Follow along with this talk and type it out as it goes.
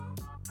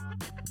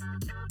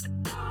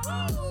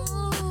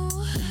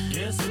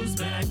Guess who's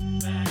back?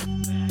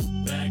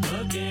 Back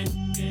again.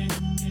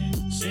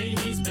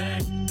 Shady's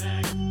back.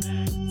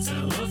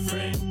 Tell a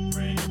friend.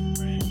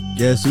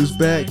 Guess who's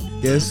back?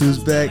 Guess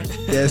who's back?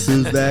 Guess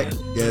who's back?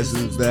 Guess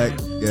who's back?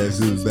 Guess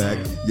who's back?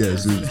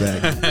 Guess who's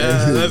back?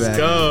 Guess who's Let's back?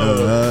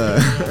 go.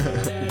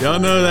 Y'all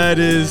know that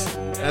is.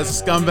 That's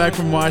a scumbag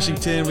from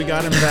Washington. We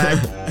got him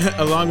back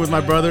along with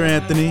my brother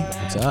Anthony.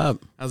 What's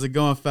up? How's it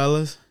going,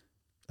 fellas?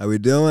 How we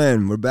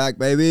doing? We're back,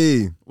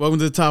 baby. Welcome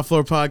to the Top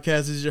Floor Podcast.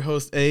 This is your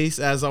host Ace.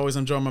 As always,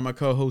 I'm joined by my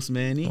co-host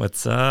Manny.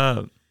 What's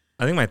up?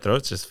 I think my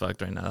throat's just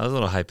fucked right now. That was a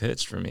little high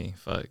pitched for me.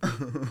 Fuck.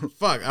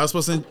 Fuck. I was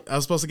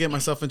supposed to get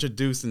myself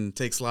introduced and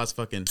take slots.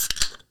 Fucking.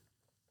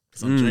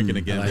 Cause I'm drinking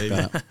again, I like baby.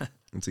 that.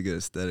 It's a good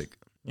aesthetic.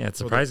 Yeah, it's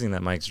surprising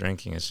that Mike's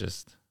drinking. It's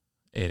just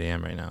 8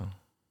 a.m. right now.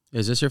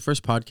 Is this your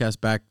first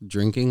podcast back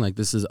drinking? Like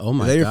this is, oh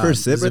my God. Is that your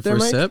first sip Is right it there,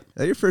 first Mike? sip? Is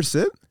that your first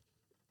sip?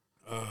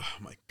 Oh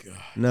my god.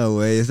 No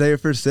way. Is that your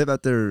first sip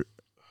after?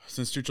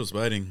 Since Chucho's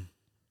wedding.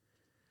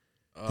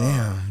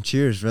 Damn.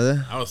 Cheers,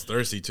 brother. I was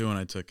thirsty too when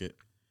I took it.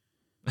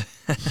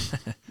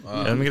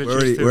 Let me get a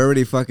We're cheers too.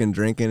 already fucking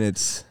drinking.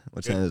 It's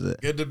what time is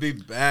it? Good to be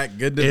back.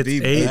 Good to It's be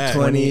 8:20 back.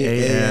 20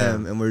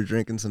 a.m. and we're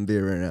drinking some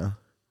beer right now.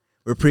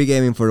 We're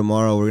pre-gaming for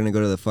tomorrow. We're gonna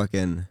go to the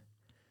fucking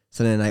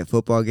Sunday night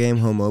football game,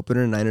 home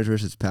opener, Niners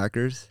versus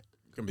Packers.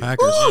 Gonna be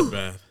Packers. a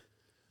bloodbath.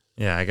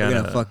 Yeah, I We're got.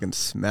 gonna fucking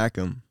smack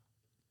them.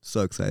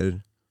 So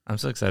excited. I'm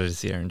so excited to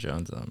see Aaron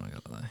Jones, though. I'm not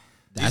gonna lie.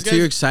 That's guys- who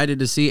you're excited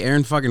to see.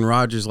 Aaron fucking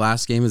Rodgers'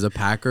 last game as a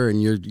Packer,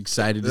 and you're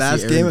excited to Last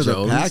see Aaron game was a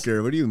Jones?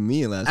 Packer. What do you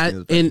mean last game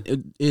was a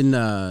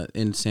Packer?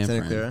 In San Santa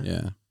Fran. Clara?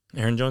 Yeah.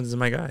 Aaron Jones is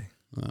my guy.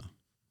 Oh.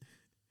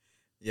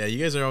 Yeah,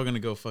 you guys are all gonna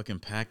go fucking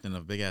packed in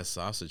a big ass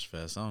sausage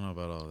fest. I don't know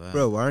about all that,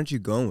 Bro, why aren't you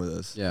going with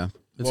us? Yeah.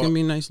 It's Well- gonna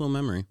be a nice little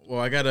memory. Well,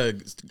 I gotta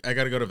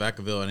go to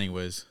Vacaville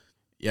anyways.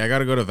 Yeah, I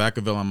gotta go to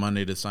Vacaville on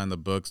Monday to sign the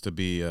books to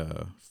be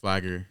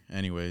flagger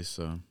anyways.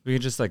 So We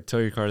could just like tow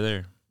your car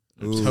there.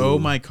 Ooh. tow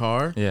my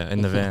car. Yeah,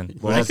 in the van.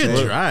 Well, I could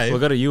okay. drive. We'll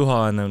go to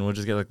U-Haul and then we'll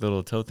just get like the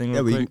little tow thing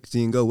Yeah, real but quick. so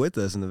you can go with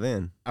us in the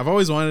van. I've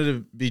always wanted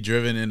to be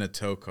driven in a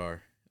tow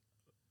car.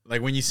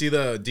 Like when you see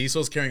the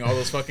diesels carrying all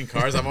those fucking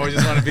cars, I've always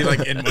just wanted to be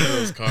like in one of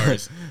those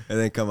cars. And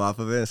then come off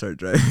of it and start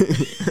driving.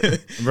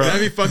 Bro.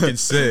 That'd be fucking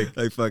sick.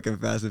 Like fucking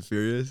Fast and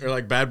Furious. Or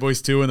like Bad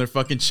Boys 2 when they're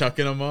fucking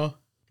chucking them all.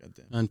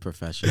 Goddamn.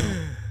 Unprofessional.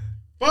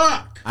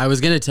 Fuck! I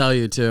was gonna tell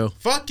you too.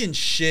 Fucking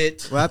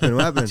shit. What happened?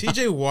 What happened?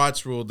 TJ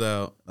Watt's ruled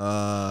out.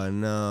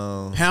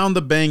 No. Pound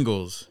the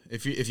Bengals.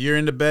 If you're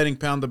into betting,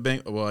 pound the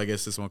Bengals. Well, I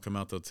guess this won't come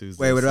out till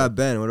Tuesday. Wait, what so- about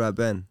Ben? What about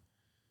Ben?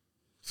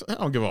 I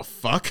don't give a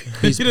fuck.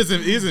 He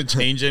doesn't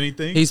change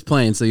anything. He's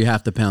playing, so you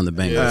have to pound the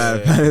Bengals.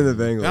 Yeah. Pounding the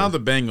Bengals. Pound the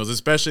Bengals,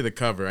 especially the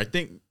cover. I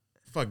think.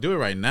 Fuck, do it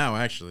right now.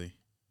 Actually,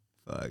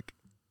 Fuck.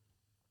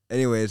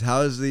 Anyways,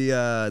 how is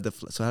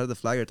so how did the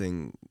flagger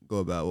thing go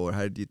about? Or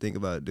how did you think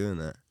about doing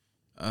that?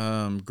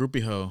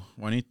 Groupie Ho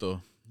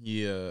Juanito.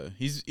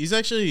 He's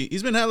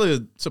been hella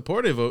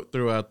supportive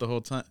throughout the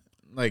whole time.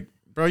 Like,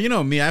 bro, you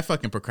know me, I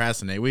fucking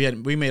procrastinate.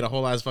 We made a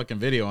whole ass fucking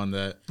video on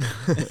that.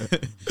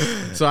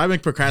 So I've been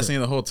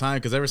procrastinating the whole time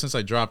because ever since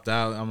I dropped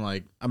out, I'm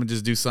like, I'm gonna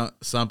just do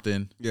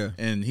something. Yeah.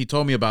 And he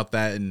told me about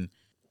that, and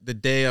the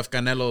day of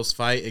Canelo's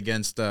fight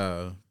against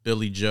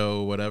Billy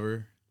Joe,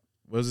 whatever.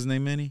 What was his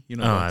name, Manny? You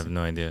know. Oh, I have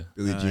no idea.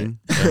 Billie Jean?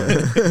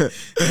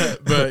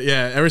 But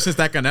yeah, ever since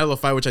that Canelo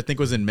fight, which I think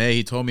was in May,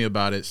 he told me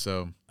about it.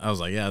 So I was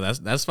like, yeah,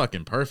 that's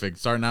fucking perfect.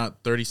 Starting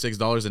out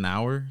 $36 an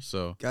hour.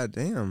 So God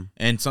damn.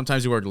 and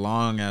sometimes you work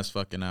long ass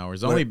fucking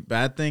hours. The only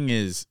bad thing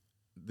is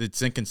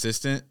it's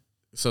inconsistent.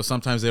 So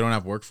sometimes they don't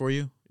have work for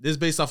you. This is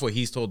based off what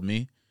he's told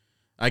me.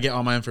 I get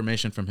all my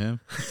information from him.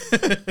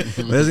 But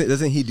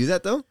doesn't he do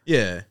that though?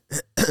 Yeah.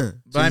 So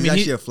But I he's mean,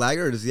 actually a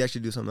flagger, or does he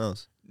actually do something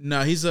else?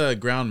 no, he's a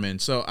groundman.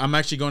 So I'm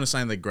actually going to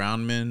sign the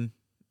groundman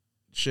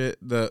shit.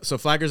 So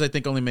flaggers, I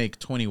think, only make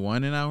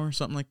 21 an hour,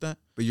 something like that.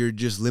 But you're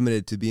just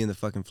limited to being the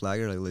fucking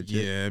flagger, like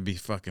legit. Yeah, it'd be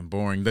fucking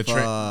boring. The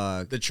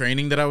Fuck.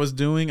 training that I was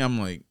doing, I'm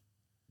like,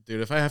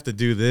 dude, if I have to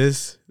do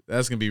this,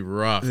 that's gonna be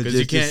rough because Legit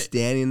you can't just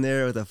standing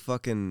there with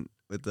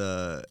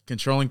the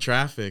controlling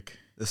traffic.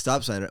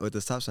 stop sign, with the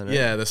stop sign, right?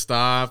 Yeah, the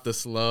stop, the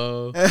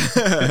slow.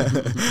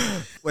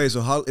 Wait, so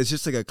how? It's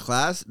just like a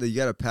class that you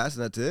gotta pass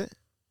and that's it,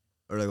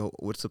 or like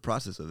what's the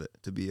process of it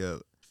to be a?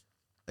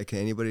 Like, can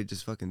anybody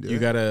just fucking do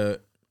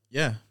it?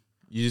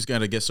 You just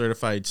gotta get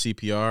certified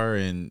CPR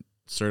and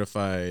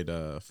certified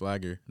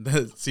flagger.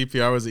 The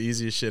CPR was the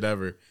easiest shit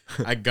ever.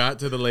 I got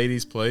to the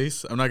lady's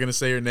place. I'm not gonna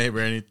say her name or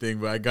anything,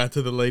 but I got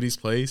to the lady's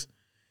place,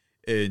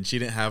 and she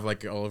didn't have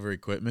like all of her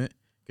equipment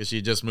because she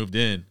had just moved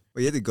in.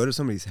 Wait, you had to go to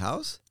somebody's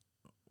house?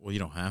 Well, you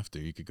don't have to.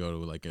 You could go to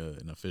like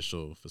an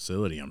official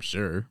facility, I'm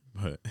sure.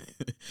 But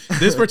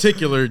this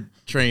particular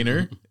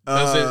trainer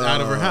does it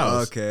out of her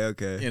house.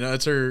 Okay. You know,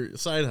 it's her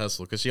side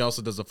hustle because she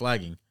also does the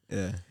flagging.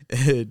 Yeah.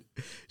 And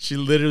she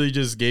literally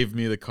just gave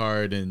me the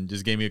card and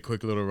just gave me a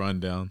quick little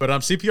rundown. But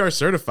I'm CPR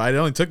certified. It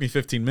only took me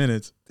 15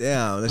 minutes.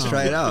 Damn, let's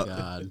try it out.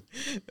 God.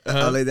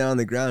 I'll lay down on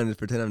the ground and just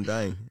pretend I'm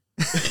dying.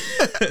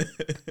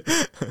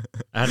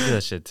 I had to do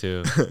that shit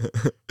too.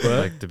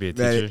 Like to be a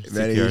teacher,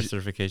 Manny, CPR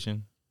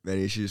certification. Man,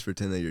 you should just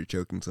pretend that you're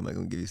choking so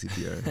Michael can give you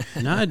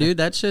CPR. Nah, dude,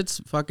 that shit's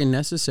fucking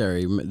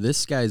necessary.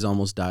 This guy's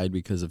almost died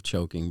because of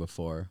choking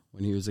before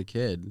when he was a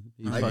kid.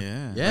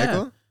 Yeah. Yeah.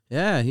 Michael?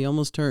 Yeah, he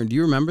almost turned. Do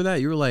you remember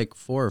that? You were like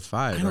 4 or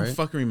 5, I don't right?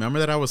 fucking remember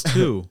that. I was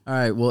 2. All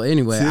right. Well,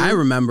 anyway, 2? I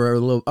remember a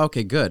little.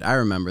 Okay, good. I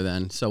remember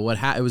then. So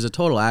it was a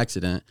total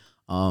accident.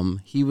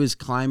 He was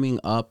climbing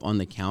up on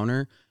the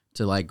counter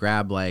to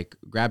grab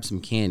some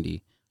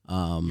candy.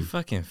 You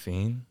fucking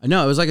fiend.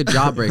 No, it was like a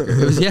jawbreaker.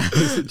 It was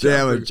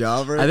Damn, a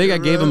jawbreaker. I think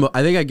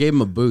I gave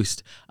him a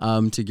boost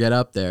to get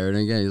up there. And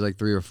again, he's like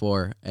 3 or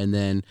 4. And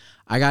then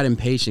I got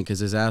impatient because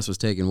his ass was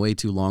taking way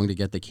too long to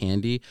get the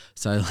candy.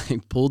 So I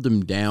pulled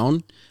him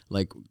down,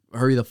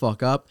 hurry the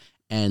fuck up.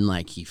 And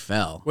he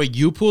fell. Wait,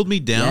 you pulled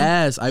me down?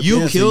 Yes,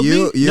 You killed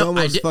me? You No,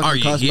 almost fucking Are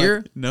you caused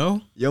here?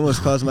 No. You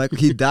almost caused Michael.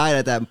 He died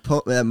at that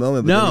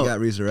moment, but then he got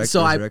resurrected.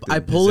 So I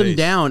pull him Ace.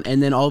 down,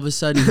 and then all of a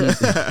sudden he's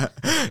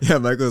yeah,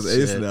 Michael's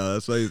ace Shit. now.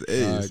 That's why he's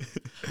ace.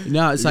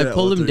 no. So You I got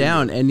pull him alter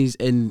down, ego. and he's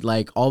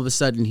all of a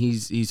sudden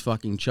he's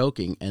fucking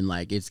choking, and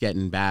it's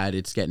getting bad.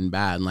 It's getting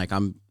bad, and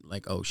I'm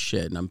oh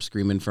shit, and I'm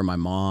screaming for my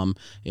mom,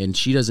 and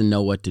she doesn't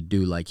know what to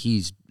do.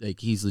 He's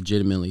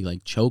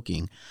legitimately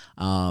choking,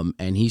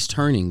 and he's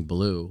turning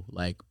blue,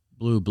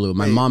 blue.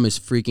 My mom is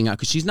freaking out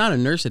because she's not a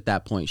nurse at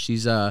that point.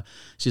 She's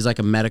like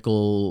a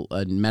medical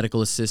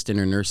assistant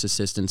or nurse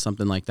assistant,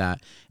 something like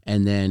that.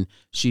 And then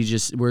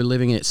we're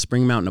living at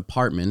Spring Mountain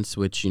Apartments,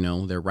 which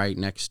they're right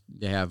next.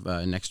 They have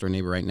a next door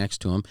neighbor right next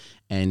to them,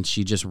 and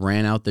she just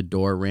ran out the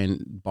door,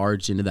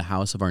 barged into the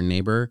house of our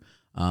neighbor,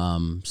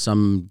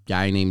 some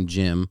guy named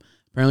Jim.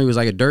 Apparently, he was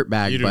like a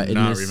dirtbag. You do but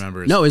not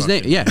remember his No, his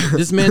fucking name. Yeah,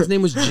 this man's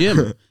name was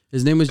Jim.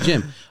 His name was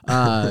Jim.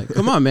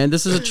 Come on, man.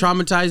 This is a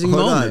traumatizing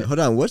moment. Hold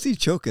on. What's he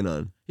choking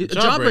on? A Jawbreaker.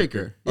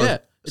 jawbreaker. Oh, Yeah.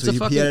 So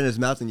he had it in his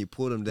mouth and you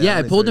pulled him down. Yeah,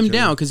 I and pulled him started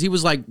down choking? because he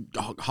was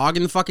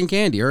hogging the fucking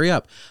candy. Hurry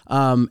up.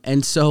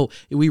 And so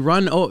we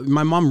run. Oh,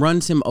 my mom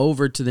runs him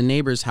over to the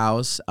neighbor's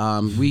house.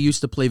 We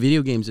used to play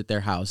video games at their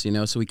house,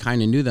 so we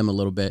kind of knew them a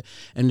little bit.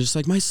 And just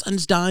my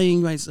son's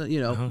dying. My son,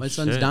 my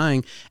son's shit.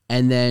 dying.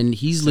 And then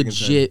he's Second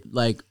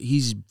legit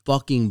he's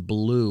fucking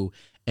blue.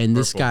 And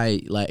this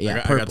guy, I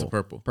got purple. to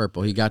purple.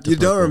 Purple. He got to You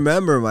purple. don't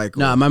remember,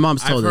 Michael. No, my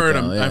mom's told I've heard it,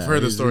 him. though. Yeah, I've heard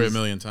the he's- story a he's-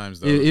 million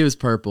times though. It was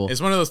purple. It's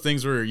one of those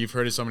things where you've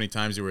heard it so many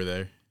times you were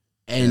there.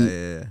 And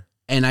Yeah.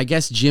 and I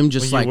guess Jim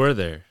just Well, you were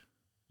there.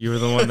 You were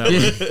the one that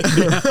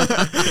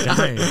was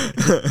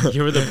dying.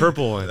 You were the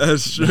purple one.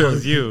 That's true. That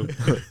was you.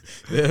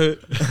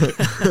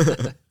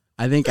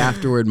 I think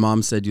afterward,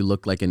 mom said you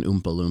look like an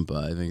Oompa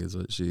Loompa. I think is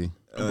what she.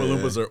 Oompa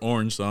Loompas are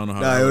orange, so I don't know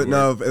how that would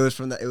No, work. it was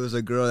from that. It was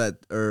a girl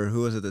or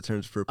who was it that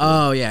turns purple?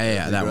 Oh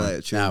yeah, the that girl one.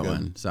 that chewed That gum.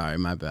 one. Sorry,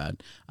 my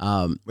bad.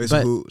 Wait,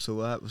 but so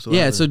what? So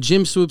yeah, what so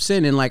Jim swoops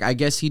in and I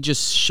guess he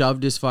just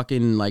shoved his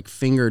fucking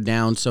finger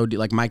down. So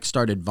Mike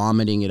started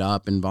vomiting it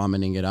up. And he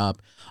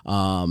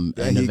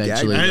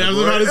eventually, gagged I was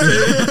about to say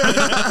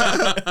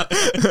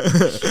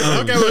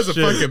that guy was a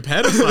fucking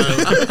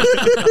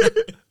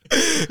pedophile.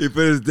 he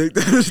put his dick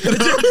down his throat.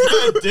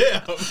 God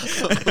damn.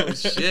 oh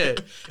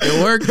shit,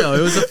 it worked though.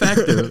 It was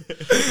effective.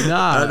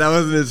 Nah, That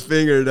wasn't his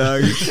finger,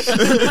 dog.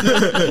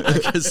 I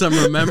guess I'm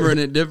remembering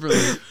it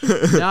differently.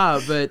 Nah,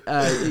 but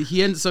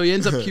he ends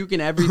up puking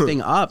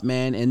everything up,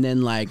 man. And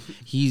then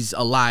he's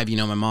alive.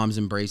 My mom's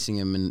embracing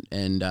him,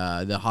 and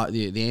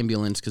the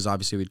ambulance, because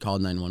obviously we'd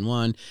called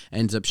 911,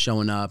 ends up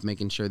showing up,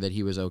 making sure that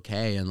he was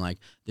okay. And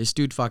this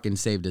dude fucking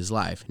saved his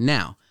life.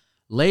 Now,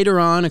 later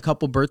on, a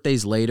couple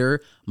birthdays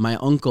later, my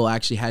uncle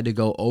actually had to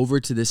go over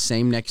to this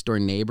same next door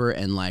neighbor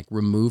and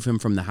remove him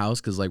from the house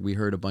because we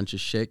heard a bunch of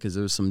shit because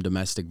there was some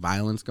domestic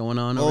violence going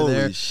on over Holy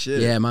there.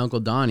 shit. Yeah, my uncle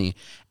Donnie,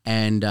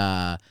 and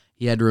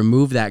he had to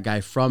remove that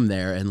guy from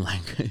there and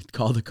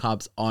call the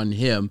cops on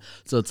him.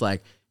 So it's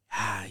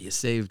you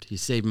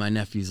saved my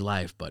nephew's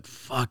life, but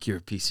fuck, you're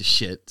a piece of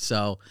shit.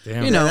 So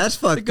Damn. That's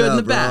the fucked good up, and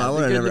the bro. bad. I the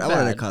would good and the have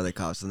bad. called the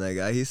cops on that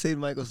guy. He saved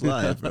Michael's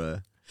life, bro.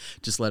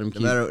 Just let him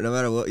keep. No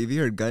matter what, if you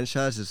heard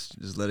gunshots,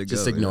 just let it go.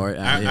 Just ignore it.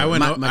 I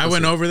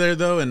went over there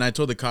though, and I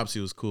told the cops he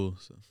was cool.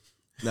 So.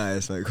 Nah,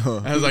 it's not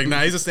cool. I was like,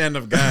 nah, he's a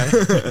stand-up guy.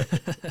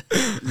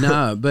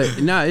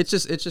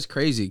 It's just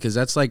crazy because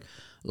that's like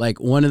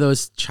one of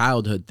those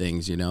childhood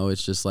things,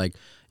 It's just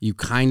you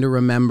kind of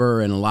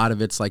remember, and a lot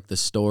of it's the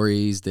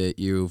stories that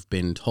you've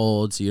been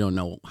told, so you don't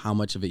know how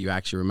much of it you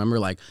actually remember.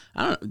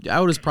 I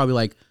was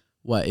probably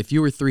what if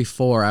you were 3,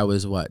 4, I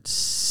was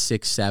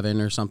 6,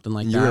 7 or something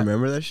like that. You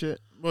remember that shit?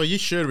 Well, you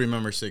should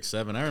remember 6,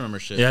 7. I remember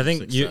shit. Yeah, I from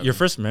think 6, your 7.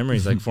 first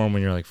memories form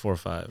when you're 4 or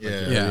 5. Yeah. Your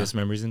Yeah. earliest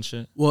memories and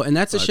shit. Well, and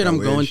that's the Fuck, shit I I'm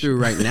going wish. through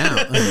right now.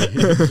 Yeah,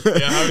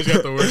 Javi's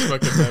got the worst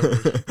fucking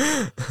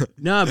memory.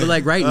 No,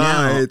 but right Oh,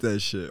 now, I hate that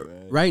shit,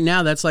 man. right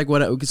now that's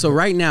so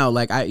right now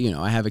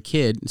I have a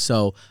kid,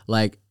 so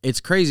it's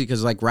crazy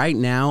because right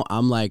now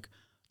I'm Oh,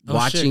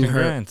 watching shit, her.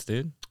 congrats,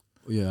 dude.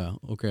 Yeah,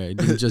 okay, it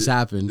didn't just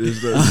happen.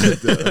 Just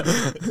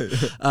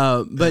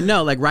But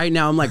no, right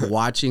now I'm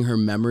watching her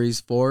memories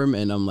form,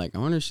 and I'm I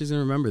wonder if she's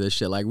gonna remember this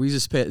shit. We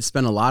just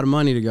spent a lot of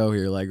money to go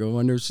here. I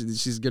wonder if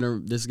this is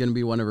gonna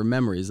be one of her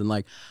memories,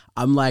 and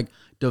I'm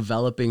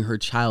developing her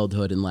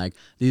childhood, and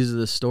these are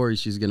the stories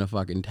she's gonna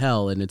fucking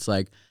tell, and it's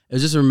it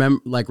was just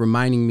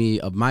reminding me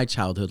of my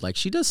childhood. Like,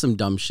 she does some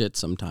dumb shit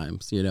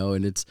sometimes, you know,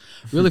 and it's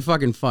really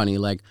fucking funny.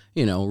 Like,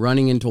 you know,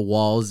 running into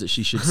walls that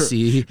she should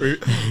see.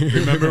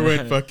 Remember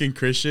when fucking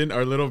Christian,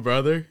 our little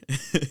brother,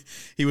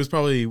 he was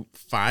probably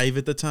 5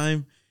 at the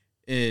time,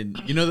 and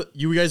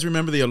you guys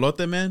remember the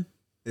elote man?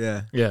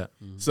 Yeah. Yeah.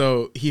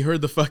 So he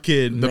heard the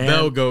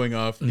bell going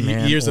off. He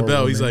hears the or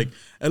bell. He's woman.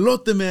 like,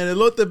 elote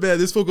man.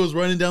 This fool goes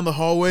running down the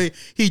hallway.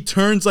 He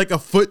turns like a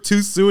foot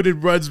too soon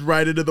and runs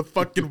right into the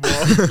fucking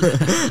wall.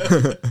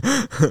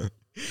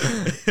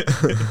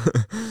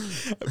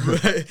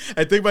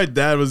 I think my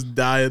dad was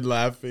dying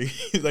laughing.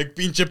 He's like,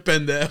 pinche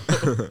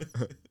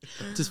pendejo.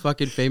 It's his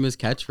fucking famous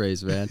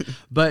catchphrase, man.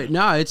 But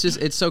no,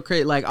 it's so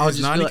crazy. Like, I'll Has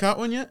just Nani caught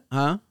one yet?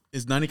 huh?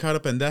 Is Nani caught a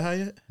pendeja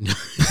yet?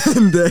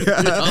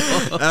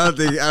 I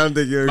don't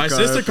think you're. My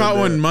sister caught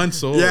one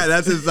months old. Yeah,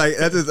 that's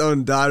his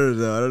own daughter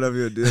though. I don't know if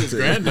you would do that. His to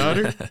her.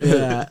 granddaughter.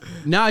 Yeah.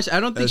 No, I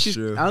don't think That's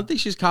true. I don't think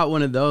she's caught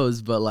one of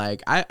those. But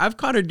like, I've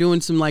caught her doing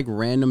some like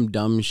random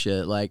dumb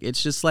shit. Like,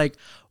 it's just like,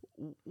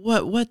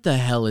 what the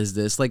hell is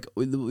this? Like,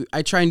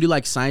 I try and do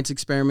like science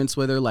experiments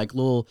with her, like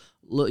little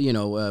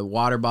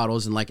water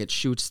bottles, and like it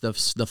shoots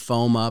the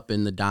foam up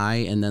in the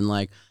dye, and then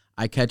like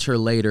I catch her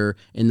later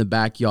in the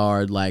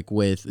backyard, like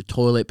with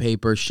toilet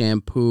paper,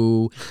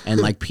 shampoo, and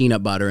like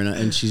peanut butter,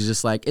 and she's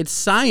just like, it's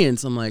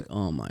science. I'm like,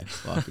 oh my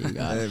fucking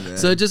god. Hey,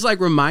 So it just like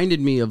reminded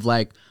me of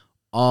like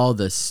all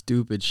the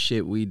stupid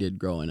shit we did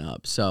growing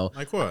up. So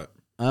Like what?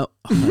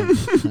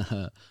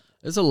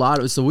 there's a lot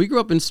of. So we grew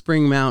up in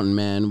Spring Mountain,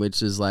 man,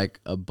 which is like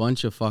a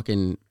bunch of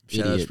fucking.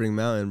 Shout out idiot. Spring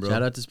Mountain, bro.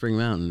 Shout out to Spring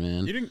Mountain,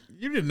 man.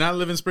 You did not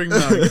live in Spring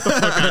Mountain. Get the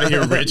fuck out of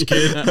here, rich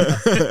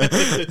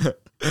kid.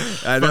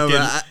 I know,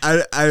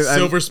 but I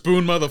Silver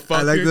spoon motherfucker.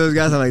 I like those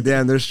guys. I'm like,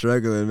 damn, they're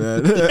struggling,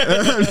 man.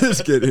 I'm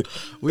just kidding.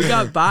 We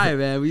got by,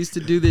 man. We used to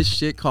do this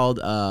shit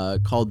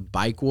called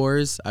Bike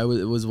Wars. It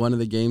was one of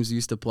the games we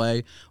used to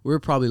play. We were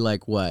probably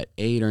like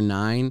 8 or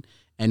 9,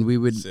 and we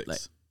would 6. like.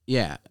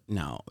 Yeah,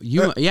 no.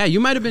 You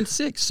might have been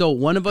 6. So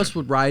one of us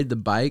would ride the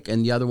bike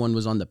and the other one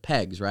was on the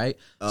pegs, right?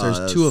 So Oh, there's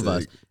that's 2 of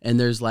us. sick. And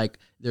there's like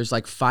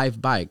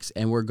 5 bikes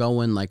and we're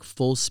going like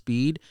full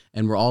speed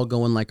and we're all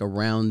going like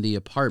around the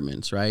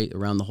apartments, right?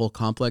 Around the whole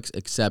complex,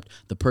 except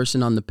the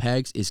person on the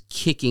pegs is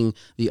kicking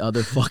the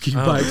other fucking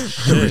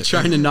bikes and we're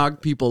trying to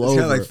knock people It's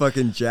over. kind of like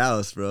fucking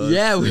joust, bro.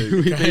 Yeah, It's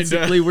we sick.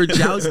 basically were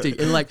jousting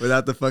and like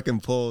Without the fucking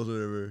poles, or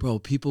whatever. bro,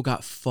 people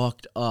got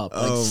fucked up.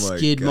 Like Oh my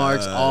skid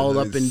marks God, all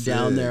up that's and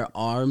down sick. their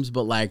arms.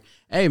 But like,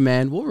 hey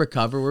man, we'll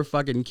recover. We're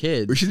fucking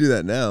kids. We should do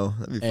that now.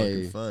 That'd be Hey.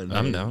 fucking fun.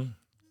 I'm down.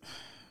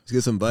 Let's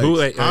get some bikes Who,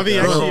 wait,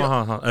 Javi hold on,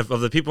 actually- hold on.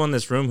 Of the people in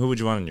this room, who would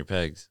you want on your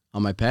pegs?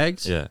 On my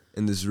pegs? Yeah.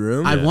 in this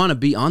room. I want to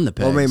be on the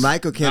pegs. Oh, man,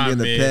 Michael can't Not be in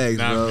the me, pegs,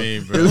 not bro. me,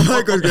 bro.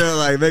 Michael's gonna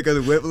like make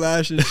us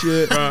whiplash and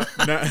shit. The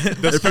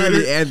It'd probably be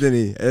scooter,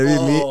 Anthony. It'd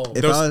be me. Oh.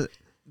 If Those- I was,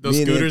 those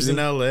me and scooters in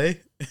Anthony.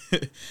 LA.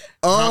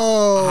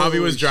 Oh, Javi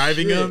was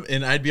driving shit. them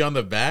and I'd be on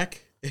the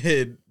back.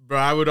 And, bro,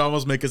 I would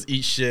almost make us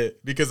eat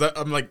shit because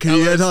I'm like, Cause you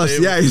LA guys all,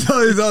 stable.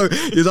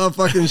 yeah, he's all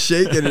fucking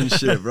shaking and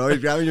shit, bro. He's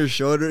grabbing your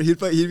shoulder. He'd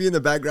be in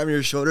the back grabbing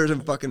your shoulders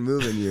and fucking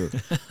moving you.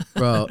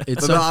 Bro, it's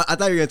But so. no, I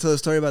thought you were gonna tell the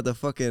story about the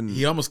fucking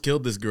He almost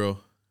killed this girl.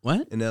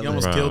 What? in LA. He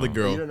almost Bro. killed a You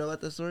girl. don't know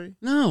about that story?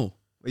 No.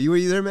 Were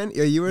you there, man?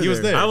 Yeah, you were. He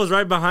was there. I was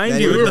right behind Yeah,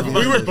 you. you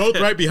We were both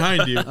right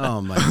behind you.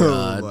 Oh my Oh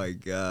god. my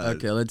god.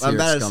 Okay, let's I'm hear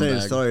bad it, at saying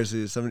scumbag. stories.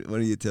 So somebody, why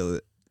don't you tell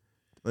it?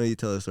 Why don't you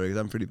tell the story? Because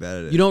I'm pretty bad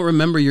at it. You don't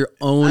remember your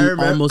own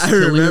almost I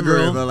killing a remember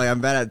girl? it, but like I'm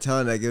bad at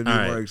telling. Like it would be All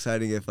more right.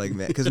 exciting if like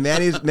because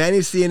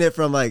Manny's seeing it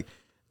from like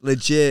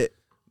legit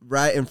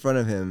right in front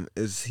of him.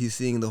 Is he's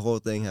seeing the whole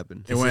thing happen?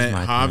 It This is went my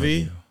point of Javi,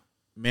 view.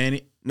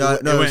 Manny. No,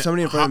 it there's went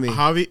somebody in front of me.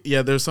 Javi,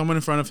 yeah, there's someone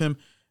in front of him.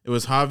 It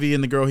was Javi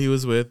and the girl he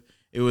was with.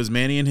 It was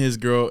Manny and his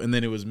girl, and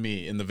then it was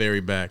me in the very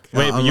back.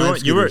 Wait, on you live were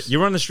scooters.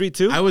 on the street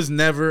too? I was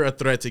never a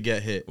threat to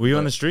get hit. Were you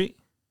on but- the street?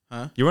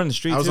 Huh? You were on the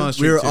street I was too? on the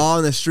street. We were too. all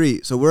on the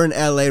street. So we're in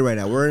LA right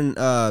now. We're in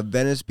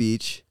Venice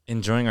Beach.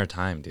 Enjoying our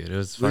time, dude. It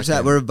was We're just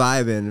fucking, we're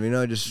vibing. You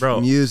know, just bro.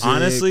 music.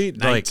 Honestly,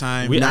 like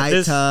Nighttime. we, at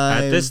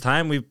Nighttime. this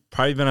time, we've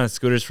probably been on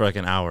scooters for like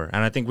an hour,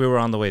 and I think we were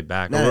on the way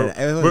back. No, Or no, we're- it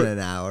we're- wasn't an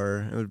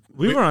hour. It would-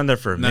 we were on there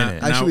for a Nah,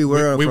 minute. nah, Actually, we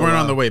were we for a weren't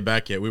while. on the way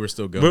back yet. We were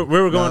still going. We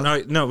were going.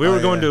 No? No, we were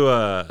Oh, going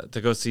yeah.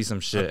 to go see some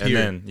shit, Up and here.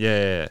 then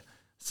yeah.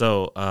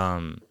 So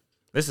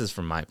this is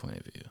from my point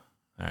of view.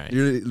 All right,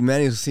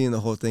 Manny's seeing the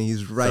whole thing.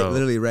 He's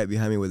literally right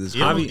behind me with his.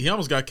 He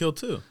almost got killed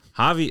too.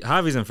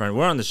 Javi's in front.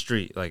 We're on the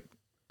street, like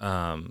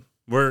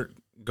we're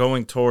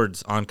going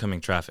towards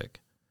oncoming traffic.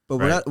 But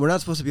Right. we're not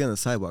supposed to be on the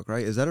sidewalk,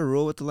 right? Is that a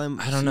rule with the line?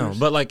 I don't know,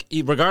 but like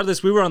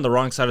regardless, we were on the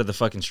wrong side of the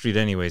fucking street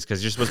anyways,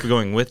 because you're supposed to be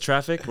going with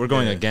traffic. We're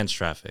going Yeah. against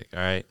traffic. All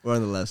right. we're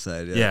on the left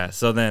side. Yeah. Yeah.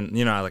 So then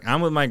like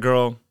I'm with my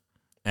girl,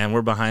 and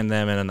we're behind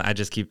them, and then I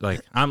just keep like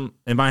I'm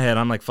in my head.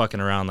 I'm like fucking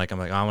around. Like I'm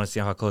like, oh, I want to see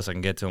how close I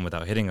can get to him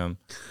without hitting him.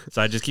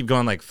 So I just keep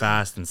going like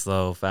fast and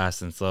slow.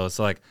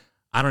 So like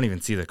I don't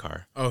even see the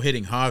car. Oh,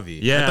 hitting Javi.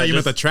 Yeah, I thought you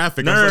meant just- the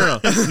traffic. No, I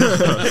was no, like,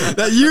 no.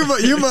 That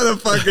you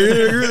motherfucker.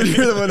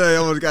 You're the one that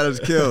almost got us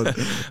killed.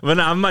 But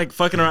no, I'm like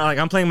fucking around. Like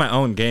I'm playing my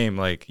own game.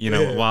 Like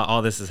while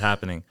all this is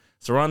happening.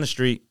 So we're on the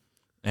street,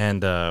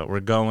 and we're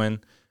going,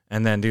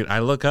 And then, dude, I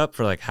look up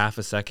for like half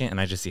a second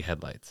and I just see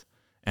headlights.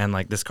 And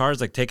like this car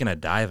is like taking a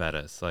dive at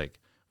us. Like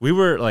we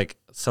were like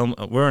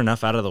we're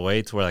enough out of the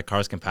way to where like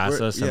cars can pass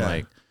us. And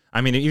like,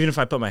 I mean, even if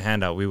I put my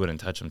hand out, we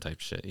wouldn't touch them type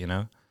shit, you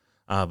know?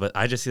 But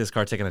I just see this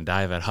car taking a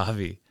dive at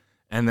Javi.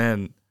 And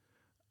then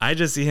I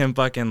just see him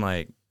fucking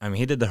like, I mean,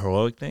 he did the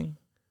heroic thing,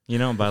 you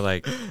know, by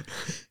like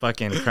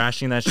fucking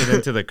crashing that shit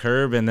into the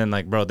curb. And then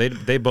like, bro,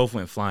 they both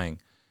went flying.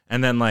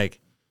 And then like,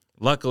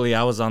 luckily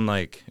I was on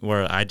like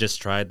where I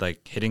just tried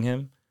like hitting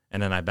him.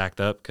 And then I backed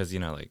up because, you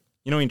know, like,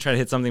 you know, when you try to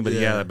hit something, but you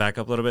gotta back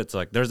up a little bit. So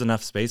like, there's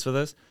enough space for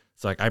this.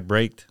 So like, I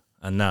braked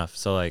enough.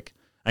 So like,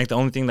 I think the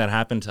only thing that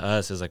happened to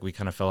us is like, we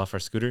kind of fell off our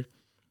scooter,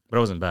 but it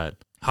wasn't bad.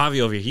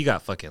 Javi over here, he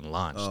got fucking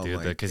launched,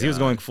 dude, because he was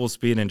going full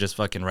speed and just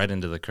fucking right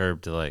into the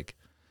curb to like,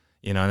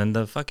 you know, and then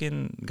the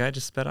fucking guy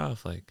just sped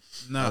off. Like,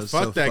 no,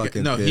 fuck so that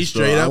guy. No, pissed, he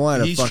straight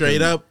up. He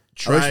straight up.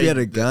 I wish we had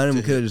a gun and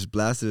we could have just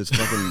blasted his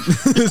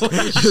fucking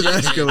his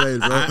Escalade,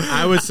 bro.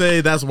 I would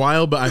say that's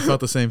wild, but I felt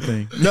the same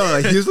thing. No,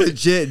 like he was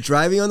legit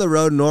driving on the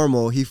road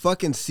normal. He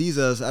fucking sees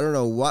us. I don't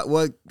know what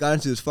got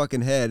into his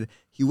fucking head.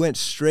 He went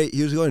straight.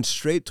 He was going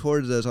straight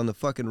towards us on the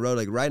fucking road,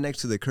 like right next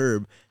to the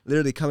curb,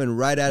 literally coming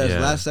right at us.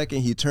 Last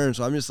second he turned,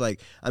 so I'm just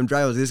like, I'm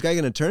driving. Is this guy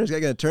gonna turn? Is this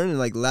guy gonna turn? And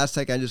like last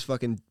second I just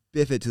fucking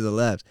biff it to the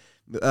left.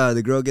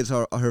 The girl gets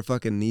her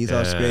fucking knees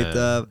all scraped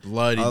up,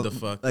 bloody the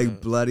fuck, like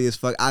up. Bloody as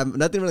fuck.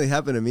 Nothing really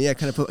happened to me. I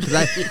kind of put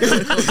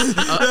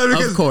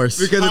because of course,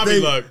 because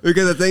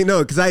the thing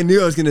because I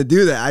knew I was gonna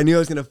do that. I knew I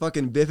was gonna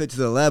fucking biff it to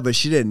the left, but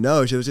she didn't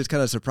know. She was just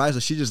kind of surprised, so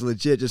she just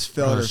legit just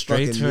fell on her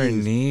straight fucking to her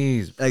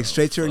knees, like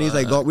straight to her knees.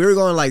 Like we were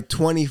going like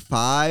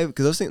 25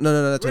 because those things.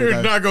 No, not 25.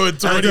 We're not going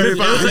 25. It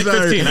was like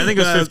 15. I think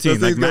it was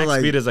 15. Like max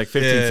speed is like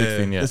 15,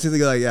 16. Yeah, those things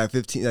go like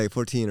 15, like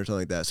 14 or something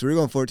like that. So we were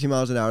going 14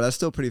 miles an hour. That's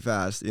still pretty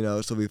fast, you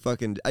know. So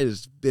I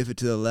just biff it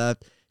to the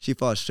left. She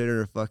falls straight on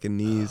her fucking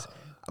knees.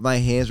 My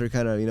hands were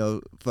kind of, you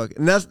know, fuck.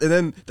 And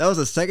then that was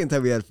the second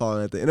time we had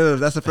fallen. I think. No,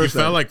 that's the first time.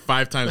 You fell like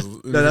 5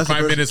 times. No,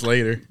 5 minutes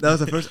later. That was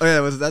the first. Oh yeah,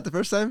 was that the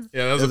first time?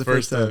 Yeah, that was the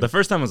first time. The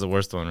first time was the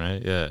worst one,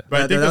 right? Yeah.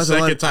 But I think the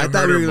second time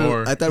hurt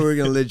more. I thought we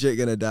were legit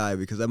gonna die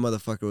because that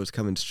motherfucker was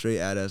coming straight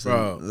at us.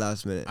 Bro,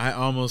 last minute. I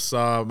almost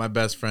saw my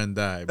best friend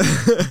die. Bro.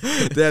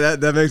 Yeah,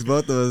 that makes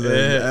both of us.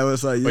 Yeah. I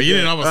was like, but you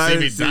didn't almost see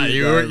me die.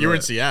 You were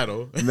in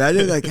Seattle.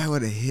 Imagine that guy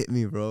would have hit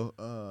me, bro.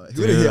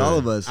 He would have hit all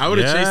of us. I would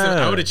have chased him.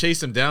 I would have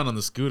chased him down on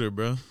the scooter,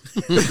 bro.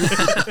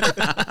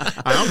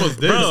 I almost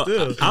did. Bro,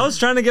 still. I was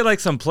trying to get like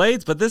some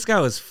plates, but this guy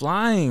was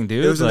flying,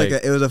 dude. It was like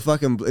it was a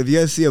fucking. If you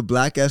guys see a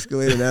black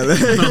Escalade in LA,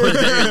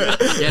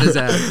 get his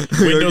ass.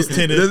 Windows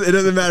tinted. It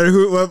doesn't matter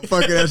what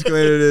fucking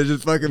Escalade it is.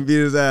 Just fucking beat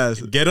his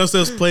ass. Get us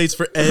those plates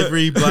for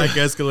every black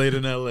Escalade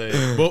in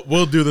LA.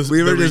 We'll do this.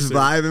 We were just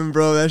vibing,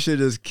 bro. That shit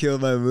just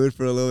killed my mood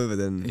for a little bit,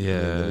 but then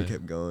then we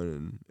kept going,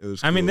 and it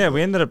was. I mean, cool, yeah,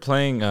 we ended up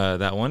playing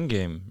that one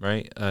game,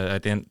 right?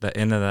 At the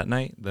end of that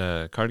night,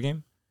 the card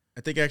game. I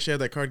think I actually have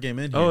that card game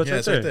in here. Oh, it's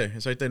right there. there.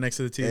 It's right there next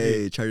to the TV.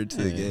 Hey, charge it to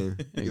the game.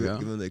 There Give you go.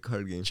 him the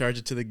card game. Charge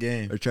it to the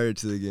game. Or charge it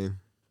to the game.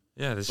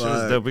 Yeah, this shit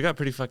was dope. We got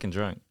pretty fucking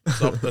drunk.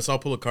 Let's all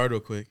pull a card real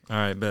quick. All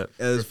right, bet.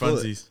 Yeah, For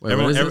funsies. Wait,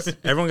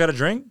 Everyone got a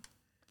drink?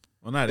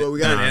 Well, not Well,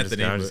 we not got-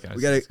 Anthony. I'm but- just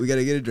kidding. We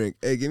gotta get a drink.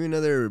 Hey, give me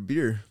another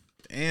beer.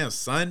 Damn,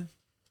 son.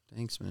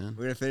 Thanks, man.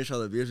 We're gonna finish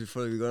all the beers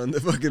before we go on the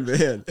fucking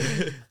van.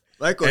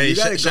 Michael, Hey, you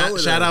gotta go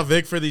with shout us. out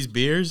Vic for these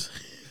beers.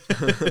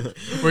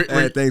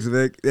 Hey, thanks,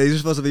 Vic. Yeah, you're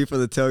supposed to be for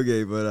the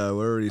tailgate, but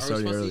we're already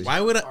starting early. Why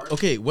would I?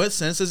 Okay, what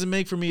sense does it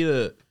make for me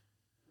to?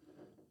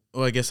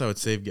 Oh, I guess I would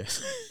save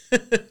gas.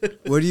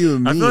 What do you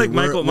mean? I feel like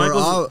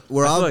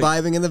we're all like-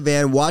 vibing in the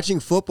van watching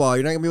football.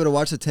 You're not gonna be able to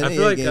watch the 10 I a.m.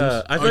 feel like games. I feel Oh,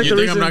 like you the think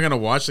reason I'm not gonna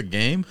watch the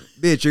game?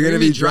 Bitch, you're gonna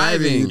be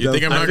driving. You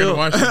think I'm not gonna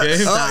watch the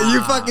game? Oh,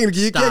 you fucking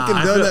you can't Stop.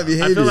 condone that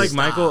behavior. I feel like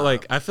Michael,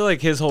 like I feel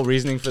like his whole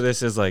reasoning for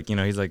this is like, you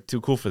know, he's like too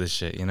cool for this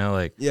shit, you know,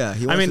 like yeah,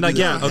 he I wants mean, to like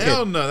do yeah, that. okay,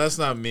 Hell no, that's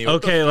not me.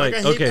 What the Okay,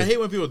 fuck? like, I hate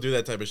when people do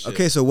that type of shit.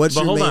 Okay, so what's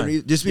But your hold main on.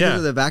 reason? Just because Yeah.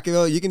 of the back of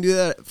it, you can do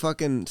that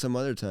fucking some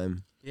other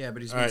time. Yeah,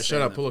 but he's All right,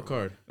 shut up. Pull a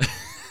card.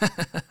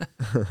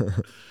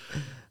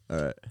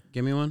 All right,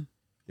 Give me one.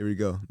 here we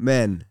go.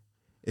 Men,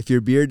 if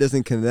your beer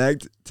doesn't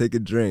connect, take a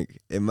drink.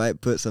 It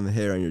might put some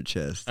hair on your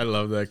chest. I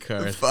love that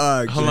card.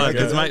 Fuck. hold on,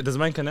 dude. does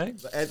mine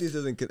connect? But Anthony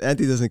doesn't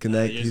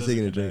connect. yours He's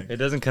taking a doesn't drink. connect. It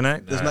doesn't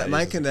connect. Does Nah,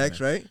 mine yours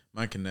connects, right?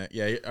 Mine connect.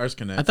 Yeah, ours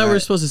connect. I thought we were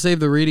Alright. supposed to save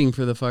the reading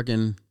for the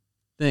fucking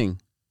thing.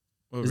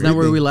 What Isn't that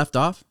where reading? we left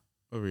off?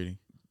 What reading?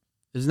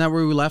 Isn't that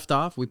where we left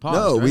off? We paused.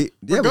 No, right?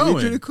 we going.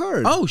 drew the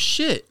card. Oh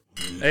shit!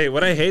 Hey,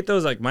 what I hate though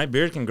is like my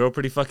beard can grow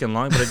pretty fucking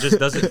long, but it just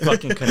doesn't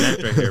fucking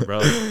connect right here, bro.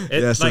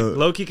 It Yeah, so- like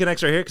low key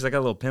connects right here because I got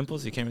little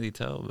pimples. You can't really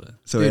tell, but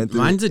so Dude, Anthony,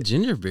 mine's a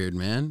ginger beard,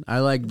 man. I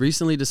like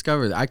recently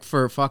discovered.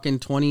 For fucking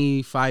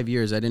 25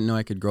 years, I didn't know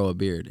I could grow a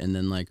beard, and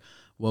then like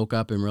woke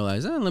up and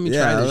realized, let me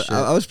try this shit.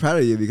 I was proud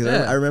of you because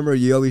Yeah. I remember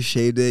you always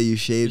shaved it. You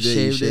shaved it. You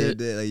Shaved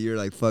shaved it. it. Like you were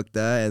like, fuck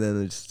that, and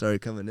then it just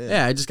started coming in.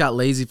 Yeah, I just got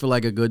lazy for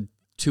like a good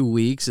 2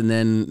 weeks, and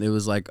then it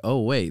was like,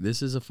 oh wait,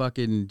 this is a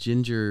fucking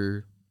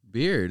ginger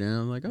beard, and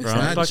I'm like, oh, Bro, It's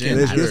I'm not fucking.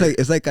 ginger.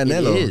 It's like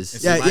Canelo. It is.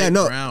 It's Yeah, light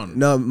no, brown.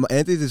 no.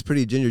 Anthony's is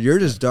pretty ginger.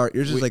 Yours is dark.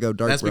 Yours is like a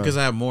dark. That's brown. because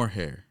I have more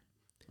hair.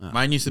 Oh.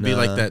 Mine used to be Nah.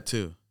 like that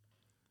too.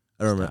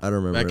 I don't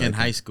remember. Back in that.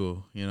 high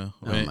school, you know.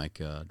 Oh my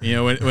god. You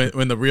know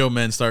when the real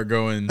men start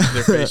growing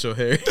their facial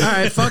hair. All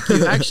right, fuck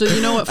you. Actually,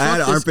 you know what? Fuck I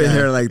had this armpit guy.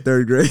 hair in like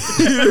 3rd grade.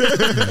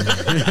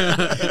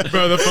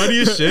 Bro, the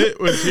funniest shit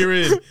was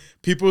hearing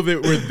people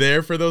that were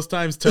there for those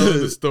times telling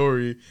the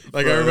story.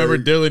 Like, I remember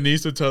Dylan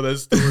East would tell that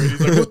story. He's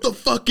like, what the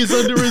fuck is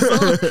under his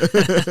arm?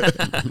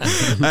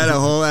 I had a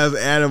whole ass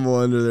animal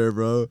under there,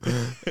 bro.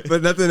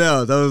 But nothing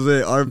else. That was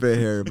it, armpit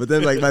hair. But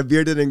then like my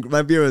beard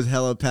was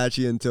hella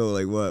patchy until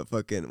like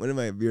when did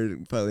my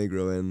beard finally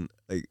grow in?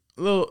 Like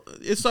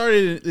It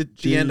started at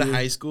the end of Junior.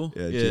 high school.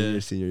 yeah,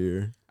 junior, senior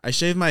year. I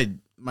shaved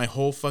my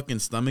whole fucking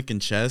stomach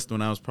and chest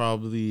when I was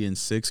probably in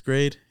 6th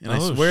grade. And I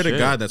Oh, swear to shit.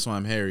 God, that's why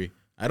I'm hairy.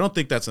 I don't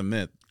think that's a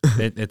myth.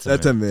 It's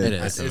That's a myth. myth.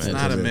 It is. It's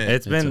not a myth.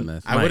 It's a been.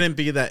 myth. I wouldn't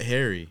be that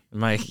hairy.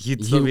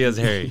 You'd still be as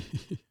hairy.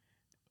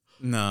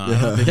 No, I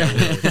don't think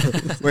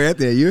I would. Wait,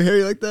 Anthony, are you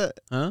hairy like that?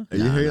 Huh? Are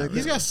you hairy not like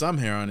He's that? got some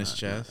hair on his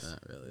chest. Not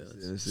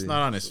really. It's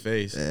not on his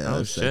face. Yeah, Oh,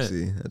 that's shit.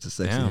 sexy. That's a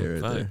sexy Damn, hair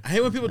right fuck. there. I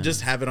hate when people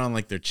just have it on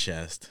like their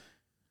chest.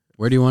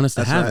 Where do you want us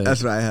to have it?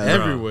 That's what I have.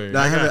 Everywhere. No,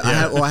 I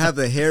have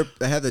the hair.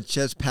 I have the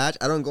chest patch.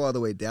 I don't go all the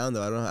way down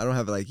though. I don't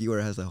have it like you where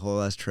it has a whole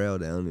ass trail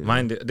down. You know?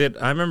 Mine did.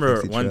 I remember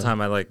Sexy one trail.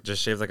 time I like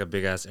just shaved like a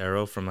big ass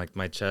arrow from like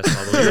my chest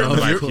all the way down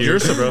to my You're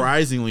pubes, bro.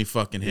 surprisingly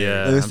fucking hairy.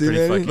 Yeah, Let me I'm see, pretty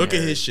Manny. fucking Look at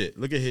hairy. his shit.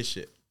 Look at his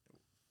shit.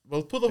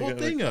 Well, pull the whole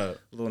thing up.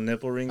 Little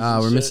nipple rings.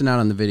 We're missing out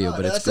on the video,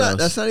 but it's gross.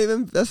 That's not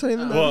even. That's not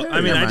even. that Well, hairy.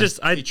 I mean, Never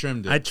I He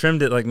trimmed it. I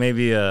trimmed it like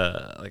maybe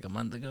like a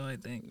month ago, I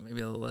think,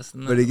 maybe a little less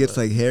than that. But it gets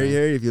like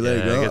hairy if you let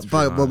Yeah, it it go. gets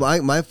pretty Fuck, but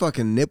long. my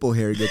fucking nipple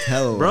hair gets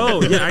hella. bro.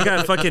 Yeah, I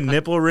got fucking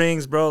nipple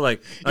rings, bro.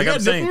 Like You got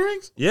I'm saying, nipple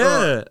rings?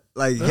 yeah,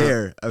 like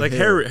hair, of like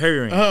hair.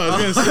 hair rings. Oh,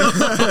 I was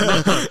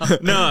gonna say.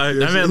 No, I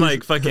meant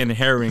like fucking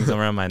hair rings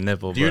around my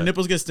nipple. Do your but-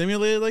 nipples get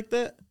stimulated like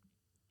that?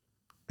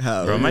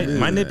 How? Bro, my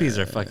nippies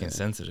are fucking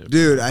sensitive.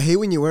 Dude, I hate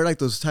when you wear like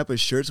those type of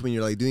shirts when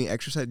you're like doing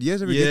exercise. Do you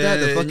guys ever get that?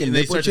 The Yeah, fucking and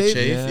they nipple start to chafe?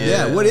 chafe,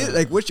 Yeah. yeah. What is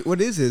like? What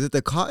is it? Is it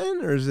the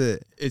cotton or is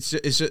it? It's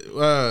just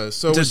so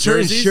It's a with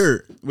certain jerseys.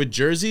 shirt. With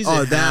jerseys,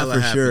 Oh, it that hella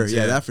for sure. happens,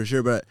 Yeah, that for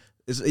sure. But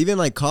it's even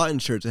like cotton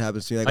shirts. It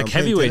happens to me. Like I'm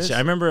playing heavyweight tennis. shit. I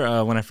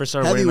remember when I first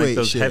started wearing like Heavyweight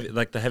those shit.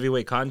 like the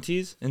heavyweight cotton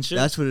tees and shit.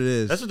 That's what it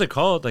is. That's what they're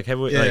called, like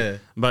heavyweight. Yeah. Like,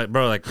 but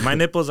bro, like my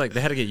nipples, like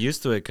they had to get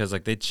used to it because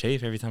like they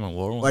chafe every time I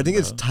wore one. Well, I think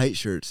it's bro. tight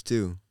shirts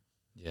too.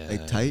 yeah,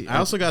 Like tight. I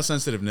also got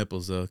sensitive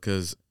nipples though,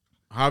 because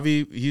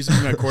Javi, he used to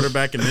be my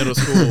quarterback in middle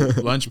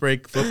school lunch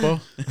break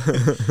football.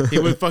 He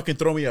would fucking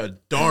throw me a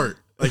dart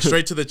like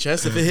straight to the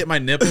chest. If it hit my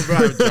nipple, bro,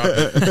 I would drop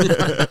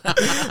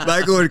it.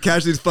 Michael would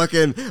catch these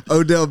fucking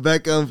Odell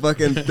Beckham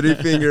fucking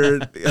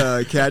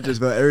 3-finger catches,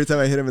 but every time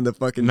I hit him in the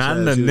fucking Not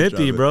in chest, the he would drop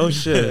nippy, it. bro.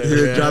 Shit. He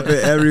would drop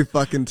it every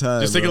fucking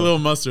time. Just take a bro. little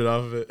mustard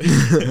off of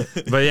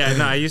it. But yeah,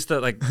 no, I used to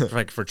like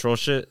for troll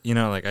shit, you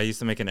know, like I used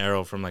to make an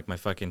arrow from like my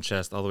fucking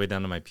chest all the way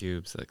down to my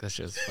pubes. Like that's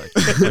just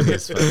fucking funny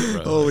as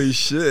fuck, bro. Holy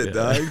shit, Yeah.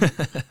 dog.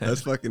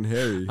 That's fucking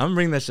hairy. I'm gonna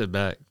bring that shit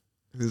back.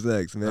 Who's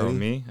next, Manny? Oh,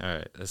 me? All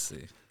right, let's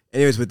see.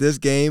 Anyways, with this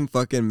game,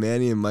 fucking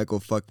Manny and Michael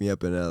fucked me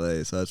up in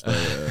LA, so that's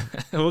why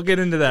We'll get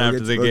into that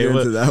after the we'll game.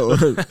 get into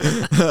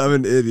that one. I'm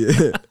an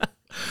idiot.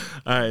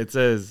 All right, it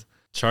says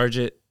charge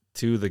it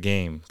to the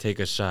game. Take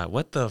a shot.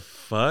 What the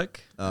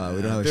fuck? We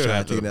don't have a Do it shot.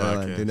 after Take the another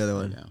one. podcast. Do another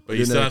one. Yeah. But Do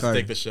you still another have to card.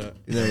 take the shot.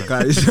 Do another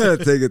card. You still have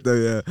to take it though,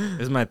 yeah.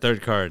 This is my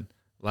third card.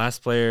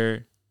 Last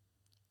player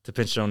to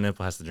pinch their own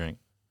nipple has to drink.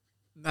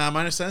 Nah,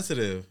 mine are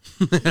sensitive.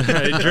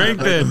 Hey, drink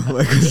then.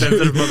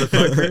 Sensitive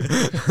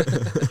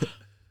motherfucker.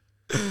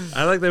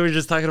 I like that we were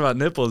just talking about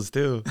nipples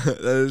too.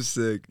 That is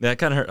sick. That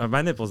kind of hurt.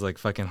 My nipple's like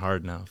fucking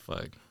hard now.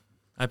 Fuck.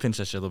 I pinched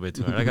that shit a little bit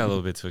too hard. I got a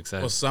little bit too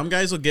excited. Well, some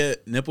guys will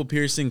get nipple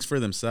piercings for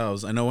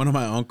themselves. I know one of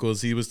my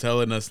uncles, he was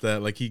telling us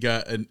that like he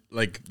got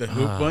like the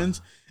hoop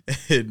ones.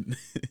 And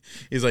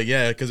he's like,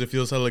 yeah, because it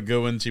feels hella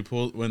good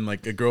when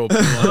like a girl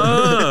pulls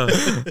on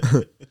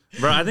it.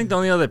 Bro, I think the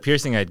only other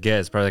piercing I'd get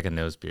is probably like a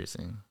nose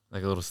piercing.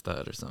 Like a little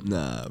stud or something.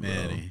 Nah, bro.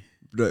 Manny.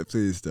 Bro,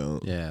 please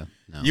don't. Yeah.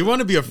 No. You want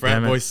to be a frat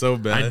Damn it. boy so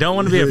bad. I don't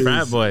want to be a Please,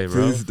 frat boy,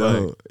 bro. Please Fuck.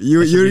 don't. You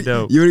That should you be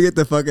dope. you would get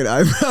the fucking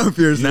eyebrow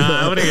piercing.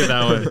 Nah, I wouldn't get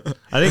that one.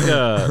 I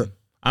think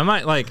I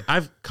might like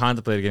I've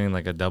contemplated getting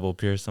like a double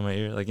pierce on my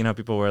ear. Like you know how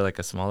people wear like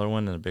a smaller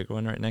one and a bigger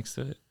one right next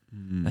to it.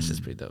 That's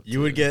just pretty dope.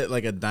 You would get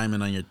like a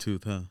diamond on your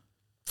tooth, huh?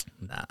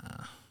 Nah.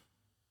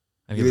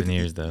 I get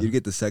veneers though. You'd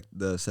get the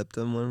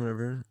septum one,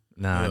 whatever.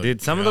 Nah, Oh,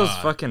 dude. Some of those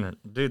God. fucking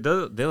dude,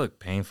 they look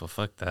painful.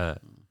 Fuck that.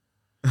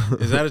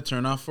 Is that a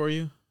turnoff for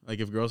you? Like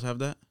if girls have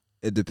that?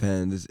 It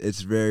depends. It's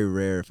very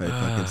rare if I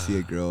fucking see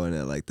a girl and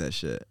I like that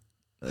shit.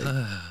 Like,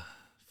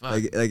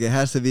 Fuck. like it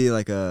has to be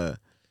like a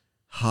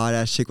hot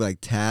ass chick with like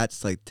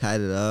tats, like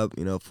tatted up,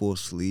 you know, full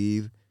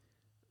sleeve.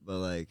 But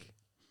like,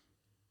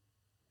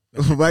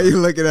 why are you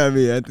looking at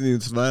me, Anthony,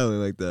 and smiling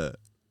like that?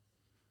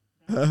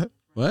 Huh?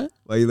 What?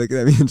 Why are you looking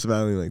at me and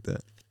smiling like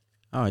that?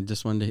 Oh, I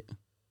just wanted to.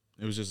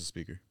 It was just a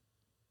speaker.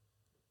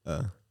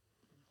 Uh,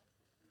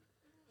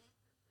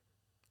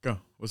 Go.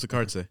 What's the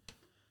card say?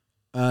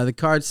 The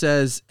card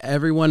says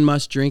everyone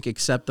must drink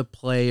except the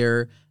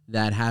player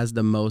that has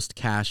the most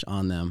cash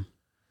on them.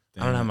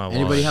 I don't have my wallet.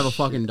 Anybody have a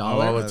fucking My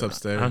dollar? wallet's I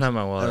upstairs. don't have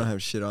my I wallet. don't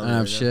have shit on. I don't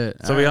have right now.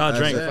 shit. So we all Alright,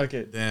 drink. that's it. Fuck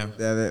it. Damn.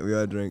 Damn it, we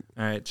all drink.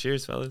 All right,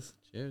 cheers, fellas.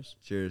 Cheers.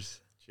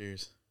 Cheers.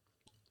 Cheers.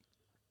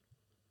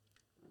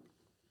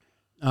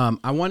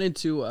 I wanted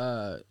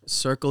to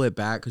circle it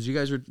back because you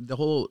guys were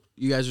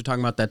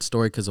talking about that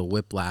story because of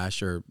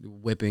whiplash or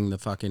whipping the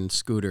fucking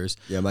scooters.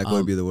 Yeah, Michael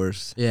would be the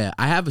worst. Yeah,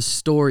 I have a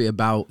story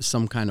about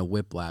some kind of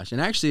whiplash, and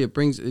actually,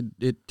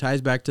 it ties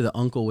back to the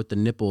uncle with the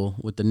nipple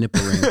ring.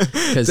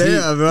 Cause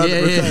Damn, bro,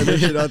 we're tying this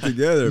shit out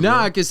together.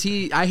 Nah, because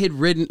I had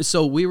ridden.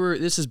 So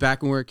this is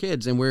back when we were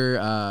kids, and we're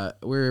I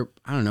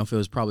don't know if it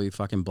was probably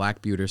fucking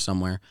Black Butte or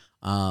somewhere.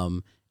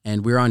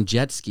 And we were on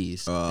jet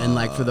skis, and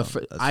like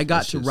I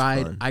got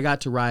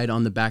to ride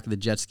on the back of the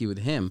jet ski with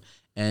him.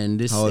 And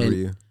this, how old were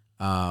you?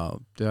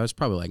 Dude, I was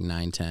probably like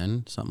 9,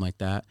 10, something like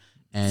that.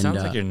 And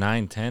Sounds like your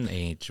 9, 10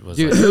 age was.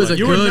 dude, like, it was a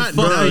You were good not-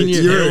 fucking bro,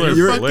 year.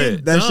 you were fucking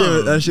fucking That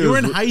shit- that shit You were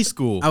was- in high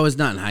school. I was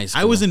not in high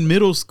school. I was in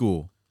middle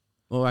school.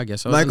 Well, I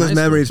guess I was in Michael's high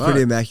memory is school.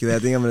 pretty Fuck. immaculate. I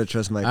think I'm gonna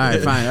trust Michael. All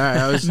right, fine. All right,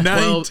 I was 9,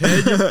 12. 10,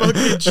 you're fucking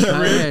Hey,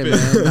 tripping.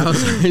 man. I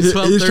was like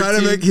 12, He's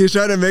 13.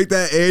 trying to make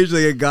that age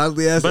like a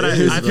godly ass But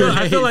age. I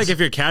feel age. like if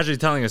you're casually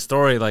telling a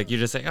story, like you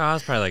just say, "Oh, I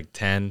was probably like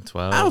 10,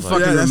 12." I don't like,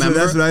 fucking yeah, remember.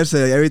 that's what I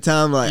say. Like, every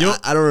time, like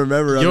I don't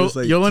remember. I'm just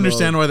like You'll 12.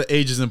 understand why the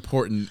age is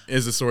important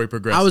as the story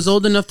progresses. I was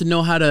old enough to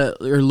know how to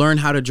or learn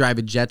how to drive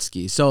a jet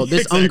ski. So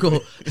this Exactly.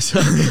 uncle,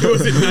 It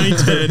was in 9,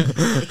 10.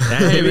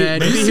 Maybe, man,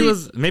 maybe you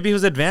see- maybe he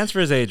was advanced for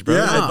his age, bro.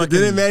 Yeah, Like,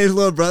 didn't Manny's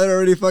little brother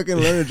already fucking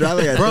learn to drive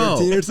like at Bro,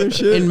 13 or some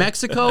shit? in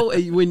Mexico,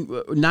 when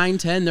 9,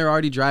 10, they're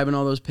already driving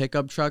all those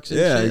pickup trucks and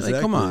Yeah, shit. exactly.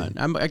 Like, come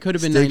on. I could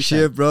have been Stick 9, 10.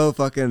 shift, bro.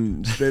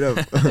 Fucking straight up.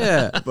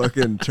 Yeah.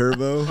 Fucking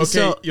turbo. Okay,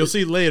 So- you'll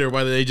see later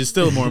why the age is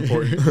still more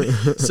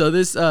important. So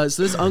this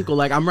uncle,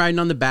 like I'm riding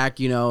on the back,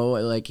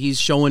 like he's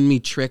showing me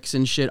tricks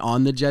and shit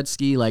on the jet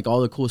ski, like all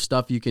the cool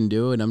stuff you can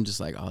do, and I'm just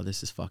like, oh,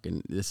 this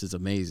is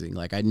amazing.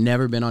 Like I'd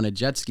never been on a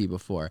jet ski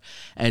before,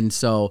 and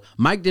so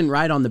Mike didn't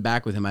ride on the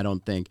back with him, I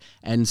don't think,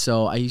 and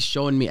so he's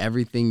showing me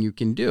everything you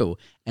can do,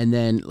 and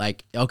then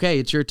like, okay,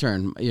 it's your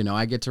turn,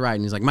 I get to ride,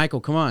 and he's like,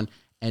 Michael, come on,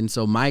 and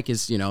so Mike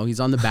is, he's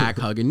on the back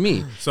hugging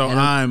me, So and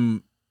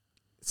I'm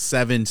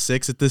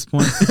 7'6" at this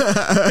point.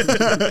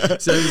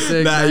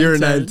 7'6", Nah, 9, you're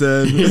 10. 9,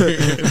 10.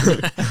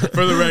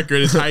 For the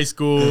record, it's high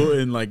school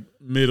and like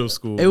middle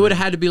school. It would have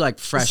had to be like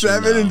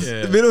freshman. 7 and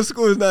Yeah. middle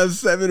school is not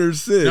 7 or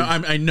 6. No,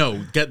 I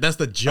know. That's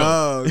the joke.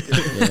 Oh, okay.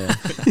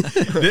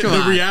 Yeah.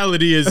 the on.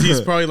 reality is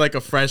he's probably like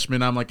a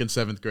freshman. I'm like in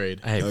 7th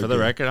grade. Hey, for the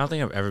record, I don't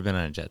think I've ever been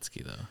on a jet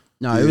ski though.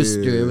 No, it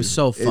was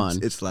so fun.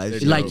 It's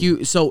life. Like changing.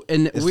 It's so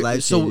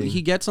life-changing.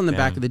 he gets on the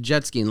back Yeah. of the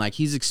jet ski and like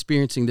he's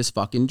experiencing this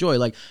fucking joy.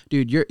 Like,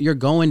 dude, you're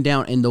going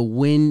down and the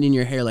wind in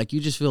your hair, like you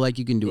just feel like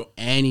you can do Just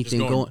anything,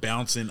 going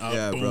bouncing up.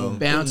 Yeah, boom, bro.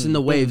 bouncing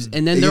the waves,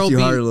 and then It there gets will you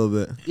hard a be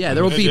little bit.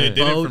 there will be They did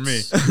it for boats.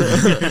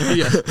 me.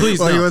 Yeah, please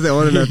Well, he no. wasn't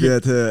old enough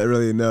yet to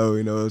really know,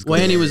 what was Well,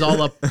 going and he on. was all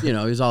up, he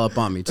was all up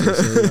on me too.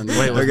 So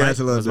Wait, Okay, that's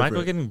a little was Michael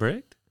different. getting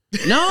bricked?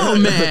 no,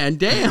 man,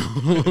 damn.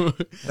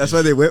 That's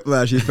why they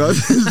whiplash. He felt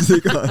his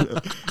dick on him.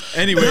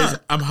 Anyways,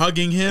 I'm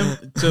hugging him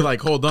to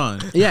like hold on.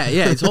 Yeah,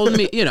 it's holding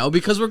me,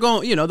 because we're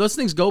going, those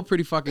things go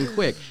pretty fucking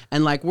quick.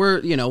 And like we're,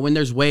 when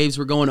there's waves,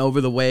 we're going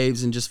over the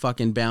waves and just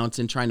fucking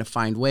bouncing, trying to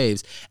find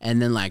waves. And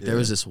then like there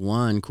was this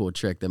one cool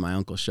trick that my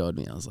uncle showed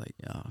me. I was like,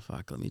 oh,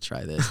 fuck, let me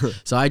try this.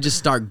 So I just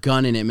start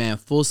gunning it, man,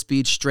 full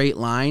speed, straight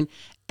line.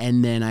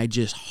 And then I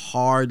just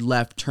hard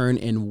left turn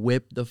and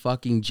whip the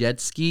fucking jet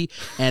ski.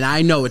 And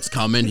I know it's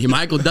coming.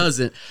 Michael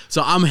doesn't.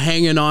 So I'm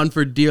hanging on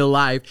for dear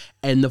life.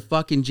 And the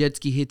fucking jet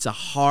ski hits a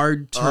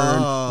hard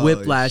turn,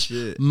 whiplash.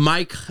 Shit.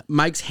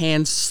 Mike's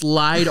hands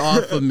slide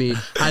off of me.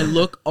 I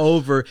look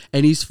over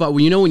and he's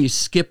when you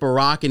skip a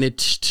rock and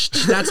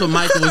that's what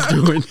Michael was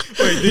doing.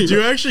 Wait, did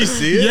you actually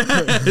see it?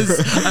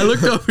 Yes. I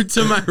looked over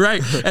to my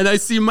right and I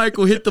see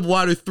Michael hit the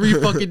water 3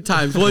 fucking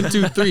times. 1,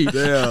 2, 3.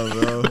 Damn,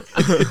 bro.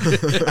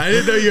 I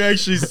didn't know you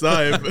actually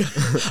saw it.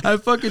 But I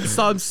fucking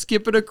saw him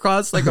skipping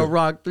across like a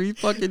rock 3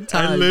 fucking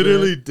times. I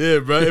literally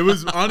did, bro. It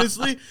was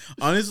honestly,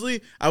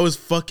 I was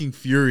fucking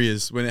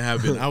furious when it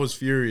happened. I was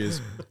furious.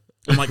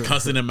 I'm like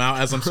cussing him out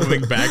as I'm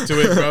swimming back to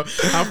it, bro.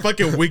 How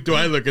fucking weak do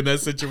I look in that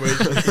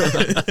situation?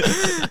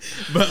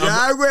 But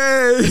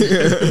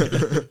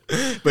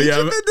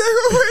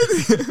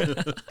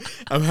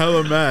I'm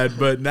hella mad.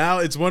 But now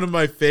it's one of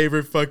my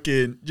favorite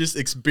fucking just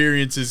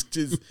experiences.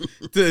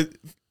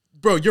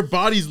 Bro, your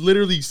body's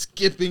literally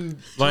skipping,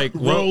 Like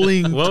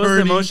rolling, What was the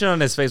turning. emotion on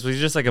his face? Was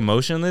he just like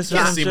emotionless? or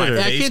Can't some see shit, my or-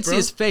 I face, can't bro. see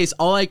his face.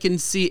 All I can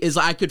see is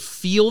I could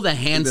feel the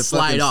hand the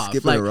slide fucking off.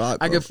 skipping Like a rock,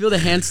 I bro. could feel the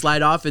hand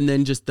slide off, and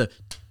then just the.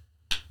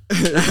 you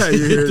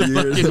hear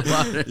fucking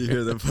water. you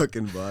hear the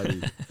fucking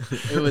body.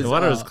 It was The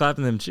water was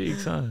clapping them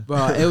cheeks, huh?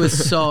 bro. It was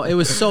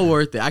so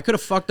worth it. I could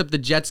have fucked up the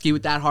jet ski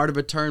with that hard of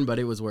a turn, but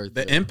it was worth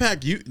The it.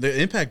 impact,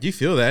 you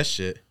feel that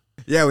shit.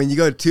 Yeah, when you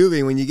go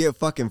tubing, when you get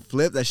fucking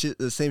flipped,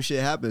 the same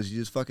shit happens.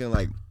 You just fucking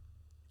like,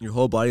 your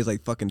whole body's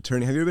like fucking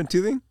turning. Have you ever been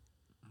tubing?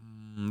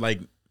 Like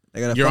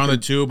Like on a you're on the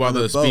fucking- tube on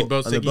the boat,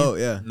 speedboat. on the boat,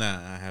 yeah. Nah,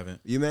 I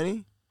haven't. You,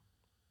 Manny?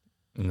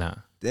 Nah.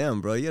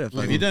 Damn, bro, you gotta Have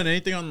fucking. you done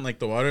anything on like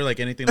the water, like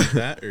anything like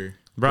that, or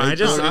Bro,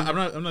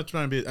 I'm not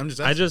trying to be. I'm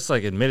just. I just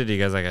like admitted to you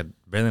guys like I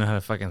barely know how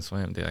to fucking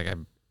swim, dude. Like I.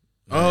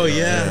 Oh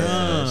yeah,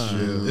 that's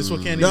true. This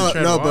one can't even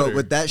try no, water. but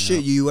with that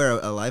shit, you wear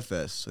a life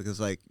vest because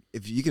like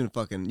if you can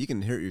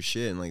hurt your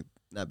shit and like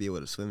not be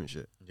able to swim and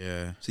shit.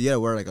 Yeah. So you gotta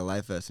wear like a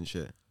life vest and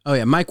shit. Oh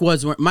yeah, Michael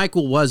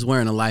was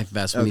wearing a life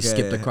vest when he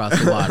skipped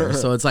across the water,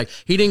 so it's like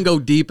he didn't go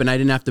deep, and I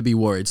didn't have to be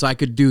worried, so I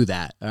could do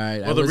that. All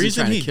right. Well, the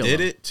reason he did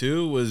it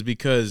too was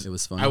because it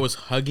was fun. I was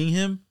hugging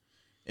him,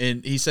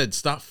 and he said,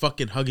 "Stop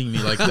fucking hugging me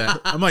like that."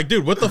 I'm like,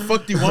 dude, what the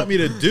fuck do you want me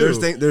to do?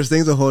 There's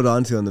things to hold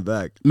on to on the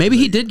back. Maybe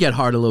he did get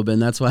hard a little bit,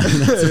 and that's why.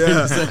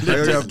 Yeah,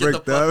 I got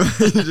bricked up.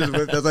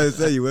 That's why I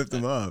said you whipped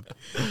him off.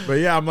 But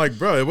yeah, I'm like,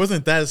 bro, it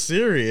wasn't that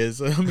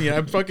serious. I mean,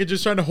 I'm fucking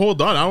just trying to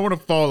hold on. I don't want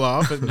to fall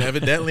off, and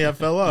evidently I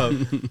fell off.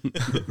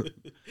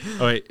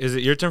 Oh wait, is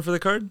it your turn for the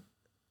card?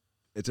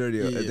 It's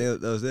already. I think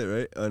that was it,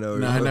 right? Oh no.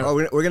 No,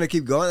 we're gonna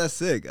keep going. That's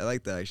sick. I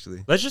like that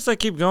actually. Let's just like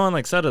keep going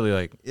like subtly,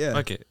 like Yeah.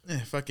 fuck it. Yeah,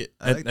 fuck it.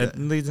 I like It that.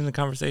 leads into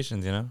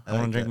conversations, you know. I I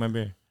want like to drink that. my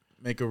beer.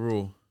 Make a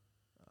rule.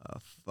 Oh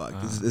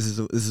fuck! This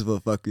is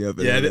what fucked me up.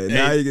 Yeah,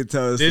 Now you can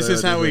tell us. This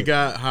is how we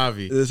got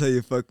Javi. This is how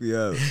you fuck me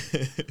up.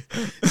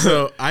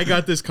 So I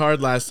got this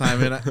card last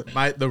time,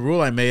 and the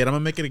rule I made, I'm gonna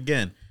make it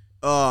again.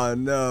 Oh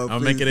no! I'll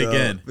make it please don't.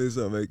 again. Please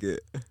don't make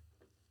it.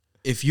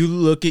 If you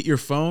look at your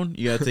phone,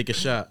 you gotta take a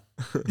shot.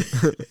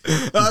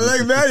 Oh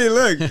look, Manny!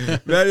 Look,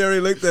 Manny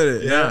already looked at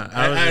it. Yeah,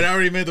 I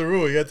already made the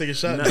rule. You gotta take a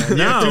shot. No, now. You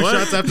no, have 2 what?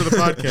 shots after the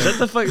podcast. Shut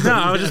the fuck. No,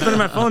 I was just putting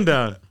my phone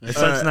down. It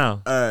starts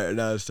now. All right,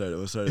 now it's started.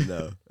 We'll start it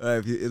now. All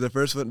right, the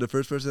first person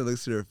that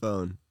looks at their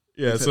phone.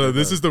 Yeah. So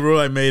this is the rule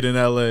I made in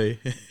LA.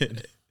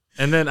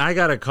 And then I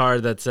got a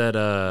card that said,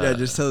 Yeah,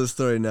 just tell the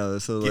story now.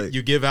 So like,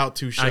 you give out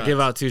 2 shots. I give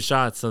out 2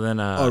 shots. So then,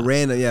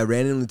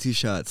 randomly 2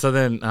 shots. So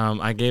then,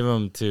 I gave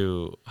them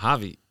to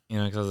Javi. You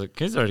know, because I was like,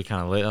 he's already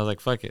kind of late. I was like,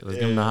 fuck it, let's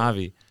give him to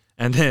Javi.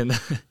 And then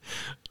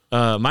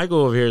Michael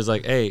over here is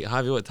like, hey,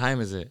 Javi, what time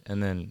is it?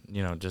 And then,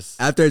 you know, just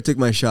After I took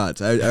my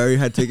shots, I already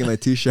had taken my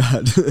 2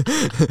 shots.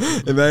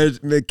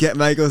 And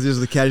Michael's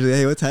just casually,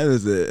 hey, what time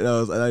is it?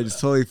 And I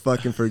just totally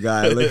fucking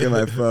forgot. I looked at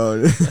my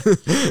phone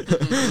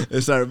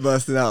and started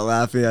busting out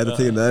laughing. I had to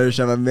take another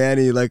shot. But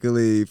Manny,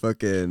 luckily,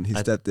 he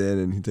stepped in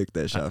and he took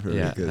that shot for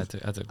me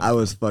because I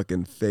was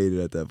fucking faded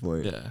at that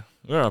point. Yeah,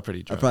 we were all pretty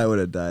I drunk. probably would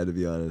have died, to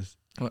be honest.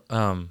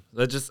 Are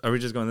we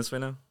just going this way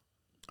now?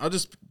 I'll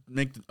just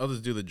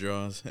do the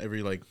draws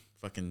every like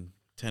fucking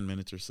 10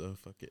 minutes or so.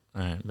 Fuck it.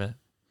 All right, bet.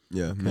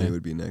 Yeah, Manny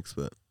would be next,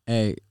 but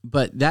Hey,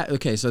 but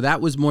so that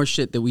was more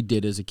shit that we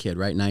did as a kid,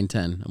 right?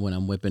 9-10 when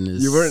I'm whipping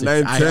his. You weren't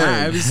 9-10.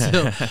 I was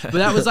still, but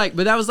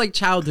that was like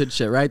childhood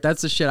shit, right?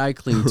 That's the shit I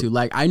cling to.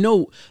 Like I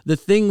know the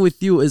thing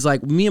with you is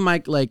like me and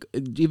Mike, like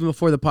even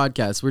before the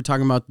podcast, we're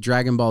talking about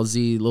Dragon Ball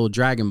Z, little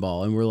Dragon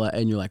Ball,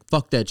 and you're like,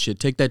 fuck that shit,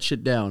 take that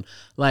shit down.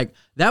 Like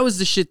that was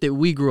the shit that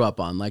we grew up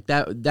on. Like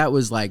that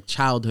was like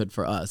childhood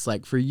for us.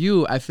 Like for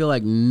you, I feel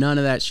like none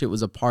of that shit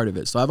was a part of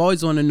it. So I've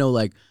always wanted to know,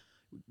 like,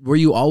 were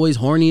you always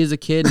horny as a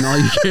kid and all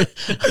you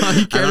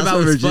cared about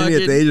was Virginia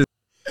fucking? at the age of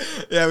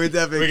yeah, we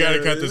definitely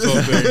gotta cut this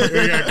whole thing.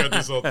 We gotta cut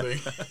this whole thing.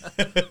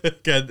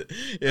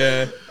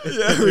 Yeah,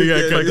 we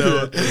gotta cut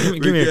that whole.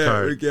 Give me a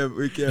card.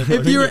 We can't.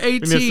 If you were We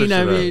need to 18, switch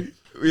I it up. mean.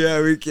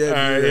 Yeah, we can't. All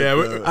right, yeah.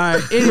 All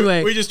right.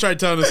 Anyway, We just tried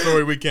telling a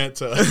story we can't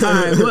tell. all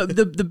right. Well,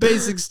 the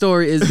basic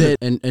story is that,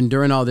 and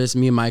during all this,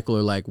 me and Michael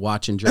are like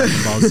watching Dragon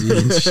Ball Z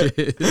and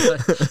shit.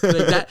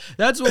 like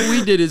that's what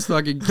we did as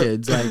fucking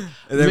kids. Like,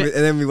 And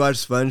then we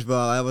watched SpongeBob.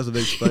 I was a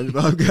big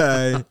SpongeBob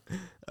guy.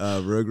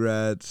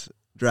 Rugrats,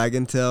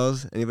 Dragon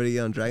Tales. Anybody get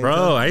on Dragon Tales?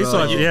 Bro, I used to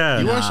watch, yeah.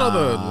 You watched all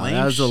the lame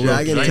that was a shit. little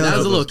Dragon kid. Tales That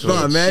was a little was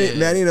cool. kid Manny, shit.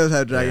 Manny knows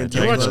how Dragon You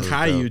Tales watched was.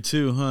 Caillou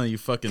too, huh? You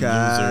fucking loser.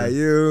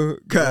 Caillou.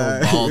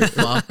 Bald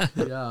fuck.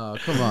 Yo,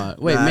 come on.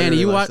 Wait, Nah, I Manny,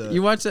 really watched that.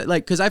 you watch that?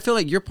 Like, because I feel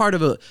like you're kind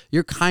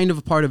of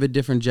a part of a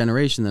different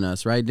generation than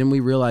us, right? Didn't we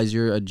realize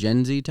you're a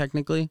Gen Z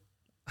technically?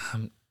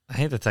 I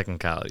hate the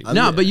technicality.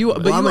 No, but you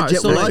I'm are.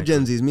 So we're all like,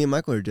 Gen Zs. Me and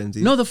Michael are Gen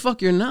Zs. no, the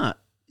fuck you're not.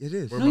 it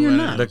is. No, you're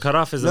not. The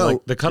cutoff is No.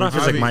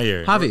 like my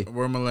year. Javi,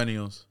 We're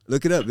millennials.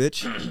 Look it up,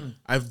 bitch.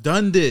 I've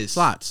done this.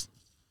 slots.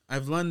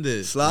 I've done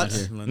this.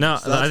 Slots? No,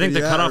 Slots I think for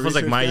the you, cutoff was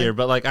like research my guy? year,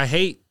 but like I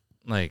hate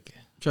like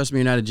Trust me,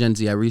 you're not a Gen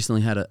Z. I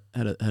recently had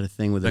a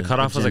thing with The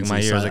cutoff was Gen like my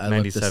Z, year, so it was like I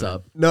looked this 97.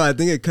 up. No, I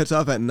think it cuts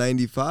off at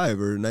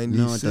 95 or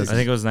 96. doesn't. I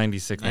think it was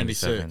 96,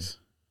 97. 96.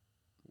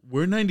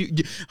 We're 90.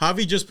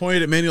 Javi just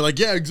pointed at me and you're like,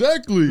 yeah,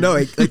 exactly. No,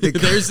 like the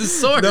There's a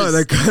source. No,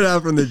 the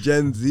cutoff from the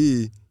Gen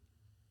Z.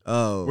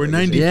 Oh, We're I guess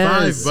 90.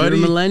 yes, buddy.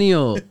 you're a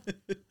millennial.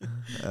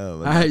 Oh,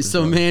 All right,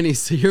 so Manny,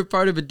 so you're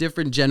part of a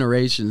different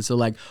generation. So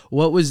like,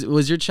 what was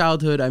your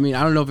childhood? I mean,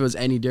 I don't know if it was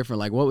any different.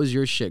 Like, what was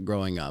your shit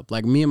growing up?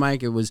 Like me and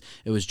Mike, it was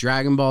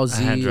Dragon Ball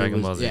Z. I had It Dragon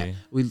was- Ball Z. Yeah,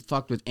 we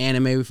fucked with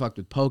anime. We fucked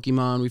with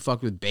Pokemon. We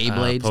fucked with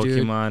Beyblades, dude.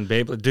 Pokemon,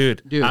 Beyblade,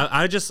 dude. Dude.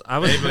 I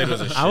Beyblade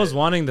was a I was shit.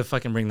 wanting to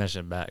fucking bring that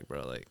shit back,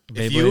 bro. Like, If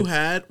Beyblades, you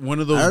had one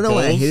of those I don't know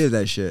why I bowls, hated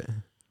that shit.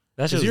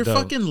 that shit because was you're dope.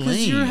 fucking Because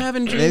lame. you're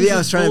having dreams Maybe I of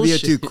was trying to be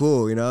bullshit. too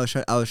cool, you know. I was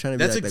trying to be.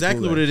 That's like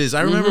exactly that cool what guy. it is.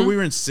 I remember we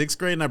were in 6th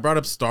grade and I brought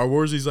up Star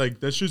Wars. He's like,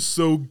 that shit's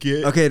so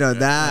gay. Okay, no,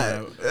 that.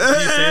 Can you say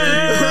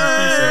that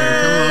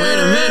anymore? Come on, wait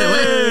a minute,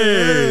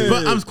 wait. But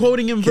I'm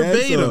quoting him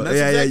verbatim. That's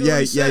exactly what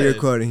he said. You're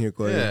quoting. You're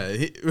quoting.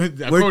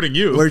 Yeah, I'm quoting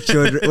you. We're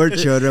children. We're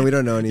children. We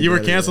don't know anything. You were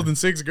canceled in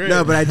 6th grade.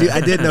 No, but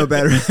I did know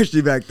better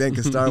actually back then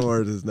because Star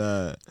Wars is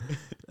not.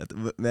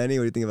 Manny,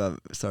 what do you think about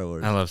Star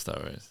Wars? I love Star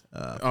Wars.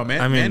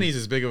 Manny's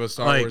as big of a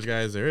Star Wars guy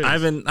as there is.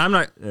 I've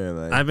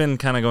been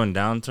kind of going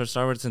down to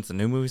Star Wars since the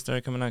new movie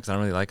started coming out because I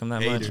don't really like them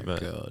that much.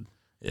 But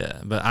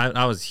but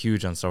I was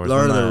huge on Star Wars.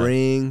 Lord of the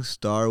Rings,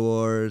 Star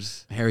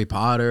Wars, Harry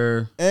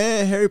Potter.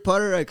 Harry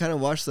Potter. I kind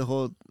of watched the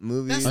whole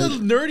movie. That's the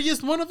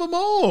nerdiest one of them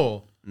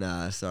all.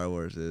 Nah, Star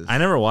Wars is. I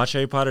never watched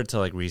Harry Potter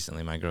till like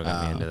recently. My girl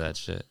got me into that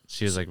shit.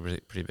 She was like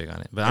pretty big on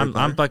it. But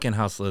I'm fucking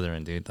House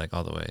Slytherin, dude, like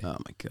all the way. Oh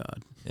my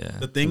god. Yeah.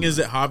 The thing is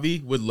that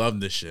Javi would love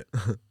this shit.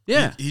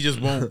 Yeah. He just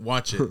won't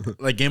watch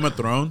it. Like Game of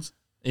Thrones.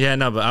 Yeah,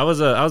 no, but I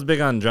was big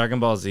on Dragon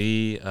Ball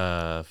Z.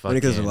 Because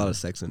there's a lot of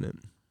sex in it.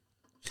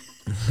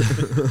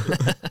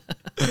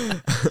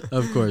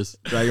 Of course.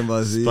 Dragon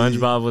Ball Z.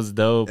 SpongeBob was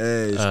dope.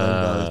 Hey,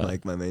 SpongeBob is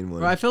like my main one.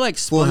 Bro, I feel like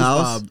Full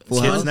House. SpongeBob.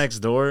 Full Kids House? Next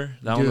Door.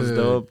 That one was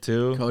dope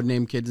too.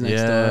 Codename Kids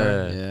Next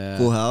Door. Yeah.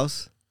 Full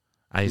House.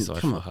 I used to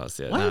watch Come Full on. House.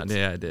 Yeah, What?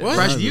 yeah, I did.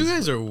 What? You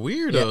guys are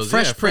weirdos.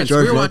 Fresh Prince.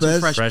 George We were watching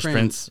Lopez? Fresh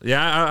Prince.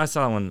 Yeah, I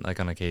saw that one like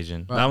on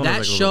occasion. Bro, That one that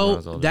was, like, a little bit when I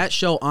was older. that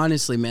show,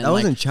 honestly, man. That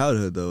like, wasn't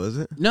childhood though, was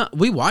it? No,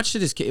 we watched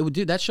it as kids.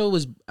 Dude, that show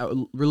was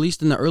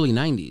released in the early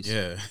 90s.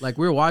 Yeah. Like,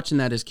 we were watching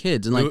that as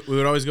kids. And like, we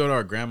would always go to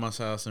our grandma's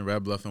house in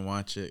Red Bluff and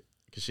watch it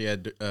because she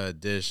had a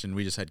dish and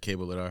we just had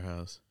cable at our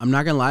house. I'm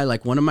not going to lie.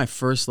 Like, one of my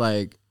first,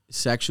 like,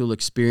 sexual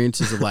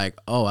experiences of like,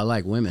 oh, I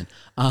like women.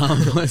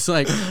 Was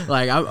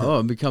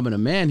I'm becoming a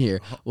man here.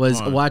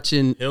 Was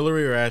watching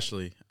Hillary or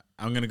Ashley?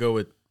 I'm going to go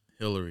with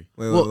Hillary.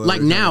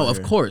 Wait, now,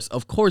 of course,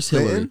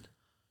 Hillary. Clayton?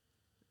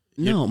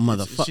 No,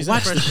 motherfucker. she's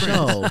Watch a the Fresh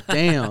show.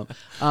 Damn.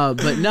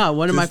 But no,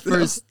 one of my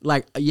first,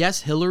 like, yes,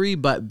 Hillary,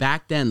 but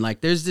back then,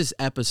 like, there's this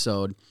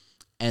episode,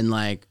 and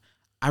like,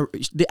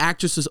 the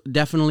actress was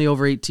definitely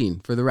over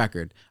 18, for the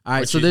record. All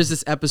right, so there's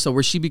this episode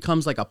where she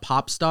becomes like a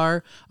pop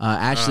star.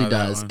 Ashley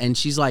does, and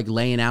she's like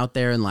laying out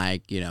there in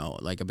like, you know,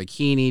 like a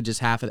bikini,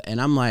 just half of it.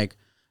 And I'm like,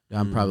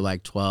 I'm probably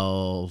like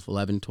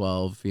 11,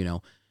 12, you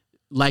know.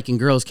 Liking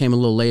girls came a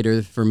little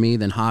later for me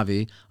than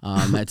Javi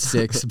at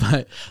 6.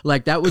 But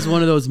like, that was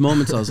one of those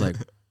moments I was like,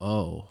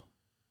 oh.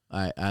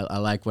 I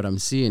like what I'm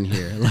seeing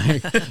here.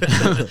 Like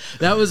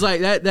that was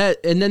like that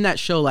and then that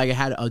show, like, it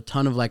had a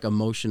ton of like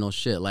emotional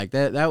shit. Like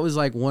that was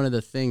like one of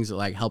the things that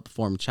like helped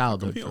form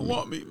childhood. You don't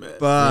want me, man.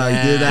 But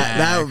Yeah, dude,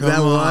 that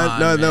come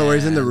one. on, No, where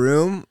he's in the man.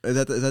 room. Is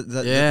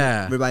that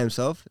Yeah. by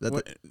himself?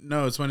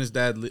 No, it's when his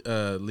dad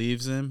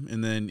leaves him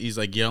and then he's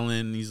like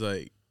yelling. He's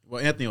like,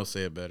 well, Anthony will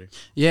say it better.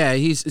 Yeah,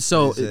 he's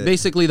so Is it-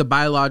 basically the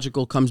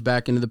biological comes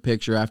back into the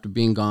picture after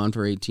being gone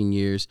for 18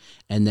 years,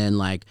 and then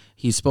like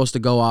he's supposed to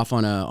go off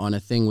on a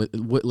thing with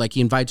like he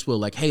invites Will,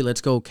 like, hey,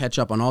 let's go catch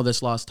up on all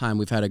this lost time.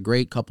 We've had a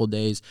great couple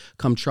days.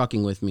 Come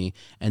trucking with me.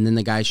 And then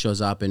the guy shows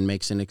up and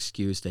makes an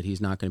excuse that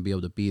he's not going to be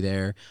able to be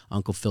there.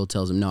 Uncle Phil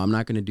tells him, no, I'm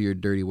not going to do your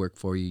dirty work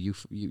for you.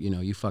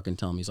 You fucking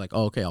tell him. He's like,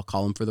 oh, okay, I'll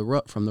call him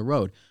from the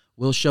road.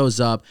 Will shows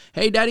up.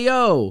 Hey,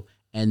 Daddy-O.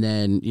 And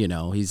then, you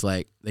know, he's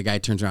like, the guy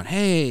turns around,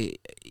 hey,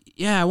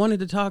 yeah, I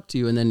wanted to talk to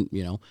you. And then,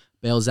 you know,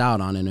 bails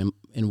out on him.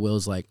 And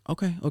Will's like,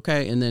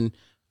 okay. And then,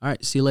 all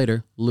right, see you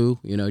later, Lou.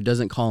 You know, he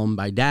doesn't call him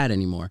by dad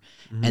anymore.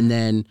 Mm-hmm. And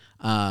then,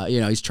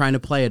 you know, he's trying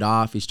to play it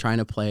off.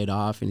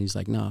 And he's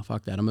like, no,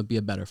 fuck that. I'm going to be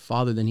a better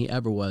father than he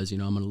ever was. You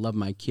know, I'm going to love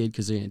my kid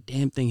because there ain't a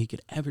damn thing he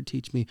could ever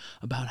teach me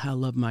about how to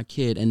love my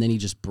kid. And then he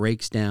just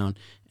breaks down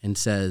and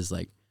says,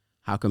 like,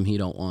 how come he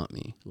don't want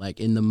me?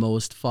 Like, in the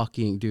most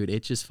fucking, dude,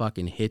 it just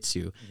fucking hits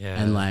you.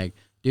 Yeah. And like,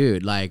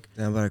 dude, like,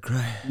 I'm about to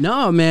cry.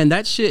 No, man,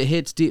 that shit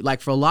hits deep. Like,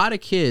 for a lot of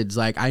kids,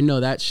 like, I know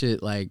that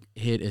shit like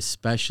hit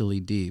especially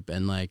deep.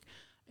 And like,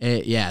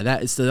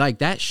 it's like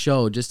that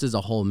show just as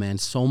a whole, man,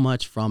 so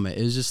much from it.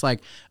 It was just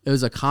like, it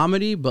was a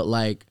comedy, but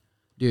like,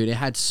 dude, it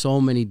had so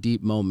many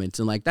deep moments.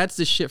 And like, that's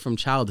the shit from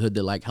childhood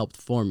that like helped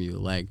form you.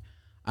 Like,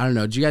 I don't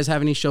know. Do you guys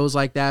have any shows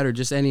like that, or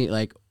just any,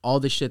 like, all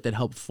the shit that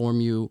helped form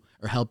you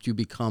or helped you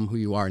become who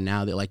you are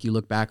now that, like, you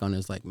look back on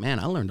as like, man,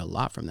 I learned a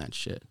lot from that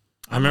shit?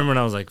 I remember when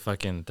I was like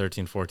fucking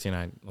 13, 14,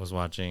 I was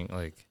watching,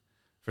 like,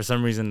 for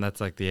some reason, that's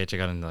like the age I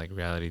got into like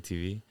reality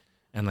TV.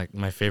 And like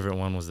my favorite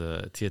one was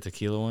the Tia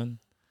Tequila one,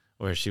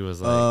 where she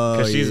was like,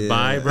 because she's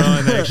bi, bro,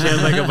 and like she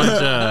had like a bunch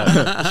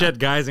of, she had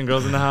guys and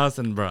girls in the house,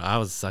 and bro, I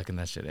was sucking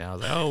that shit. And I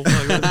was like, oh,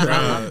 fuck, this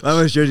Bro,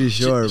 That was Jersey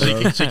Shore,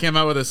 bro. she came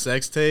out with a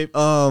sex tape.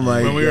 Oh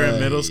my god. When we were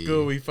in middle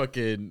school,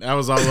 I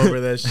was all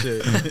over that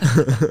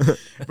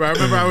shit. Bro, I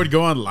remember I would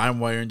go on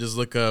LimeWire and just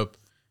look up,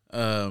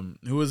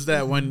 who was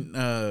that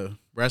one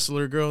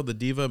wrestler girl, the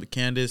diva,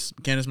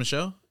 Candice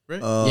Michelle? Right?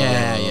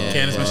 Yeah.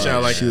 Candice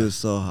Michelle, like, she was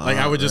so hot. like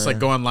I would just like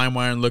go on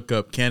LimeWire and look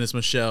up Candice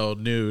Michelle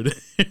nude,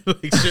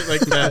 like shit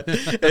like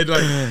that. And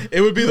like it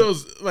would be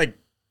those, like,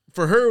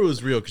 for her it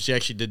was real because she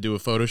actually did do a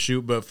photo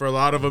shoot, but for a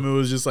lot of them it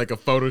was just like a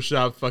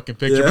Photoshop fucking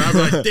picture. Yeah. But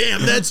I'm like,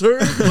 damn, that's her.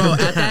 Bro,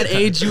 at that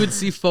age, you would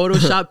see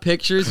Photoshop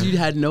pictures. You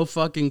had no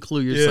fucking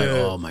clue. You're just like,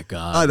 oh my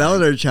God. Oh, that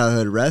was our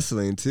childhood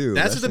wrestling too.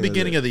 That's at the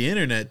beginning of the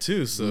internet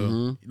too.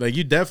 So like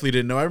you definitely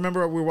didn't know. I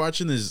remember we were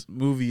watching this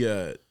movie,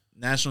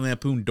 National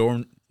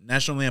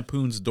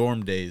Lampoon's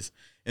Dorm Days,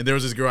 and there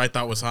was this girl I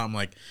thought was hot. I'm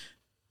like,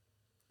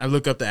 I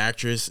look up the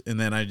actress, and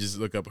then I just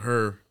look up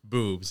her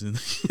boobs, and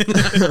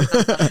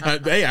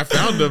hey, I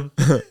found them.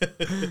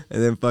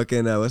 And then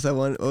fucking what's that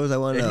one? What was that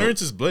one?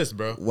 Ignorance is bliss,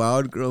 bro.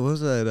 Wild Girl. What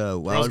was that?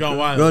 Girls Gone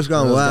Wild. Girls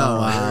Gone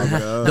Wild. Bro.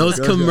 Those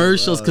Girls Gone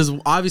commercials, Wild.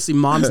 because obviously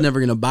mom's never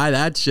gonna buy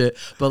that shit.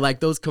 But like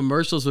those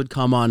commercials would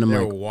come on, I'm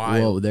They're like,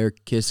 wild. whoa, they're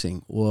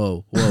kissing.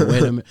 Whoa,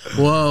 wait a minute.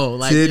 Whoa,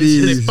 like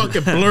Titties. They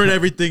fucking blurred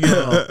everything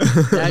out.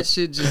 that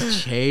shit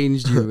just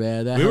changed you,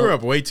 man. That We were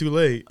helped. up way too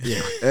late.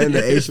 And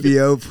the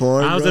HBO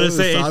porn. I was bro, gonna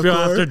say the HBO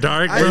softcore. After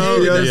Dark, bro.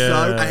 HBO Yeah.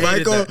 soft- I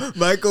hated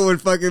Michael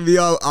would fucking be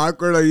all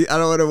awkward. Like, I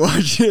don't want to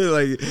watch it.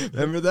 Like,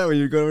 remember that when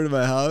you go over to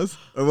my house?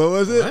 Or what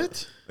was it?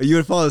 What? Or you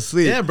would fall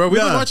asleep. Yeah, bro. We've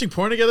No. been watching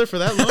porn together for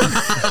that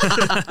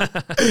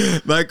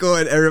long.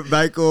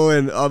 Michael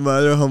and all my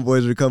other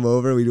homeboys would come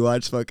over. We'd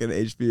watch fucking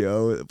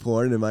HBO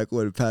porn, and Michael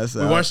would pass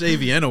out. We watched the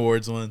AVN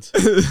Awards once.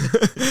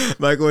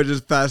 Michael would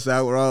just pass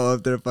out. We're all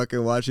up there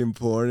fucking watching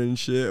porn and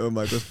shit. When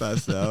Michael's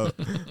passed out,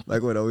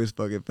 Michael would always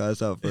fucking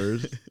pass out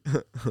first.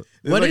 This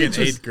was like in age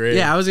was- 8th grade.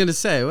 Yeah, I was gonna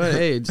say what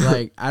age?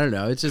 Like I don't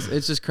know. It's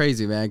just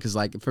crazy, man. Because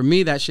like for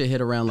me, that shit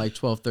hit around like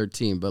 12,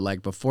 13. But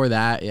like before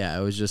that, yeah,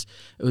 it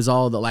was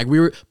all the like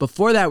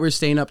before that we were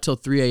staying up till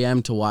 3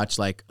 a.m. to watch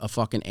like a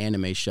fucking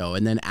anime show,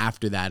 and then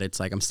after that, it's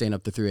like I'm staying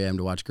up to 3 a.m.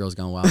 to watch Girls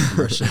Gone Wild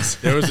commercials.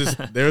 There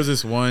was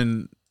this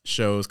one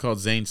show. It's called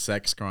Zane's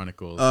Sex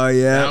Chronicles. Oh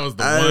yeah, That was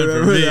the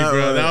one for me,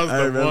 bro. That was I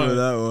the remember one.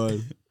 that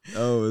one.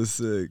 That was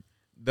sick.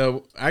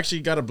 I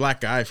actually got a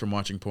black eye from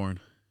watching porn.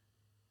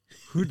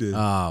 Who did?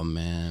 Oh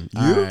man,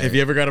 You? All right. Have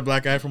you ever got a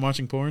black eye from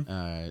watching porn? All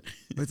right,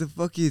 What the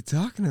fuck are you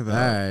talking all about?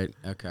 right,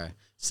 okay.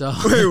 So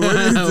Wait, what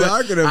are you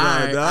talking about, All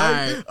right, dog? all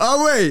right.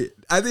 Oh wait,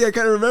 I think I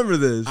kind of remember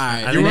this. All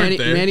right, You weren't Manny,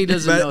 there. Manny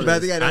doesn't know But I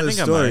this. think I know I the think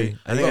I story. might.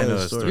 I think I know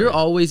the story. You're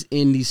always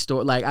in these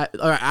stories. Like,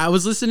 I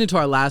was listening to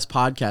our last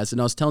podcast, and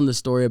I was telling the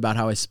story about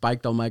how I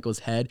spiked on Michael's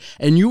head,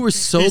 and you were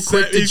so He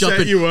quick set- to he jump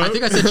set in. you up? I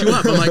think I set you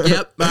up. I'm like,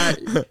 yep. All right.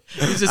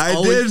 He's just I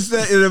always,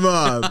 did set him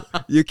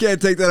up. You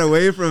can't take that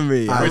away from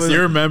me. I With was-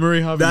 your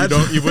memory,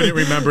 Javi, you wouldn't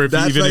remember if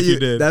that's even why if you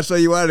did. That's why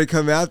you wanted to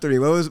come after me.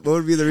 What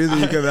would be the reason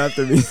you come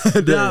after me?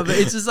 that day? No, but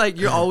it's just like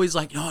you're always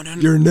like, no.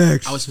 You're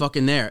next. I was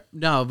fucking there.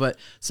 No, but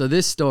so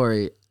this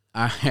story.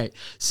 All right,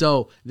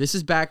 so this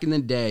is back in the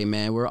day,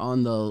 man. We're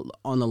on the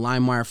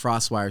LimeWire,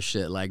 FrostWire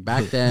shit. Like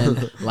back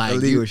then, like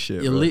Illegal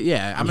shit, bro.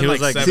 Yeah, I'm He in was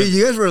like like- See, 7th.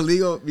 you guys were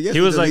illegal. You guys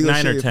He was did like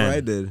illegal 9 or shit before 10. I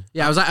did.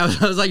 yeah.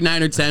 I was like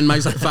 9 or 10.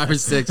 Mike's like 5 or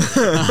 6.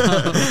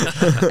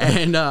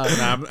 And Nah,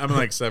 I'm in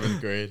like 7th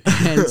grade.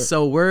 and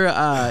so we're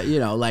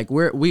like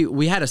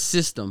we had a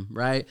system,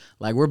 right?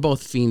 Like we're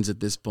both fiends at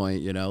this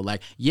point,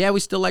 like yeah, we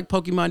still like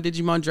Pokemon,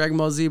 Digimon, Dragon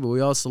Ball Z, but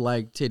we also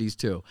like titties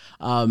too.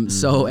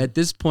 So at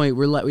this point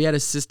we had a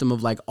system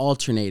of like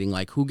alternating,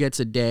 like who gets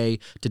a day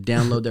to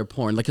download their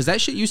porn, like because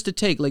that shit used to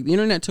take, like the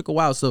internet took a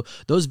while, so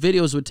those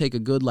videos would take a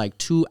good like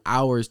 2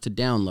 hours to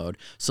download.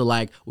 So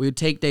like we would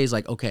take days,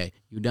 like okay,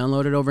 you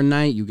download it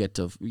overnight, you get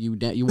to you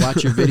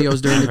watch your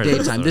videos during the heard that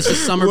daytime. This is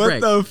summer What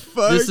break. the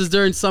fuck? This is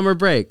during summer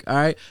break. All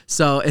right,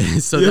 so You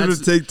have that's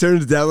to take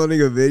turns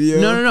downloading a video.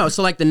 no.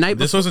 So like the night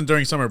This before, wasn't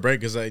during summer break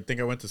because I think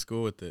I went to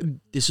school with it.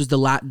 this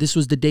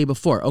was the day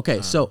before.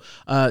 Okay, so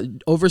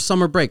over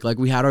summer break, like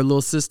we had our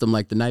little system.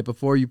 Like the night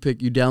before, you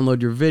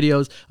download your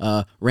videos,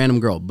 random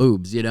girl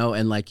boobs,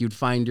 and like you'd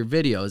find your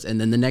videos, and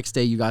then the next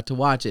day you got to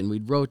watch it, and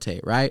we'd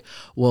rotate, right?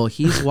 Well,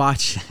 he's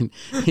watching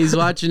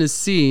a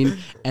scene,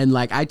 and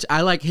like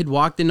I like had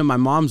walked into my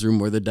mom's room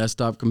where the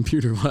desktop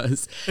computer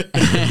was.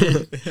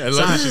 And, I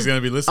love that she's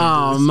gonna be listening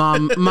oh,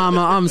 to this.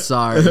 mama, I'm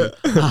sorry.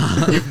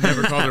 You've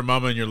never called her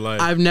mama in your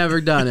life. I've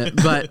never done it,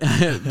 but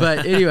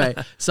anyway,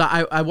 so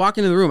I walk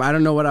into the room. I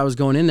don't know what I was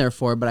going in there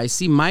for, but I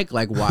see Mike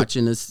like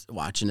watching a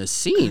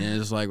scene,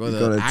 and it's like, well,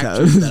 Going the to town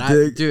actress his that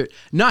dick. dude.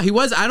 No, he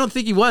was. I don't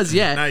think he was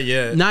yet.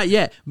 Not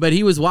yet. But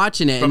he was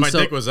watching it. but and my so,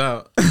 dick was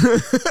out.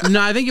 No,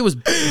 I think it was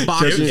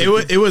boxing.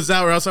 It was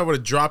out, or else I would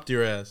have dropped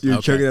your ass. You're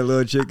Okay. choking a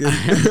little chicken.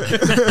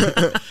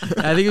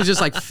 I think he was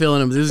just like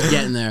filling him. He was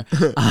getting there.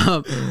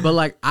 But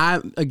like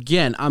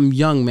I'm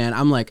young, man.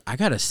 I'm like, I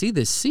gotta see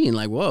this scene.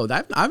 Like, whoa,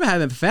 I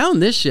haven't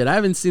found this shit. I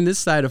haven't seen this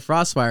side of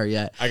Frostfire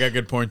yet. I got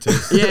good porn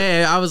taste.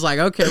 Yeah, I was like,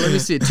 okay, let me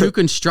see it. 2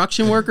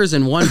 construction workers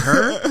and 1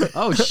 her.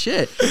 Oh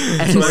shit!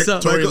 And so,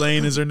 Tory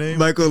Lane is her name.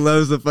 Michael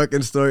loves the fucking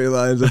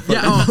storylines of fucking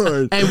yeah,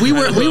 porn. and we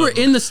were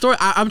in the story.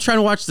 I'm trying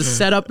to watch the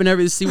setup and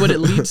everything, see what it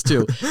leads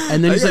to.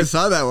 And then I he's think I like,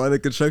 saw that one, the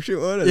construction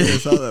one. I think I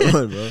saw that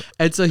one, bro.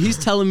 and so he's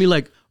telling me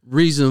like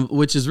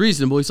which is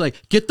reasonable. He's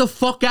like, get the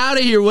fuck out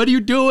of here. What are you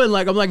doing?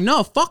 Like, I'm like,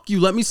 no, fuck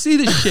you. Let me see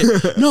this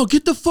shit. No,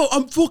 get the fuck.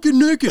 I'm fucking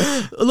naked.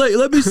 Like,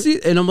 let me see.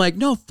 And I'm like,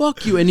 no,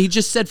 fuck you. And he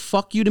just said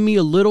fuck you to me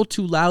a little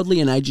too loudly.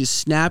 And I just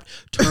snapped,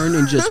 turned,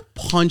 and just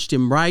punched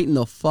him right in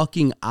the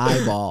fucking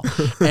eyeball.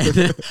 And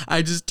then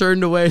I just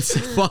turned away and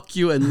said fuck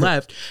you and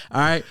left. All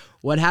right.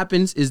 What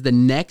happens is the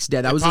next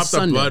day, that was a Popped a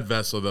Sunday. blood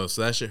vessel though,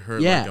 so that shit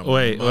hurt. Yeah. Like a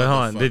Wait, hold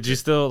on. motherfucker. Did you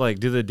still like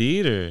do the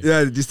deed or?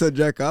 Yeah, did you still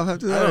jack off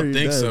after that? I or don't you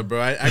think done? so,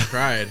 bro. I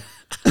cried.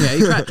 Yeah,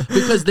 he cried.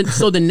 Because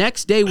so the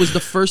next day was the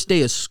first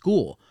day of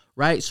school,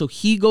 right? So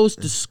he goes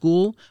to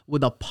school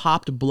with a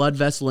popped blood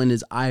vessel in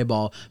his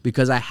eyeball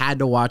because I had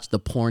to watch the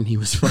porn he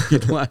was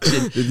fucking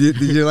watching.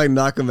 Did you like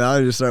knock him out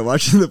and just start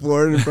watching the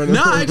porn in front of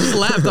him? No, I just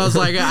laughed. I was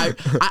like,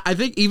 I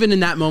think even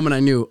in that moment I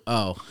knew,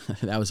 oh,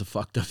 that was a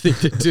fucked up thing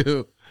to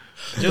do.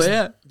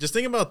 Just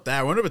think about that.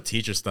 I wonder what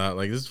teachers thought.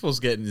 Like, this fool's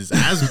getting his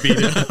ass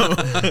beat up.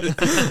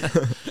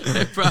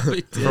 They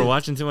probably did. For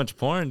watching too much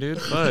porn,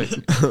 dude. Fuck.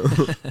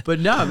 But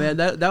no, man,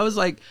 that was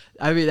like,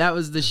 I mean, that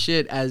was the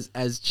shit as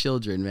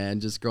children,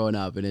 man, just growing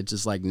up. And it's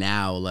just like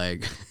now,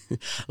 like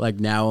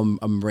now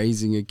I'm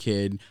raising a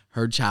kid,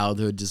 her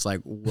childhood, just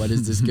like, what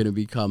is this going to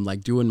become?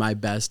 Like doing my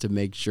best to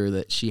make sure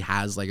that she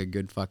has like a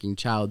good fucking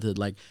childhood.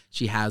 Like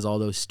she has all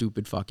those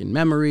stupid fucking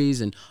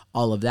memories and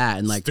all of that.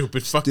 And like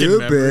stupid fucking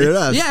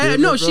memories. Yeah,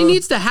 no, she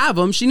needs to have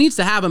them. She needs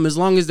to have them as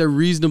long as they're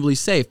reasonably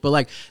safe. But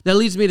like that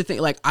leads me to think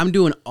like I'm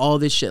doing all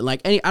this shit.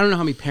 Like I don't know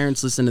how many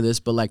parents listen to this,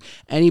 but like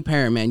any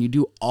parent, man, you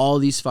do all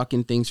these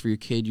fucking things for your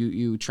kid.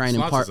 You try and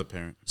impart. Slots is a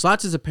parent.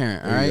 Slots is a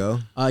parent. All There you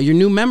right. Your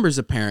new member's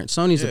a parent.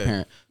 Sony's a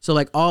parent. So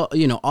like all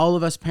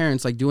of us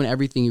parents like doing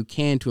everything you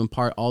can to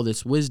impart all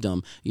this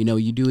wisdom. You know,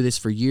 you do this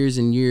for years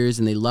and years,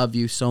 and they love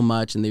you so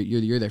much, and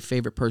you're their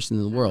favorite person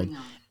in the world.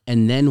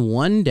 And then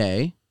one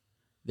day,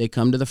 they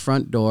come to the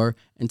front door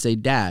and say,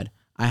 "Dad,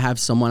 I have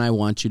someone I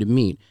want you to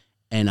meet."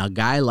 And a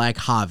guy like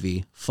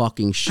Javi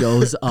fucking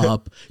shows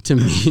up to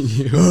meet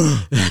you.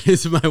 That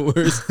is my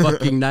worst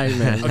fucking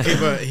nightmare. Okay,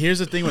 but here's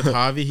the thing with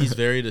Javi. He's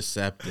very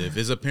deceptive.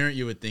 As a parent,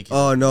 you would think he's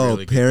Oh no,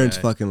 really good parents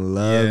guy. fucking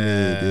love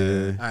me,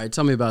 dude. All right,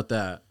 tell me about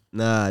that.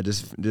 Nah,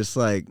 just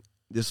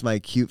my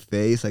cute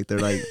face. Like they're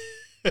like,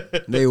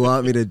 they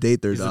want me to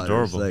date their He's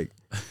daughters. adorable. Like,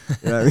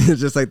 you know what I mean?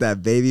 It's just like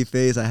that baby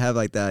face. I have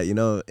like that,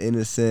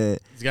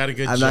 innocent. He's got a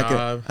good I'm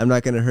job.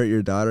 not gonna hurt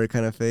your daughter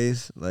kind of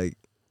face. Like,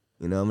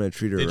 I'm gonna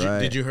treat her right.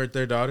 Did you hurt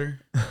their daughter?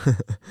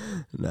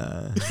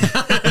 Nah.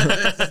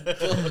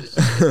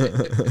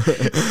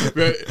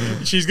 Bro,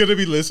 she's gonna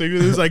be listening to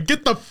this like,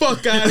 get the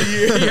fuck out of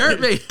here. He hurt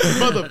me.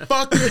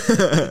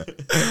 Motherfucker.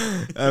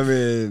 I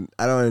mean,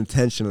 I don't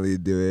intentionally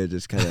do it. It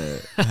just kind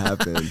of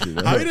happens,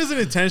 Javi doesn't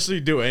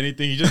intentionally do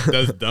anything. He just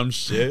does dumb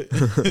shit.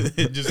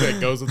 It just like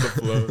goes with the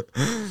flow.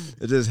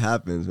 It just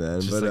happens,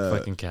 man. Just but like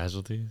fucking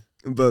casualties.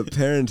 but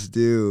parents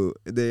do.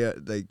 They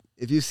like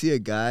if you see a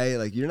guy,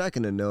 like you're not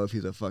gonna know if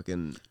he's a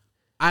fucking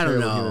I don't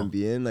terrible know. human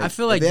being. Like, I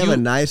feel if like they have a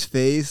nice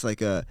face, like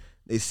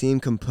they seem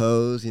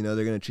composed.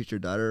 They're gonna treat your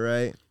daughter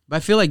right. But I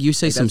feel like you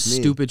say Like, some that's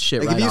me. stupid shit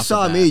Like right if you off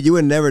saw the me, bat. you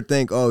would never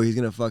think, oh, he's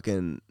gonna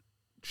fucking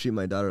treat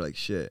my daughter like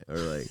shit, or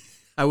like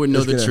I wouldn't know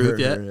it's the gonna truth hurt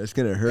yet. her. It's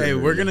gonna hurt. Hey, her.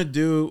 we're gonna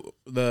do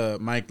the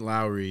Mike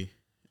Lowry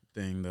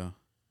thing though.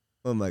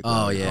 Oh my Oh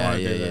god. I yeah, wanna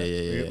yeah, do yeah, that.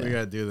 yeah. We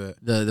gotta do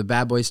that. The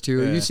Bad Boys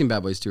 2. Yeah. You've seen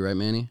Bad Boys 2, right,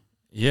 Manny?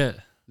 Yeah.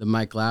 The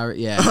Mike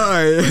Lowry. Yeah.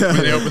 Oh, yeah.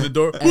 When they open the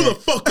door, who the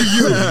fuck are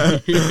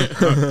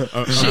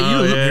you? Shit, you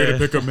look here to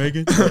pick up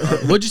Megan.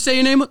 What'd you say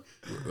your name was?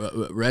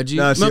 Reggie?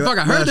 No, see, Motherfucker,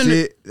 I heard the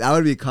name. I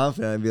would be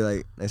confident. I'd be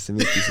like, "Nice to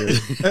meet you,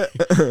 sir."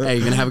 Hey,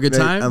 you gonna have a good Mate,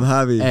 time? I'm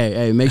Javi.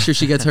 Hey, make sure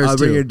she gets hers I'll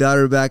too. bring your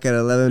daughter back at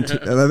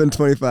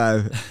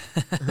 11:25.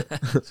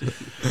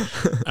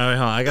 All right,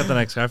 hold on. I got the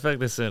next one. I feel like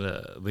this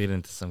would lead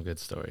into some good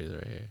stories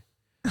right here.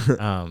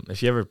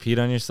 If you ever peed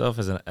on yourself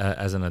as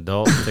an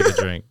adult, take a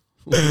drink.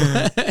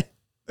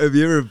 Have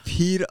you ever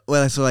peed?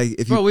 Well, so like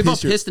if you Bro, we've all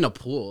piss your- pissed in a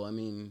pool. I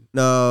mean,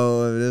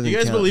 No, it doesn't You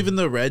guys count. believe in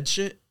the red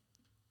shit?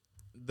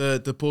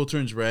 The pool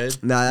turns red.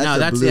 Nah, no,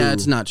 that's a blue.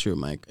 it's not true,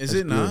 Mike. Is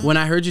it not? When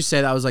I heard you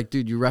say that, I was like,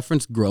 dude, you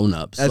referenced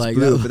grown-ups. That's like,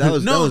 blue, but that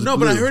was No,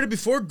 but I blue. heard it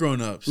before Grown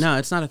Ups. no,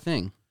 it's not a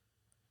thing,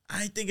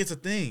 I think it's a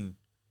thing.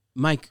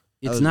 Mike.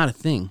 It's was- not a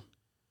thing.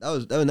 that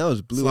was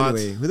blue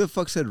Slots. anyway. Who the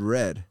fuck said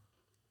red?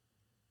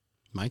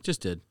 Mike just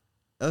did.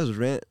 That was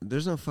red.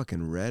 There's no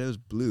fucking red. It was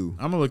blue.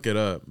 I'm gonna look it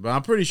up, but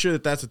I'm pretty sure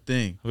that that's a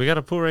thing. We got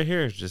a pool right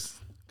here. Just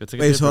go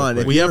take a Wait, dip hold real on.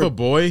 quick. If We you have ever- a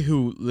boy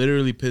who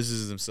literally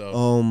pisses himself.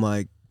 Oh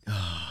my.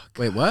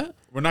 Wait, what?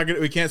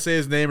 We can't say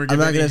his name or give I'm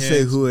not any gonna say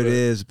hints, who it but-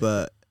 is,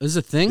 but This is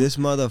a thing? this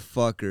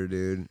motherfucker,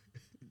 dude.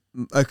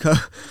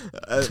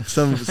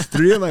 Some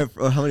three of my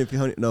how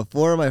many? No,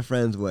 four of my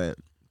friends went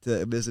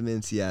to visit me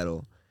in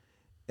Seattle,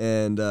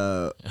 and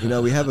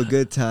we have a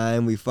good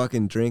time. We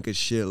fucking drink a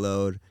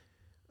shitload.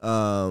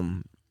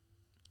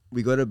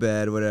 We go to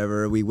bed,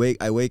 whatever.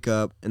 I wake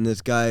up, and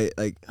this guy,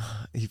 like,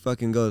 he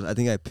fucking goes, I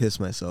think I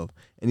pissed myself.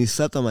 And he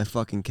slept on my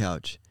fucking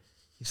couch.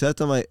 He slept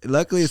on my,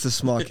 luckily it's a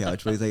small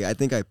couch, but he's like, I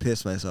think I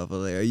pissed myself. I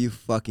was like, are you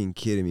fucking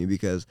kidding me?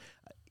 Because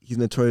he's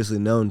notoriously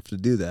known to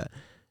do that.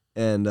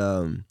 And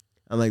I'm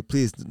like,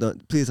 please don't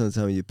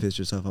tell me you pissed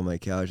yourself on my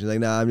couch. He's like,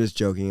 nah, I'm just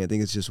joking. I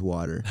think it's just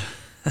water.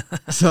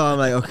 So I'm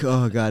like, okay,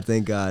 oh God,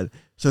 thank God.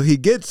 So he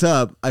gets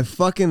up. I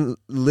fucking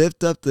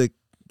lift up the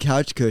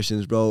couch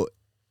cushions, bro.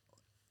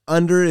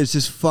 Under is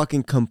just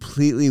fucking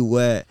completely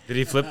wet. Did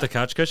he flip the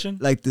couch cushion?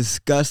 Like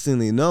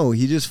disgustingly. No,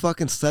 he just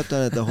fucking slept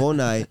on it the whole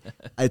night.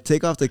 I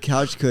take off the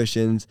couch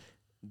cushions.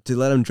 to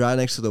let him dry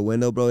next to the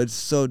window, bro. It's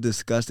so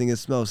disgusting. It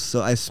smells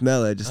so. I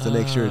smell it just to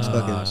make sure it's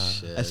fucking.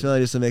 Shit. I smell it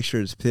just to make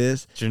sure it's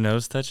piss. Did your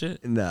nose touch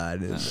it? Nah, I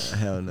didn't.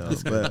 Hell no.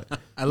 But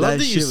I love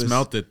that you shit was-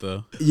 smelt it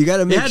though. You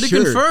gotta make You had to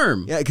sure.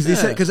 confirm. Yeah, because he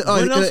said, because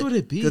What else would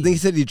it be? I think he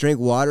said he drank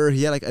water.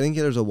 He had like, I think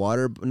there was a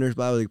water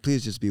nearby. I was like,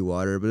 please just be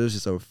water. But it was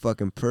just a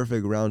fucking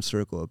perfect round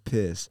circle of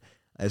piss.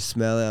 I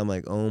smell it. I'm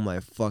like, oh my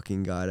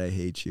fucking God, I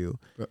hate you.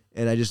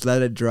 And I just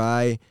let it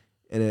dry.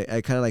 And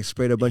I kind of like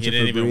sprayed a bunch of Febreze.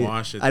 You didn't even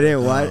wash it. I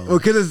didn't wash it. Well,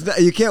 because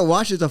you can't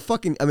wash it. It's a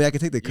fucking, I mean, I can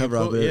take the cover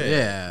off. But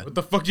Yeah. What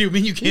the fuck do you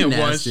mean you can't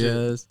wash Nasty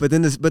it? ass. But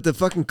then but the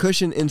fucking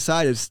cushion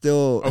inside is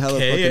still hella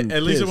Okay, fucking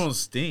at least it piss. won't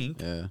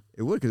stink. Yeah.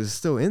 It would, because it's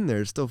still in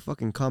there. It's still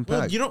fucking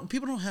compact. Well,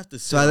 people don't have to.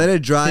 So I let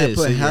it dry. I piss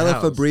put in your hella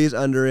house. Febreze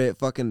under it.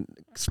 Fucking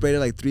sprayed it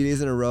like 3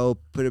 days in a row.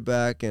 Put it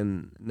back,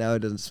 and now it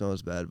doesn't smell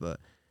as bad. But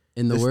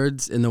In the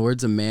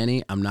words of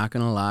Manny, I'm not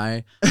gonna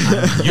lie.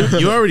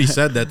 you already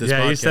said that. This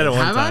Yeah, podcast. you said it one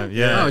Have I? time.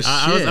 Yeah, Oh,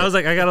 shit. I was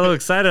like, I got a little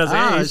excited. I was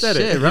like, hey, Oh, you said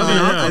shit, it. rub it in.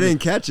 I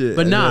didn't catch it.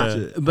 But I nah,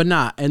 didn't catch it. but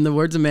nah. In the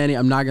words of Manny,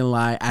 I'm not gonna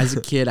lie. As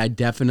a kid, I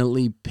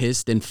definitely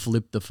pissed and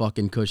flipped the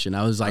fucking cushion.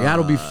 I was like,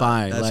 that'll be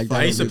fine. that's Like,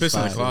 fine. I used to that'll be piss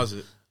in the fine.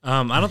 closet.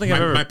 I don't think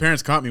I've ever. My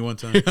parents caught me one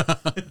time.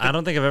 I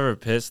don't think I've ever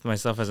pissed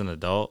myself as an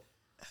adult.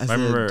 As I an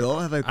remember.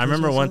 adult, have I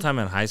remember pissed one myself? time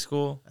in high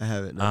school. I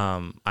haven't.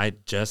 No. I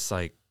just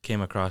like came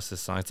across this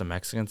song. It's a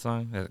Mexican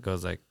song that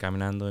goes like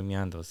 "Caminando y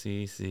meando,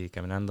 sí, sí,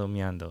 caminando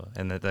meando,"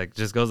 and it like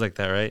just goes like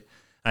that, right?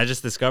 I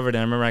just discovered it.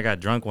 I remember I got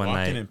drunk one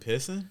Walking night. and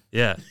pissing.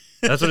 Yeah,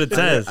 that's what it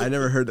says. I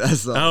never heard that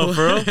song. Oh,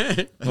 for real? Well,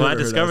 never I heard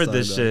discovered that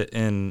this song, shit,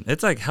 and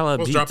it's like hella I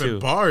was upbeat dropping too.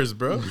 bars,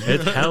 bro.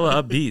 It's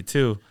hella upbeat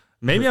too.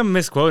 Maybe I'm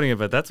misquoting it,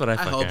 but that's what I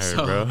fucking hope heard,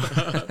 so.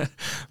 bro.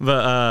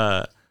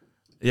 But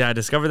yeah, I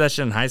discovered that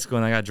shit in high school,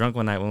 and I got drunk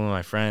one night with one of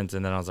my friends,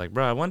 and then I was like,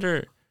 bro, I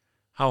wonder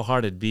how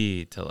hard it'd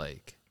be to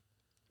like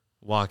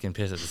walk and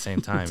piss at the same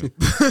time.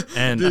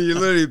 And Dude, you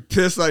literally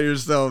piss on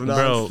yourself,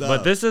 bro, nonstop.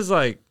 but this is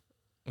like,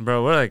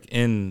 bro, we're like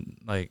in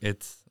like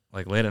it's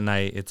like late at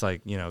night. It's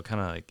like, you know,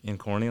 kind of like in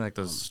Corny, like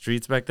those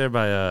streets back there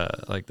by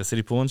like the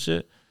city pool and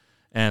shit.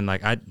 And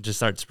like I just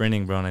start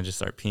sprinting, bro, and I just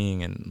start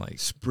peeing and like,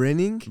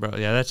 sprinting. bro,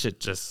 yeah, that shit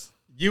just.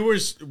 You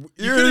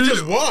could have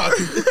just walked.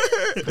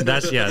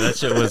 That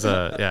shit was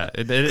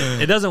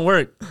it doesn't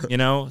work, you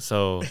know.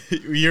 So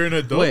You're an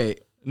adult.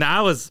 Wait, now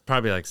I was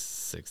probably like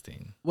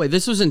 16.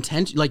 this was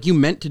intention. Like you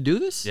meant to do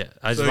this? Yeah,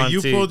 I just So wanted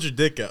you to pulled your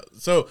dick out.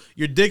 So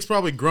your dick's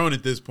probably grown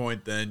at this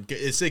point. Then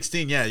it's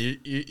 16. Yeah,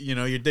 you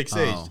know your dick's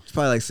aged. Oh. It's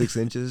probably like 6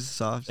 inches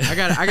soft. I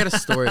got a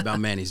story about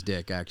Manny's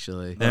dick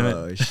actually. Damn it.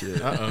 Oh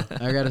shit!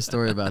 I got a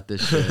story about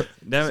this shit.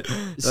 Damn it.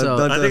 So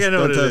don't I think I know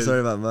don't what it tell a is. story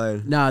about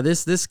mine. nah,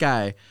 this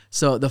guy.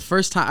 So the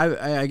first time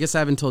I guess I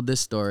haven't told this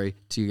story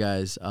to you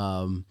guys,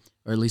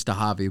 or at least to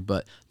Javi,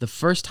 but the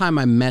first time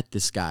I met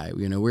this guy,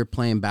 you know, we were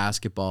playing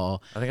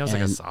basketball. I think I was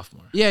like a and-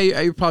 sophomore. Yeah,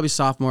 you're probably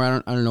sophomore. I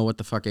don't know what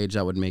the fuck age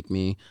that would make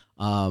me.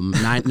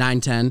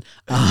 9, 10.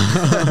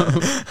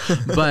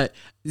 But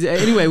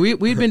anyway,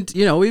 we'd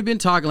been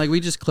talking, like we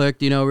just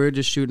clicked, you know, we were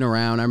just shooting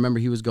around. I remember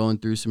he was going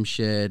through some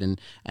shit and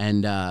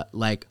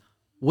like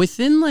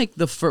within like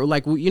the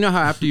like, you know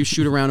how after you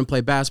shoot around and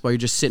play basketball, you're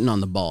just sitting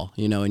on the ball,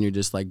 you know, and you're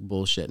just like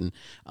bullshitting.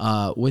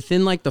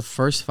 Within like the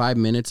first 5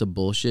 minutes of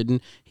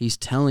bullshitting, he's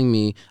telling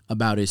me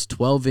about his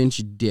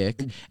 12-inch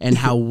dick and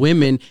how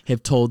women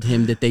have told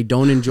him that they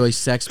don't enjoy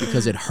sex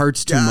because it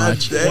hurts too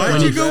much. damn. Why'd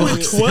when you he go with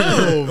fucks.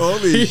 12?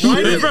 Holy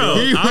shit, bro.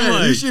 I'm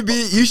like, you should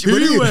be. You should.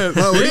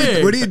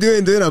 What are you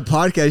doing a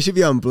podcast? You should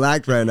be on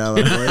Black right now.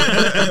 My boy.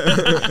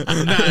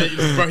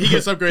 Nah, bro, he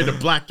gets upgraded to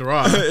black to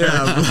raw.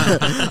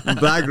 Yeah,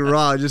 Black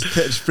Raw. Just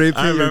spray paint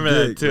I remember your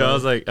that dick, too. bro. I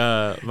was like,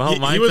 my whole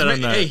He was mindset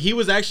on that. hey, he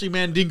was actually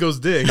Mandingo's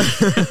dick.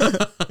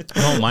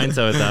 My whole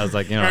mindset with that, I was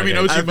like, you know, I mean,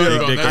 like OG a Money big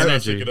Bone, dick that's how I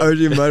energy. took it up.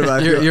 OG Mud,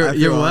 I feel- I Your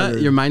feel what?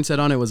 honored. Your mindset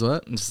on it was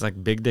what? Just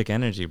like big dick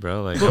energy,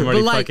 bro. Like But- I'm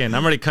already but, like- I'm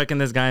already cucking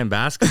this guy in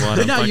basketball.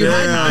 And No, I'm fucking you like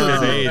had- half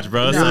his no. age,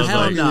 bro. No, so I was hell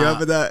like, no. You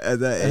up at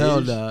that age?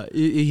 Hell no.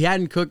 He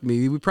hadn't cooked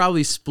me. We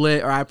probably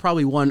split, or I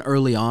probably won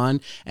early on,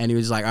 and he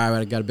was like, all right,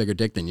 I got a bigger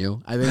dick than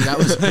you. I think that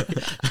was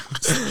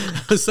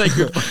that was like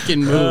your fucking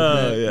move.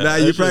 man. yeah, Nah, that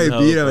you shit's probably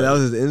hella beat him, and funny. that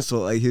was his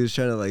insult. Like he was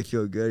trying to like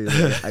feel good. He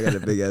was like, I got a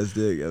big ass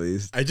dick at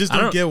least. I just I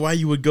don't don't- get why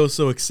you would go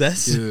so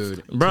excessive.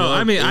 Dude. Bro,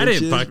 I mean, I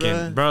didn't inches, fucking,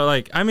 bruh? bro.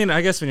 Like, I mean,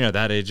 I guess when you're at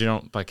that age, you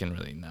don't fucking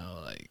really know.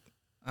 Like,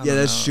 I Yeah, don't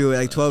that's know. true.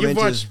 Like 12 You've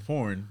inches. watched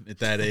porn at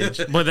that age.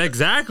 But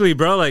exactly,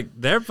 bro. Like,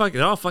 they're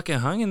all fucking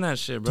hung in that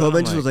shit, bro. 12 I'm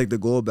inches was like the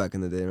goal back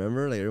in the day.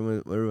 Remember? Like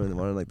everyone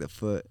wanted like the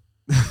foot,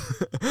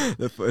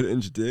 the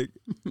foot-inch dick.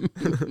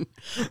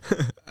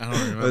 I don't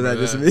remember. Was that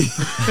just me?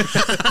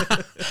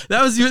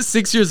 That was you at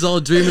 6 years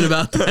old dreaming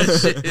about that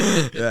shit.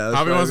 Yeah, that's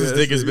Bobby wants his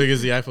probably dick as big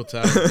as the Eiffel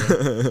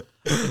Tower.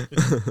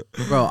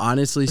 Bro. Bro,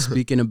 honestly,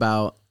 speaking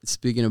about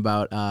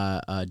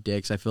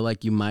dicks, I feel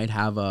like you might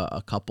have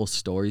a couple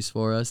stories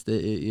for us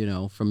that, you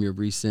know, from your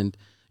recent,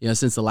 you know,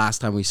 since the last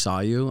time we saw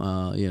you.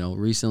 You know,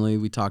 recently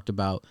we talked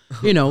about,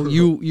 you know,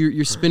 your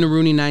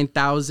Spinarooni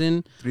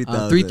 9000,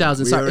 3,000.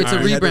 3000. Sorry, We it's a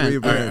already had to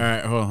rebrand. All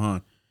right, hold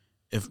on.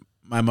 If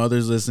my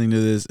mother's listening to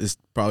this, it's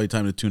probably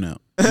time to tune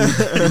out.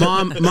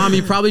 Mom,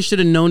 you probably should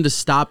have known to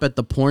stop at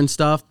the porn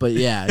stuff, but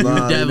yeah, you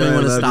Mom, definitely I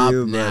want to love stop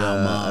you, now,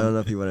 but, Mom. I don't know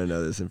if you want to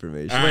know this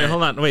information. Wait,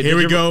 hold on. Wait, Here did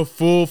we your- go.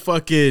 Full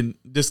fucking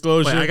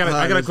disclosure. Wait, I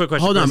got a quick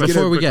question. Hold on, Quick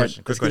before we quick get-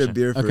 question, Let's quick get a question.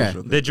 beer first. Okay.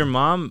 real quick. Did your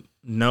mom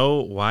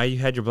know why you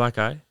had your black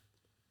eye?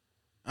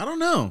 I don't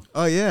know.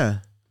 Oh yeah.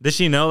 Did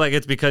she know like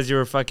it's because you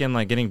were fucking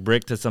like getting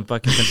bricked to some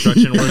fucking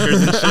construction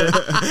workers and shit?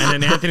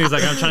 And then Anthony's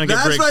like, I'm trying to get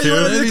That's bricked why you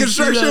want to too. be a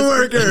construction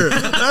worker.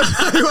 That's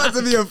why you want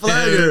to be a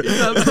flagger.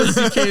 That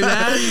pussy came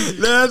at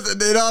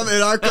you.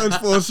 It all comes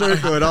full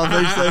circle. It all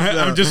makes sense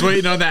now. I'm just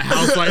waiting on that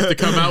housewife to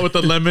come out with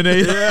the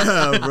lemonade.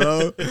 Yeah,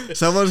 bro.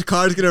 Someone's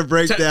car's gonna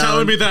break down.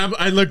 Telling me that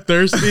I look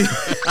thirsty.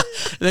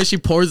 And then she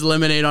pours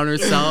lemonade on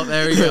herself.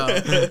 There we go.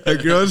 a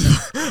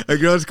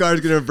girl's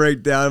car's gonna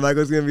break down.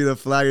 Michael's gonna be the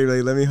flagger.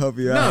 Like, let me help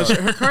you No, out.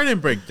 her car didn't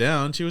break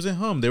down. She was at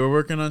home. They were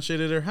working on shit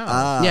at her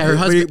house. Yeah, her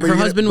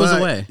husband was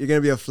away. You're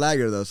gonna be a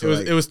flagger though. So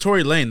It was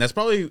Tory Lane. That's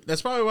probably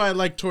why I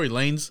like Tory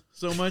Lanez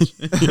so much.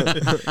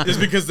 Just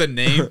because the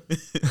name.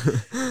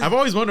 I've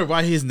always wondered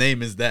why his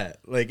name is that.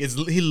 Like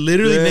he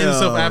literally named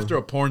himself after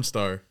a porn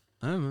star.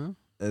 I don't know.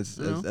 that's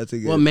a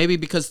good. Well, maybe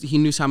because he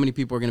knew how many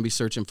people were going to be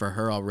searching for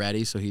her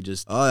already, so he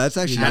just. Oh, that's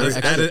actually Yeah,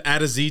 nice.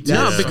 Add a Z to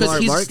No, it. because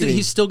Smart marketing.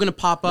 he's still going to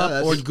pop No, up,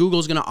 that's- or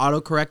Google's going to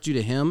autocorrect you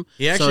to him.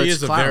 He so actually it's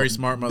is a clout. very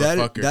smart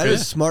motherfucker. that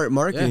is smart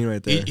marketing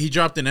right there. He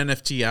dropped an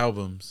NFT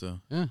album, so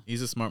Yeah.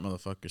 he's a smart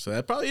motherfucker. So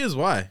that probably is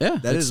why. Yeah,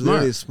 That it's is smart.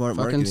 literally smart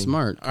Fucking marketing.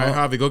 smart. All right,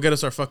 Javi, go get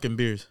us our fucking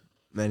beers.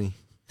 Manny.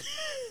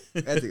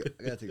 I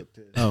gotta take a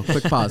piss. Oh,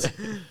 quick pause.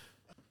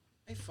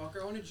 Hey,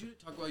 fucker! I wanted you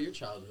to talk about your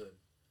childhood.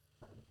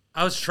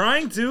 I was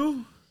trying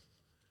to.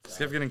 Just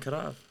kept getting cut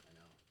off.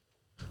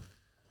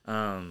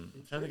 I'm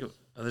trying to think of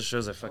other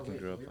shows I fucking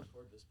grew up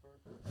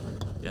on.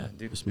 Yeah,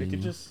 dude. We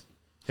could just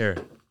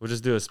we'll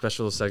just do a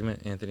special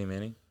segment, Anthony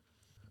Manny.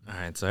 All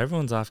right, so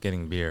everyone's off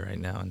getting beer right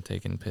now and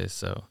taking piss,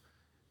 so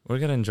we're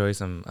gonna enjoy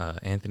some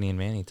Anthony and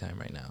Manny time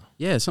right now.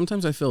 Yeah,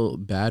 sometimes I feel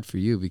bad for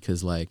you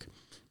because, like,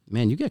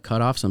 man, you get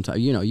cut off sometimes.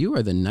 You know, you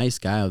are the nice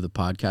guy of the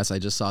podcast. I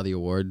just saw the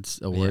awards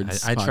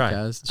I try.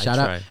 podcast. I Shout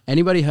try. out.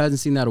 Anybody who hasn't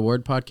seen that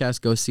award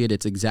podcast, go see it.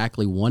 It's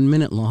exactly 1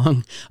 minute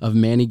long of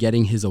Manny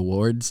getting his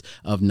awards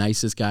of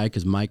nicest guy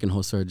because Mike and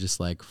Jose are just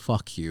like,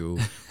 fuck you.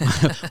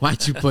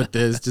 Why'd you put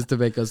this? Just to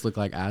make us look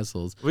like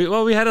assholes. We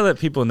had to let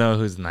people know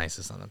who's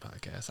nicest on the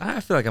podcast.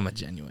 I feel like I'm a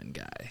genuine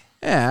guy.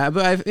 Yeah,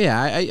 but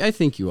I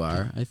think you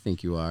are. I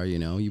think you are. You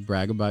know, you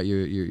brag about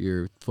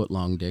your foot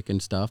long dick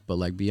and stuff, but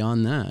like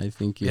beyond that, I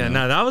think you. Yeah,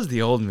 know. no, that was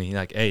the old me.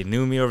 Like, hey,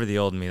 new me over the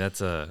old me.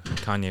 That's a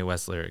Kanye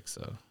West lyric.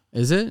 So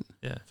Is it?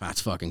 yeah.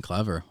 That's fucking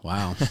clever.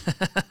 Wow.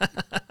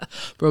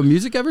 Bro,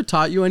 music ever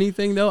taught you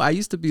anything though? I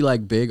used to be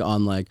like big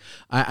on like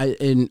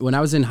when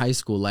I was in high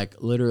school, like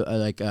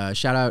literally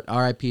shout out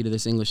RIP to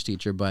this English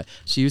teacher, but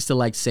she used to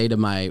like say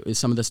to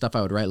some of the stuff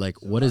I would write,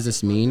 like, what does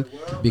this mean?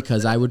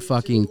 Because I would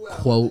fucking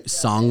quote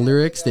song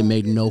lyrics that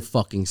made no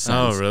fucking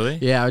sense. Oh, really?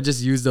 Yeah, I would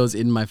just use those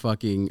in my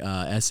fucking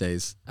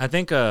essays. I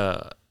think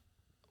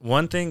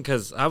one thing,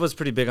 because I was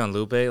pretty big on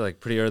Lupe, like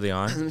pretty early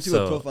on. Let me see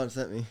so, what Profon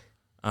sent me.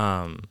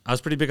 I was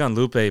pretty big on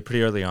Lupe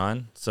pretty early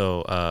on.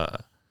 So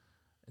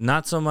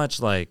not so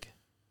much like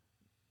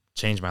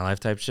change my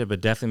life type shit,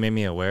 but definitely made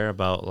me aware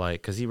about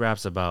like, because he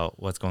raps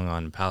about what's going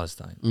on in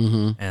Palestine.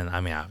 Mm-hmm. And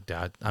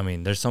I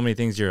mean, there's so many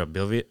things you're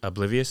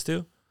oblivious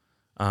to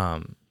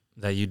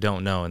that you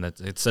don't know, and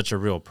it's such a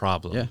real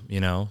problem. Yeah. You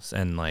know,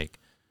 and like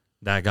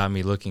that got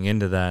me looking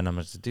into that, and I'm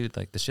just, dude,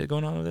 like the shit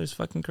going on over there is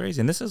fucking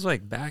crazy. And this is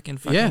like back in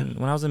fucking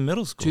when I was in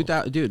middle school.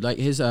 2000, dude, like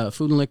his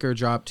Food and Liquor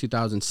dropped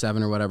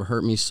 2007 or whatever.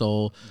 Hurt Me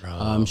Soul,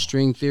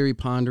 String Theory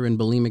Pondering,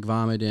 Bulimic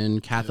Vomiting,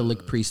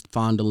 Catholic Priest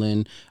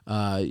Fondling,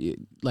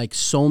 like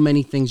so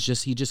many things.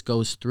 He just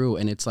goes through,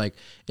 and it's like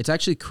it's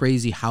actually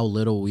crazy how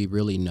little we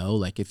really know.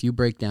 Like if you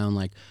break down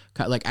like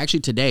actually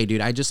today,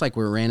 dude, I just like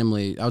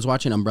I was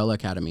watching Umbrella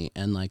Academy,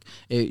 and like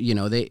they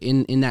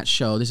in that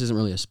show, this isn't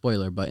really a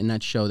spoiler, but in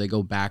that show they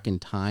go back in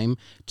time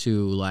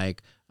to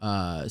like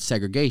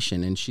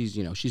segregation, and she's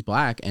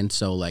black, and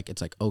so like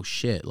it's like, oh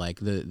shit, like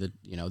the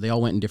they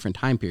all went in different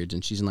time periods,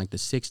 and she's in like the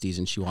 60s,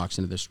 and she walks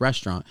into this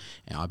restaurant,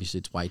 and obviously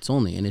it's whites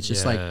only, and it's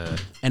just like,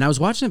 and I was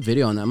watching a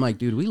video, and I'm like,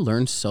 dude, we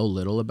learned so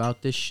little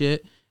about this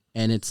shit,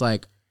 and it's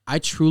like I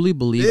truly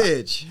believe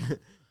Bitch.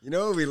 You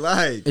know what we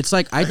like. it's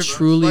like I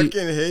truly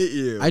fucking hate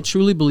you. I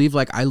truly believe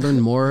like I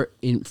learned more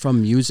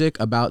from music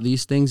about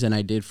these things than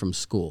I did from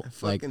school.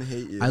 Like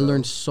hate you, I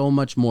learned so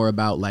much more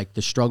about like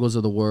the struggles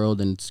of the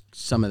world and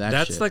some of that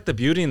That's shit. like the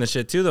beauty in the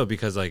shit too, though,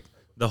 because like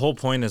the whole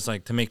point is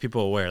like to make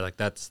people aware. Like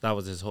that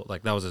was his whole,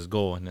 like that was his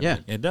goal, and Yeah.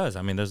 like, it does.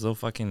 I mean, there's little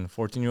fucking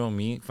 14-year-old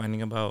me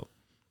finding about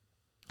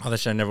all that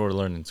shit I never would have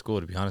learned in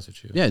school, to be honest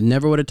with you. Yeah,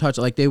 never would have touched.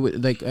 Like they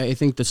would, like I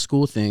think the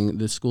school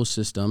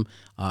system.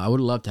 I would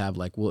love to have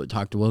like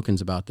talk to Wilkins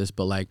about this,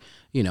 but like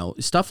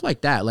stuff like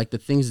that, like the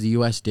things the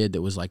U.S. did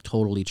that was like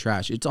totally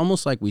trash. It's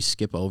almost like we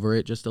skip over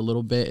it just a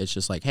little bit. It's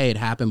just like, hey, it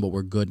happened, but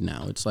we're good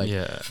now. It's like,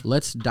 Yeah.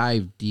 let's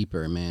dive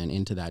deeper, man,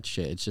 into that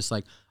shit. It's just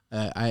like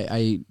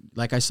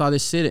I saw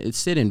this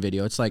sit-in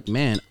video. It's like,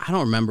 man, I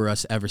don't remember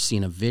us ever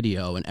seeing a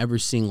video and ever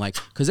seeing like,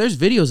 because there's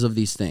videos of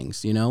these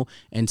things, you know,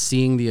 and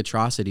seeing the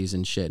atrocities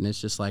and shit. And it's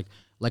just like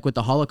with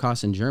the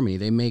Holocaust in Germany,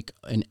 they make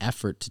an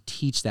effort to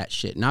teach that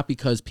shit, not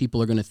because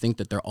people are going to think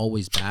that they're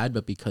always bad,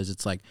 but because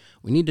it's like,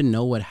 we need to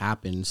know what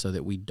happened so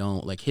that we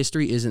don't, like,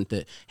 history isn't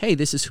that, hey,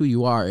 this is who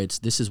you are. It's,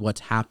 this is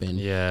what's happened.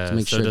 Yeah. To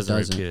make so sure it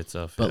doesn't repeat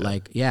itself. But yeah.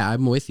 like, yeah,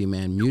 I'm with you,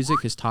 man. Music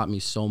has taught me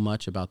so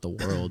much about the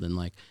world and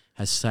like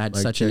has had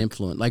such an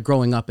influence. Like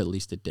growing up, at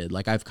least it did.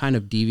 Like I've kind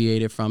of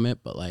deviated from it,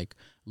 but like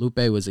Lupe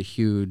was a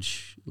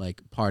huge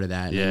like part of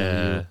that. And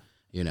I know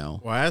you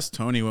know. Well, I asked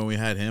Tony when we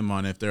had him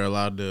on if they're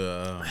allowed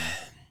to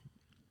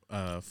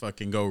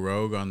fucking go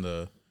rogue on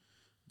the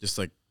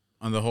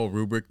on the whole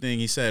rubric thing.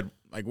 He said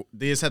like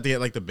they just have to get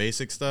like the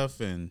basic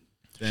stuff and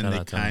then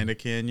they kind of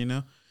can, you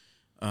know.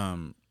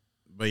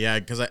 But yeah,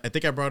 because I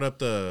think I brought up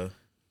the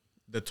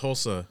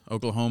Tulsa,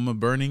 Oklahoma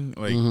burning.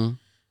 Like,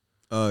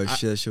 oh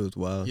shit, that shit was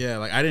wild. Yeah,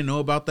 like I didn't know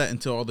about that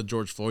until all the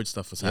George Floyd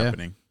stuff was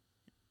happening.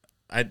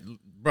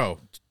 Bro,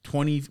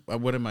 20.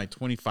 What am I?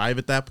 25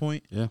 at that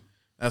point. Yeah,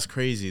 that's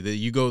crazy. That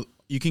you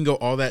can go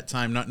all that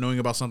time not knowing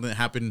about something that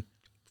happened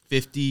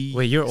 50.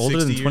 Wait, you're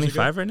older than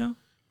 25 right now?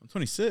 I'm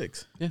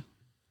 26. Yeah.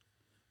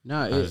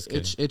 No,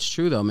 it's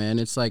true though, man.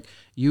 It's like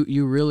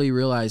you really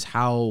realize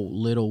how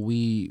little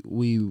we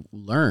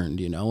learned,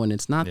 you know. And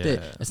it's not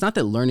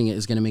that learning it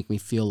is going to make me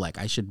feel like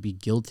I should be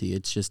guilty.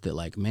 It's just that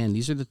like, man,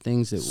 these are the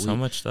things that so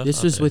much stuff.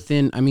 This was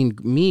within. I mean,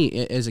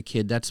 me as a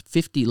kid, that's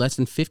less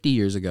than 50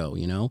 years ago,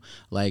 you know,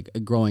 like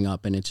growing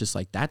up, and it's just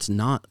like that's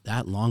not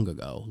that long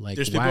ago. Like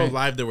there's people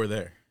alive that were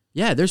there.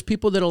 Yeah, there's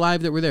people that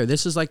alive that were there.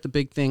 This is like the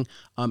big thing.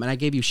 And I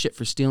gave you shit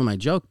for stealing my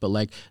joke, but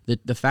like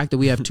the fact that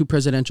we have two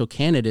presidential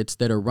candidates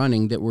that are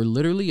running that were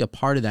literally a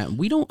part of that. And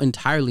we don't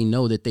entirely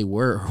know that they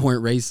were or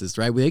weren't racist,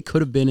 right? They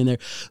could have been in there,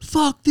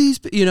 fuck these,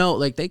 you know,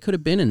 like they could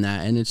have been in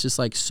that. And it's just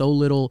like so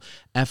little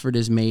effort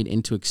is made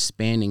into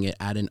expanding it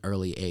at an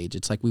early age.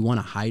 It's like we want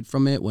to hide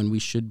from it when we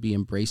should be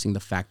embracing the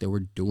fact that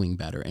we're doing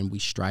better and we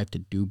strive to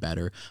do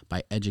better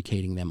by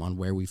educating them on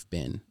where we've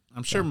been.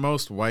 I'm sure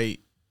most white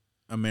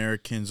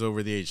Americans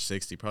over the age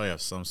 60 probably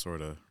have some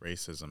sort of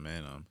racism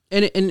in them.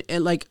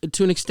 And like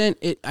to an extent,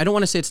 I don't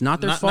want to say it's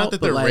not their fault. Not that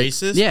they're like,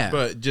 racist, yeah,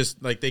 but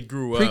just like they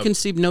grew up.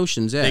 Preconceived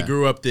notions, yeah. They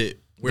grew up that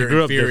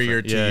we're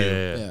inferior to you,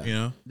 yeah. you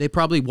know? They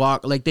probably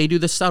walk, like they do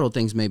the subtle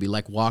things maybe,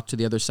 like walk to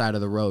the other side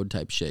of the road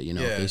type shit, you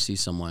know, if they see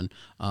someone.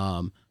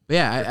 But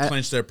yeah.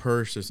 Clench their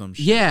purse or some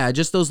shit. Yeah,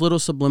 just those little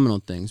subliminal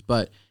things.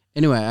 But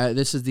anyway,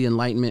 this is the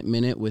Enlightenment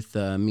Minute with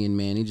me and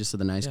Manny, just so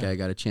the nice guy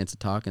got a chance to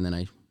talk, and then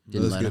I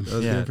didn't let him.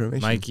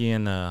 Good Mikey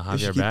and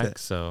Javi are back,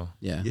 so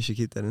yeah, you should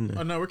keep that in there.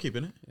 Oh no, we're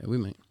keeping it. Yeah, we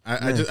might.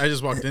 I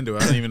just walked into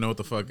it. I don't even know how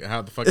the fuck.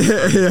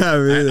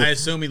 Yeah, I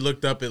assume he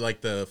looked up at like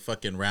the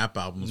fucking rap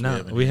albums.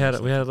 No, we had a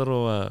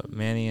little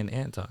Manny and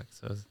Ant talk,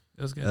 so it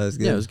was good. That was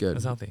good. Yeah, it was good. It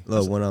was healthy. A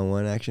little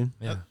one-on-one action.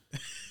 Yeah.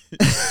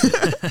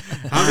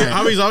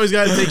 Javi's always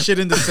got to take shit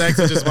into sex,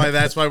 which is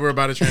that's why we're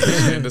about to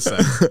transition into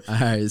sex. All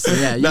right, so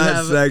yeah, you not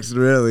have sex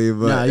really,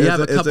 but no, you have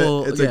a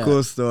couple. It's a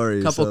cool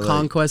story. Couple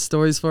conquest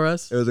stories for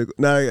us. It was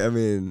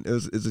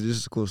it's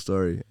just a cool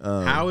story.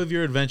 How have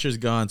your adventures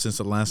gone since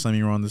the last time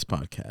you were on this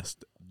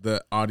podcast?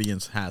 The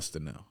audience has to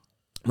know.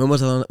 When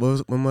was the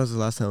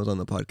last time I was on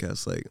the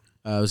podcast? Like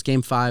it was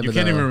Game 5. You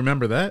can't even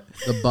remember that.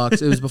 The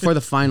Bucks. It was before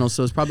the finals,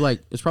 so it was probably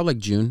like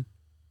June.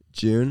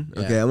 June.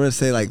 Yeah. Okay, I'm gonna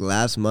say like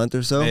last month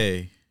or so.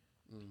 Hey,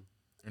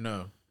 or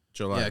no,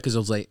 July. Yeah, because it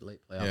was late playoffs.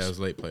 Yeah, it was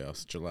late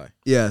playoffs, July.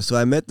 Yeah, so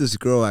I met this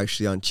girl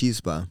actually on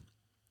Chispa,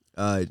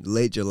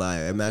 late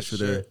July. I matched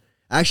with her.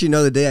 Actually,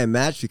 no, the day I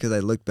matched because I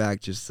looked back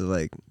just to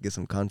like get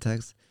some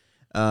context.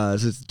 So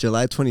it's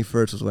July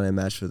 21st was when I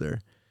matched with her.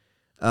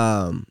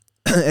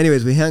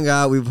 Anyways, we hung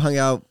out. We've hung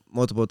out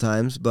multiple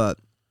times, but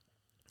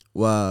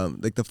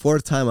like the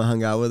fourth time I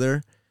hung out with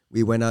her,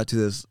 we went out to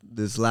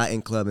this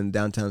Latin club in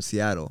downtown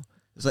Seattle.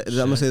 It's like, I'm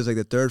gonna say it was like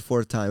the third,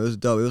 fourth time. It was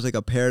dope. It was like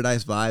a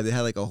paradise vibe. They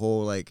had like a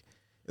whole like,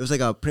 it was like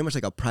pretty much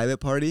like a private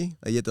party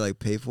that you had to like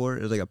pay for.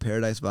 It was like a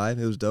paradise vibe.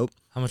 It was dope.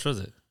 How much was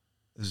it?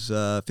 It was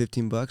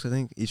 $15 I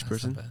think each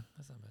person. Not bad.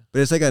 That's not bad.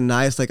 But it's like a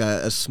nice, like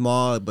a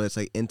small, but it's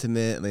like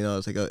intimate. You know,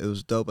 it's like it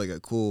was dope, like a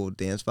cool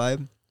dance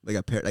vibe. Like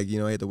you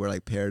know, you had to wear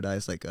like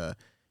paradise, like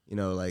you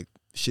know, like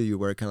shit you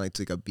wear kind of like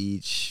to like a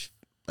beach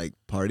like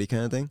party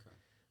kind of thing.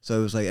 So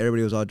it was like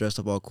everybody was all dressed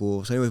up all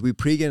cool. So anyways, we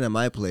pre-game at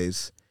my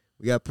place.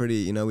 We got pretty,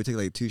 you know, we took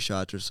like 2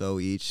 shots or so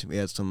each. We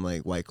had some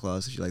like White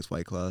Claws. She likes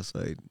White Claws.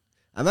 So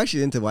I'm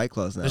actually into White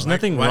Claws now. There's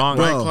nothing wrong.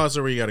 White Claws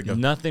are where you gotta go.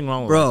 Nothing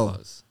wrong with Bro. White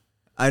Claws.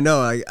 I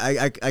know.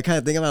 I kind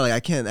of think about it, like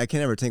I can't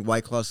ever take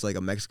White Claws to like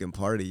a Mexican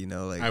party. You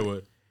know, like I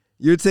would.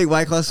 You would take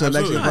White Claws to a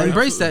Absolutely. Mexican No, party?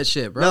 embrace that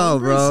shit, bro. No,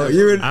 Embrace bro. it.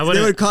 They would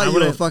I call you a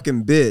wouldn't-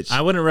 fucking bitch. I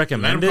wouldn't Let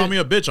them recommend call me it.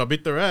 a bitch. I'll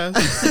beat their ass.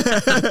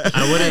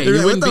 I wouldn't. Hey, you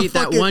What wouldn't the beat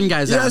that fucking- one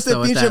guy's Mira ass este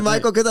though. With pinche that,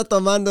 Michael, ¿qué está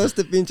tomando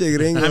este pinche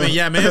gringo? I mean,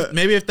 yeah,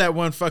 maybe if that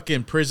one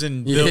fucking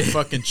prison built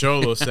fucking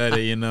cholo said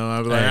it, you know,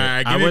 I'd be like, all right,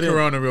 I give me a wouldn't-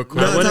 Corona real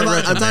quick. No, I wouldn't I'm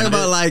talking recommend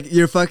about it.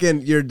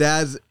 like your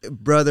dad's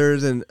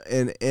brothers and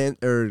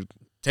aunt or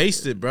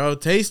Taste it, bro.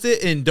 Taste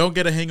it and don't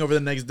get a hangover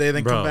the next day.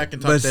 Then Bro. come back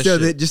and talk But that still,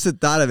 shit. just the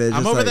thought of it.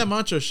 I'm just over like, that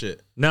macho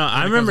shit. No,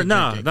 I it remember. comes to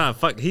No, drinking. no,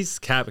 fuck. He's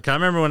cap. 'Cause I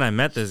remember when I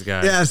met this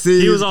guy. Yeah, see,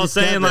 he was all he's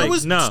saying capping.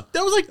 like,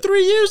 That was like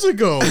 3 years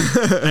ago.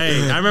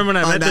 Hey, I remember when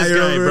I met now this you're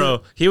guy, over it?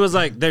 bro. He was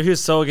like, he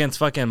was so against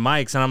fucking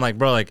mics, and I'm like,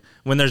 bro, like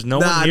when there's no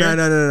one here,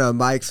 no.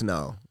 Mike's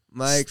no.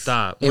 Mike's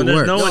stop. It When there's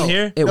works. no one No,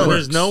 here, it when works.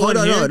 there's no Hold one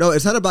on, here, no.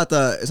 It's not about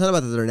the. It's not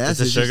about that they're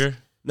nasty. it's the just- sugar.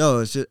 No,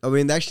 it's just. I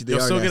mean, actually, they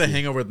You'll are still get a nasty.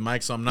 hangover with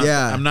Mike, so I'm not.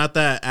 Yeah. I'm not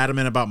that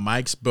adamant about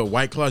Mike's, but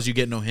White Claws, you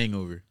get no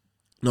hangover.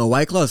 No,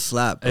 White Claws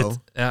slap, bro. It's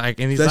like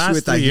in these Especially last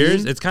with 3 tahini.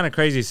 years, it's kind of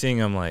crazy seeing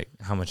him like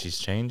how much he's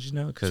changed, you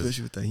know? Because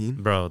Especially with tahini.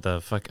 bro, the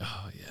fuck,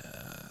 oh yeah.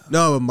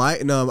 No,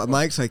 but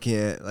Mike's I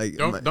can't like.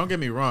 Don't get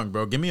me wrong,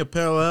 bro. Give me a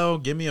pale ale.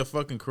 Give me a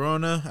fucking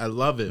Corona. I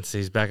love it. See,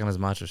 he's back on his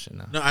macho shit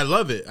now. No, I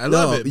love it. I No,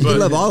 love it. you can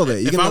love all of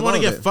it. You if can I love want to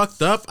all of get it.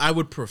 fucked up, I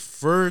would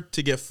prefer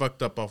to get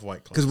fucked up off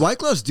White Claws. Because White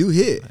Claws do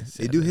hit.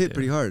 They do they hit do.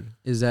 pretty hard.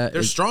 Is that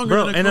They're stronger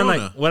Bro, than a and then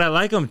Corona. like what I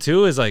like them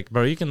too is like,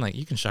 bro, you can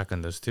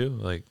shotgun those too.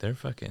 Like they're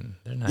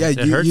nice. Yeah, It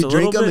hurts you a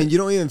drink little them bit. and you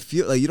don't even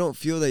feel like you don't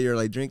feel that you're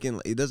like drinking.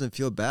 Like, it doesn't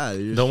feel bad.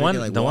 You're just The one-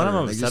 drinking, like, the one water.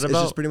 I'm Like, upset it's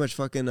about- just pretty much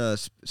fucking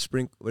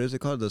spring. What is it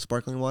called? The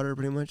sparkling water,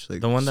 pretty much.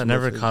 Like The one that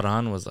never smooth- caught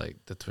on was like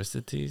the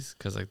Twisted Teas,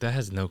 because like that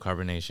has no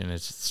carbonation.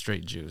 It's just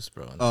straight juice,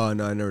 bro. Oh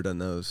no, I never done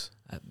those.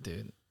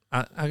 Dude,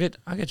 I'll get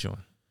you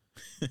one.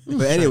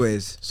 But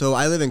anyways, so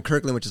I live in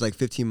Kirkland, which is like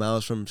 15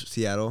 miles from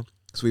Seattle.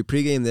 So we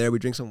pregame there. We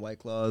drink some White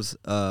Claws,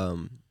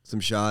 some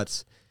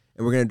shots,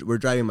 and we're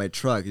driving my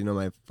truck. You know,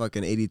 my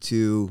fucking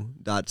 '82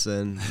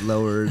 Datsun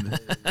lowered,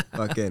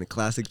 fucking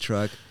classic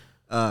truck.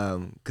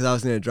 Because I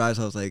was gonna drive,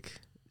 so I was like,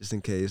 just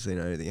in case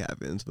anything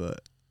happens. But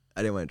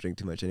I didn't want to drink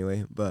too much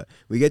anyway. But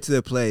we get to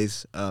the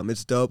place.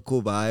 It's dope,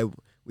 cool vibe.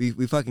 We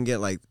fucking get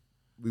like,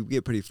 we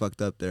get pretty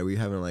fucked up there. We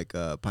having like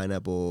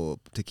pineapple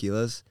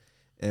tequilas.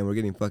 And we're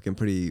getting fucking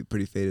pretty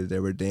faded there.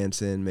 We're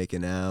dancing,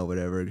 making out,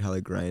 whatever,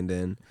 hella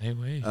grinding. Hey,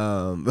 wait.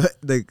 But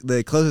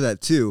they close it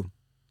at 2.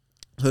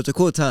 So it's a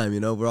cool time, you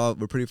know.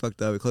 We're pretty fucked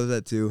up. We close it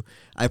at 2.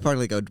 I park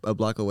like a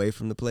block away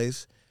from the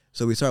place.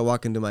 So we start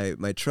walking to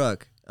my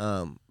truck.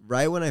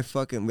 Right when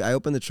I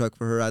open the truck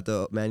for her, I have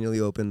to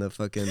manually open the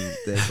fucking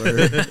thing for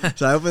her.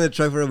 So I open the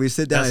truck for her. We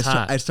sit down. That's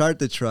hot. I start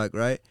the truck,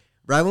 right?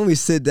 Right when we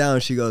sit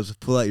down, she goes,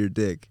 "Pull out your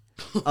dick."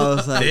 I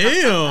was like,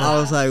 Damn. I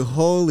was like,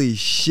 holy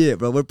shit,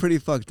 bro, we're pretty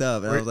fucked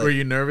up. And I was like, Were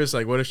you nervous?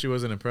 Like, what if she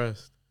wasn't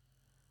impressed?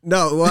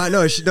 no, well,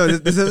 no,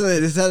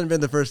 this hasn't been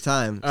the first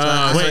time.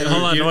 So Wait,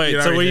 hold on, you- wait.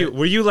 you So already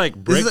were you like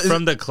brick is-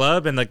 from the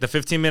club and like the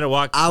 15-minute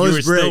walk? I you was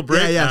were still bricked.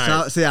 brick? Yeah.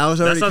 Alright. So I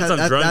was already That's on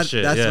some drunk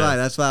shit, That's yeah. why.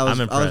 That's why I I'm was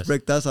impressed.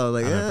 bricked up. So I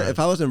was like, I'm if impressed.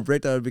 I wasn't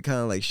bricked, I would be kind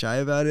of like shy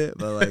about it.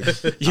 But like,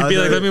 You'd be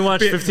like, let me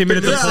watch 15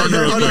 minutes of Yeah, porn hold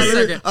real on,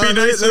 quick. let me- Be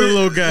nice to the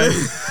little guy.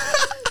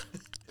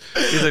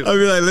 He's like, I'll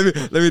be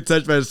like, let me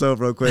touch myself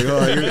real quick.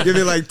 Hold on, give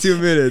me like 2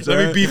 minutes. Let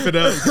me alright? beef it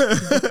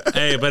up.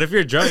 hey, but if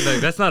you're drunk, like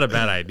that's not a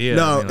bad idea.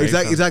 No, I mean,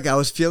 like, exactly. I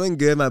was feeling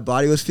good. My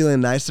body was feeling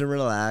nice and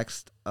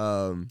relaxed.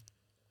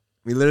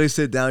 We literally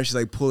sit down. She's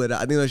like, pull it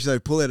out. I think she's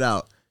like, pull it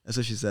out. That's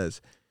what she says.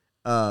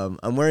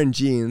 I'm wearing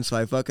jeans, so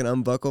I fucking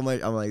unbuckle my.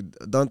 I'm like,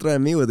 don't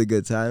threaten me with a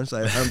good time. So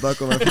I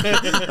unbuckle my.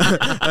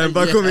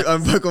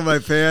 unbuckle my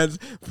pants,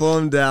 pull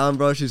them down,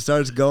 bro. She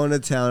starts going to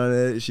town on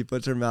it. She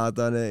puts her mouth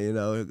on it. You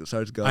know,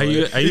 starts going. Are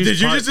you Did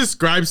you just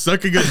describe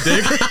sucking a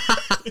dick?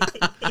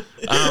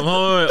 hold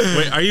on,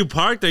 wait, are you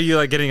parked or are you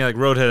like getting like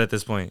roadhead at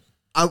this point?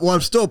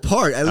 I'm still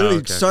parked. I literally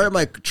okay, started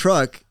my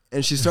truck.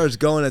 And she starts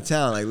going to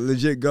town, like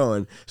legit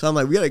going. So I'm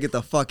like, we gotta get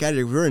the fuck out of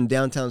here. We're in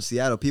downtown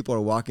Seattle. People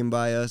are walking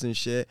by us and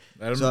shit.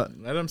 Let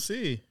him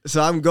see.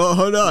 So I'm going.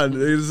 Hold on,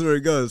 this is where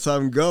it goes. So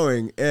I'm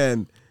going,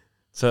 and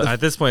So at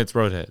this point, it's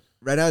roadhead.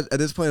 right now at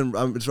this point,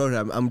 it's road.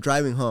 I'm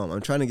driving home.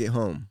 I'm trying to get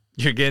home.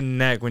 You're getting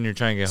neck when you're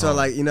trying to get So home.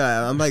 like, you know,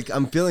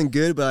 I'm feeling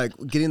good, but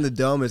like getting the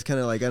dome is kind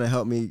of like gonna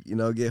help me, you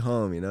know, get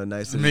home. You know, It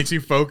nice and makes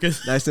you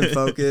focus. nice and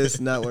focused,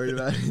 not worried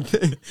about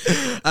anything.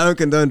 I don't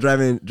condone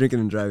drinking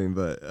and driving,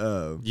 but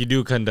you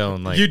do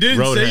condone like You didn't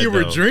say roadhead, you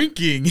were though.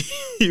 drinking.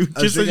 You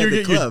just said drinking you were at the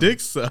getting your club. dick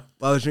sucked.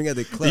 I was drinking at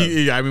the club.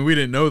 Yeah, I mean, we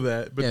didn't know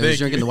that, but Yeah, he was thank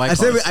drinking you. the White I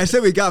Claws.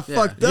 said we got Yeah.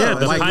 fucked Yeah, up.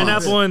 the White Claws.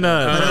 pineapple and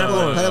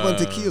pineapple and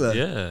tequila.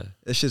 Yeah.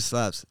 That shit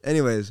slaps.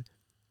 Anyways,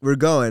 we're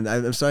going.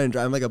 I'm starting to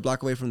drive. I'm like a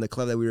block away from the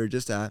club that we were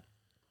just at.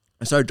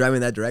 I started driving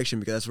that direction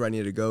because that's where I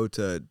needed to go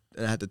to,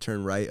 and I had to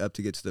turn right up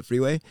to get to the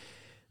freeway.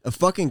 A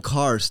fucking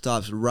car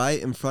stops right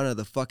in front of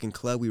the fucking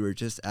club we were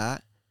just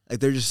at. Like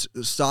they're just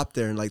stopped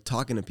there and like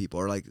talking to people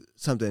or like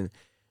something.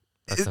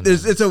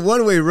 It's a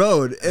one-way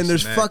road and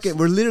there's next. fucking,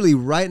 we're literally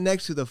right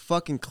next to the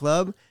fucking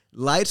club.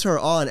 Lights are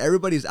on.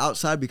 Everybody's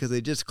outside because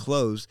they just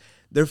closed.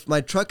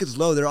 My truck is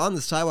low. They're on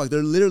the sidewalk.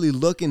 They're literally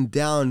looking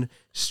down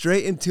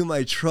straight into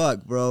my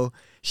truck, bro.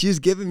 She's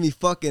giving me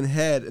fucking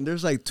head and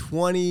there's like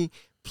 20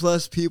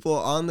 plus people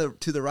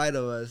to the right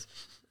of us.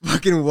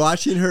 fucking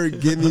watching her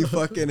give me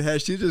fucking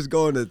head. She's just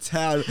going to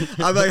town.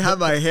 I'm like, have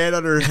my hand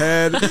on her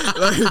head.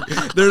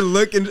 Like they're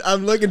looking.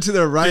 I'm looking to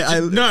the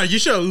right. No, you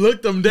should have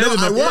looked them dead in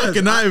the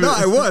fucking eye.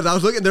 I was. I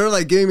was looking. They were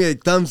like giving me a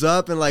thumbs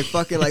up and like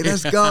fucking like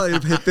let's go.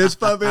 Like, fist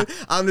pumping.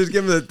 I'm just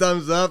giving the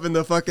thumbs up and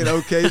the fucking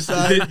okay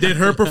side. Did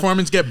her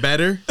performance get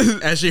better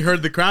as she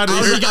heard the crowd?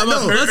 Or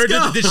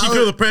did she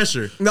feel the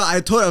pressure? No, I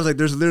told her I was like,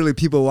 there's literally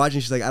people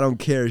watching. She's like, I don't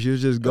care. She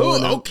was just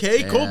going. Oh,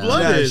 okay, cold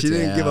blooded. Yeah, she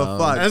didn't give a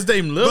fuck. That's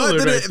Dame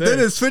Lillard. Then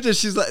it switches.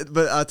 She's like,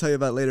 but I'll tell you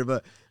about it later.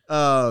 But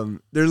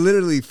they're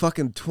literally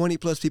fucking 20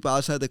 plus people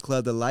outside the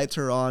club. The lights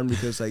are on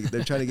because like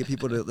they're trying to get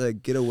people to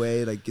like get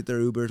away, like get their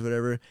Ubers,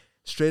 whatever.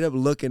 Straight up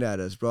looking at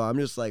us, bro. I'm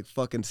just like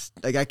fucking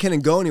like I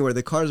can't go anywhere.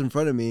 The car's in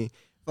front of me,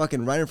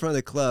 fucking right in front of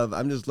the club.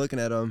 I'm just looking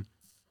at them.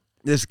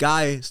 This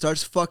guy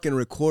starts fucking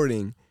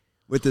recording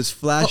with his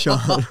flash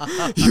on.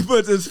 He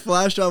puts his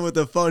flash on with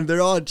the phone.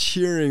 They're all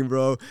cheering,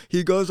 bro.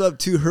 He goes up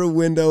to her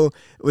window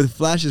with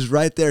flashes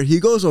right there. He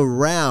goes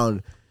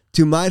around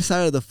to my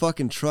side of the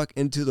fucking truck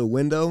into the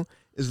window.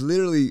 Is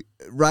literally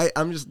right.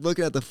 I'm just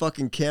looking at the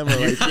fucking camera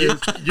like this.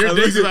 Your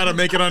dick's about to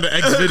make it onto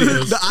X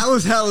videos. I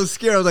was hella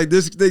scared. I was like,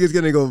 this thing is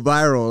gonna go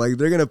viral. Like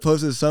they're gonna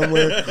post it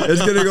somewhere.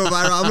 It's gonna go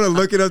viral. I'm gonna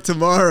look it up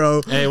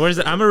tomorrow. Hey, where's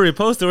it? I'm gonna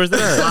repost it. Where's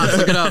that?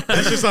 Look it up.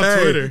 That's just on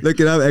Twitter. Look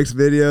it up. X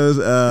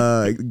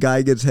videos.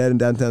 Guy gets head in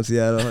downtown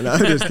Seattle. No,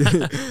 I'm just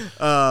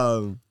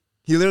kidding.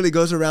 He literally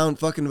goes around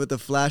fucking with the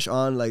flash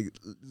on. Like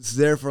it's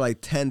there for like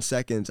 10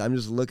 seconds. I'm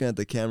just looking at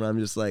the camera. I'm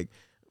just like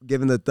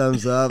giving the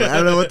thumbs up. I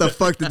don't know what the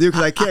fuck to do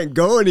because I can't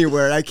go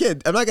anywhere.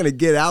 I'm not gonna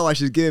get out while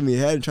she's giving me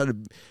head and try to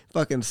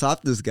fucking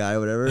stop this guy or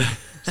whatever.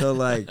 So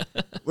like,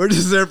 we're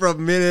just there for a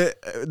minute.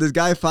 This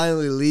guy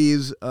finally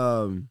leaves.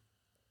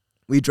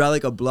 We drive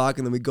like a block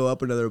and then we go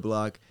up another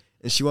block,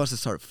 and she wants to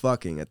start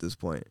fucking at this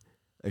point.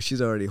 Like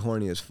she's already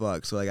horny as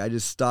fuck. So like, I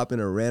just stop in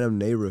a random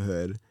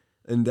neighborhood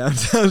in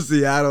downtown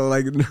Seattle,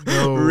 like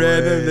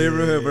random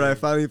neighborhood where I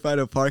finally find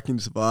a parking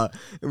spot,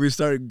 and we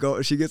start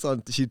go. She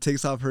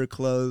takes off her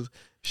clothes.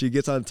 She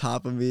gets on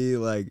top of me,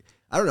 like,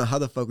 I don't know how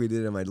the fuck we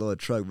did it in my little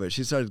truck, but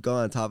she starts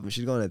going on top of me.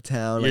 She's going to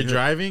town. You're like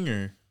driving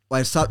or? Well,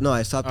 I stopped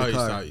the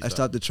car. You I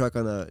stopped the truck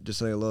on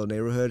just like a little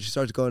neighborhood. She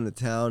starts going to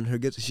town.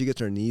 She gets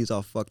her knees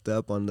all fucked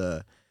up on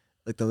the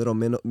little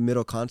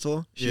middle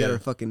console. She got her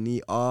fucking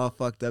knee all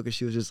fucked up because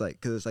she was just like,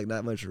 because it's like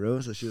not much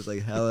room. So she was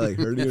like hella like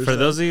hurting herself. For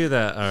those of you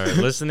that are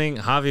listening,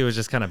 Javi was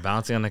just kind of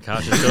bouncing on the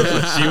couch and showed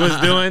what she was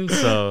doing.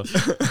 So.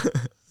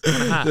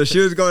 So she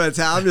was going to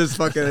town. I'm just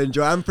fucking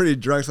enjoying. I'm pretty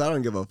drunk, so I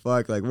don't give a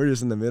fuck. Like we're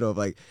just in the middle of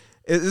like,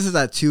 this is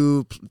at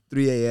 2,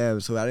 3 a.m.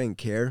 So I didn't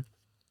care.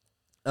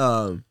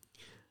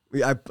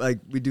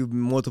 We do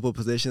multiple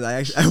positions. I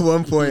actually at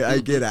one point I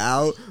get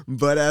out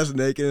butt ass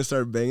naked and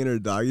start banging her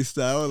doggy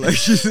style. Like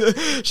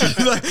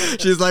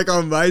she's like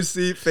on my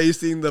seat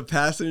facing the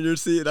passenger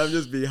seat, and I'm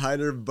just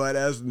behind her butt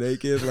ass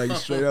naked, like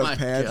straight up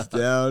pants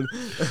down.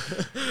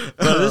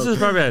 But this is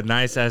probably a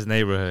nice ass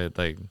neighborhood.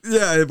 Like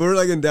yeah, we're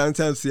like in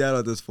downtown Seattle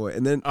at this point,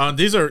 and then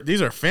these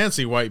are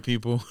fancy white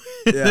people.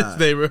 Yeah, this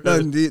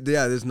neighborhood.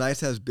 There's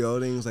nice ass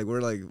buildings. Like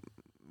we're like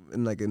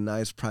in like a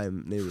nice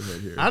prime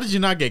neighborhood here. How did you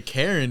not get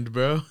Karen'd,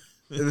 bro?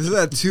 This is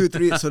at 2,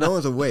 3, so no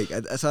one's awake.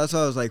 So that's why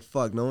I was like,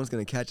 "Fuck, no one's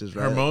gonna catch us."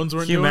 Right? Hormones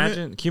weren't. Can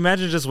you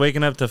imagine just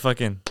waking up to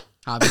fucking?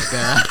 They're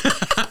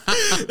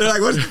like,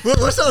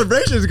 what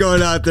celebration's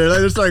going out there? Like,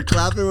 they start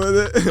clapping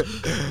with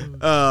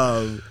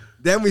it.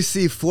 Then we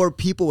see 4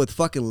 people with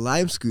fucking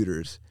Lime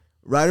scooters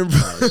right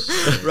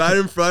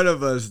in front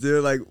of us,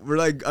 dude. Like we're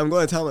like, I'm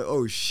going to tell them like,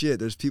 oh shit,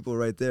 there's people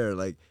right there,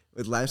 like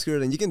with Lime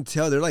scooters, and you can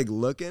tell they're like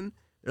looking.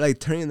 They're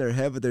like turning their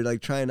head, but they're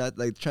like trying to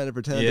pretend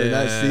that they're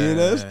not seeing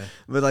us.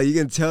 But like you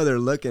can tell they're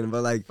looking.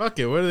 But like fuck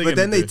it, what are they? But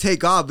then they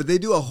take off. But they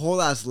do a whole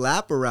ass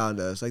lap around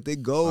us. Like they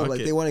go,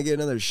 like they want to get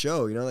another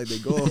show. You know, like they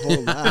go a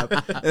whole lap.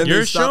 And You're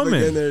they a stop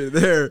showman. again. They're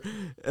there,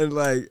 and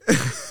like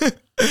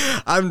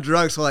I'm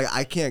drunk, so like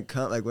I can't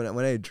come. Like when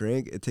I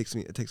drink, it takes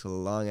a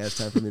long ass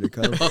time for me to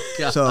come.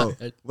 So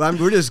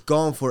we're just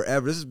going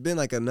forever. This has been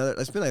like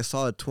it's been like a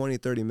solid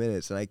 20-30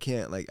 minutes, and I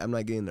can't, like, I'm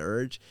not getting the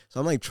urge. So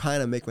I'm like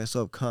trying to make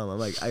myself come. I'm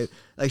like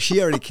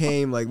she already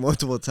came like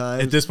multiple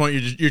times. At this point,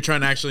 you're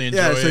trying to actually enjoy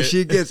it. Yeah, so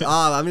she gets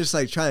off. I'm just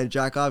like trying to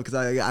jack off because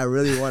I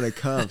really want to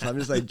come. So I'm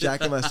just like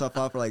jacking myself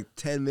off for like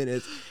 10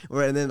 minutes.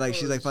 And then like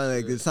she's like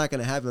finally like, it's not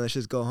gonna happen. Let's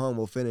just go home.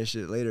 We'll finish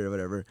it later or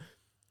whatever.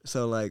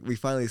 So like we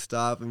finally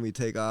stop and we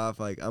take off.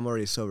 Like I'm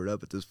already sobered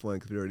up at this point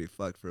because we already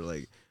fucked for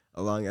like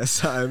a long ass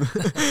time.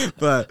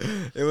 But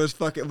it was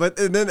fucking. But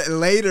and then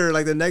later,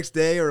 like the next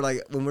day or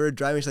like when we were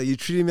driving, she's like, "You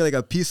treated me like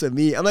a piece of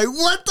meat." I'm like,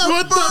 "What the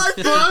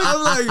fuck?"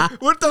 I'm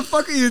like, "What the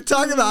fuck are you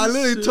talking about?" I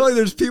literally told you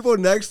there's people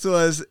next to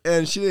us,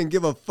 and she didn't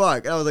give a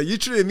fuck. And I was like, "You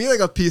treated me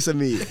like a piece of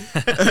meat."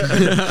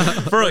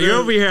 Bro, you're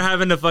over here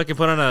having to fucking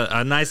put on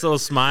a nice little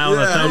smile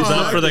and a thumbs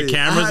up for the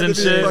cameras and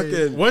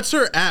shit. What's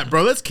her at,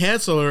 bro? Let's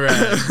cancel her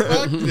at.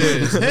 Fuck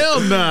this. Hell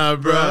nah,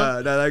 bro.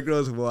 No, that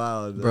girl's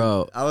wild,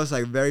 bro. I was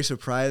like very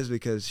surprised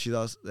because she's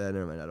also.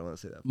 Never mind. I don't want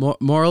to say that.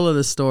 Moral of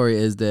the story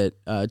is that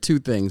 2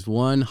 things.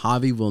 1,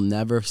 Javi will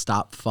never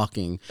stop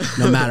fucking,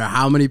 no matter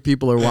how many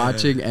people are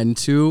watching. And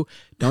 2,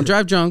 don't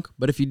drive drunk,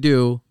 but if you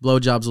do,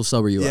 blowjobs will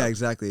sober you Yeah, up.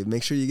 exactly.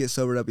 Make sure you get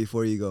sobered up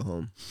before you go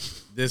home.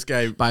 This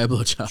guy Buy a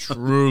blowjob.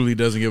 truly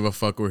doesn't give a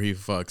fuck where he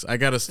fucks. I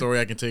got a story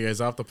I can tell you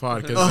guys off the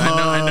pod because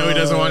I know he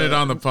doesn't want it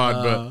on the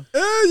pod,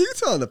 You can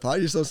tell on the pod.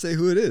 You just don't say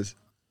who it is.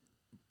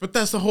 but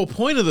that's the whole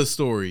point of the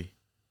story.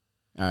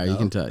 All right, you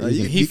can tell.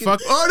 He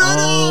fucked.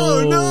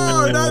 Oh,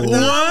 no, not that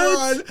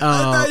What? one.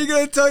 I thought you were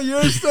going to tell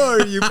your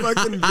story, you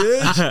fucking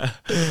bitch.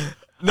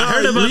 No, I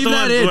heard about leave the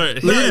that one in. where-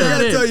 Leave you that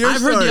gotta in. tell your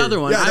I've heard story. the other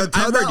one. Yeah, I've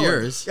tell heard that one.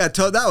 yours. Yeah,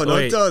 tell that one. Don't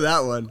Wait. tell that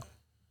one.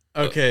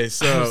 Okay, I have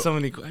so so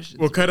many questions.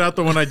 we'll cut out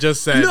the one I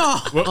just said. No.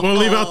 We'll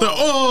leave out the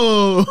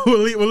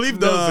we'll leave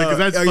those because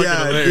that's fucking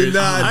hilarious. do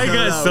not I tell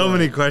got that so one.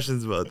 many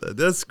questions about that.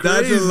 That's That's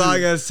crazy. a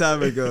long ass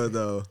time ago,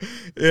 though.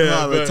 Yeah,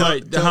 Come on,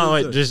 but-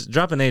 tell- Just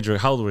drop an age.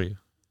 How old were you?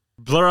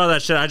 Blur all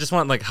that shit. I just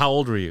want like, how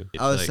old were you?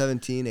 I was Like,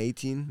 17,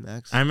 18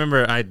 max. I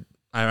remember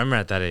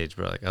at that age,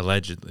 bro. Like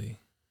allegedly,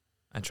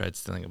 I tried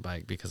stealing a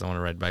bike because I want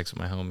to ride bikes with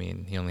my homie,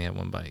 and he only had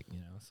one bike. You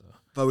know, so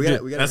But we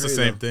got. That's the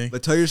same thing.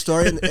 But tell your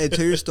story, and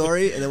tell your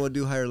story, and then we'll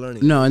do higher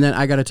learning. No, and then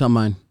I got to tell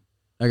mine.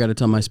 I got to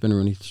tell my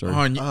Spinarooni story.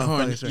 Hold Oh,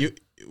 on. fuck, sorry.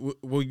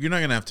 Well, you're not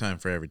gonna have time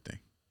for everything.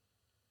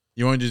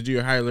 You want to just do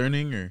your higher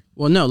learning or?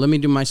 Well, no, let me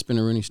do my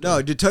Spinarooni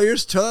story. No, tell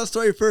that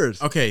story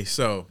first. Okay,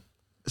 so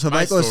So my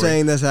Michael's story.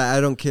 saying this. I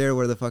don't care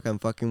where the fuck I'm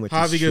fucking with.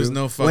 Javi gives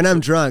no fucks. When I'm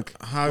drunk.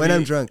 Javi, When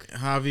I'm drunk.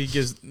 Javi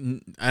gives.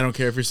 I don't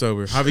care if you're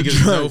sober. Javi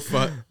gives no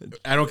fuck.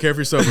 I don't care if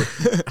you're sober.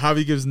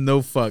 Javi gives no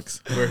fucks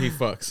where he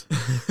fucks.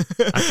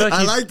 I feel like I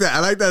he's- like that. I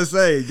like that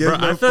saying. Give Bro,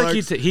 no I feel like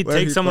fucks he'd where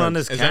take he someone on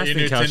fucks. this Is that your casting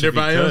new couch Tinder if he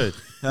bio? could.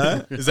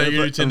 Huh? Is that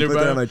your new Tinder put that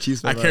bio? on my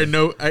cheese I bio. care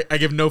no. I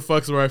give no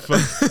fucks where I fuck.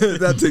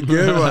 That's a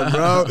good one,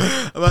 bro.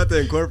 I'm about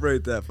to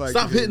incorporate that. Fuck,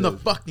 Stop keep hitting the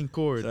going. fucking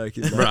cord. Sorry,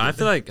 keep Bro, going. I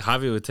feel like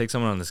Javi would take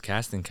someone on this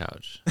casting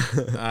couch.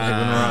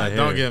 right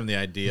Don't here. give him the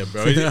idea,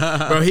 bro.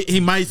 Bro, he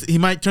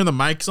might turn the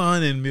mics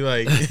on and be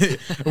like,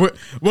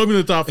 "Welcome to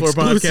the Top Floor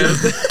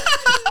Podcast."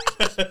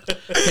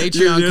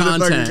 Patreon You're the fucking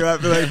content. guy,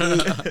 be like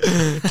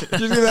this.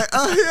 Just be like,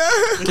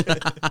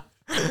 oh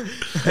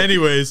yeah.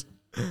 Anyways,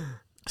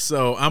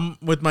 so I'm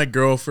with my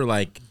girl for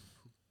like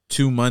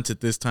 2 months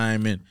at this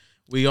time, and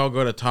we all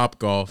go to Top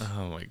Golf.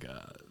 Oh my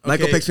god.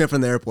 Michael Okay. picks me up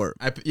from the airport.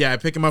 I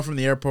pick him up from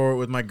the airport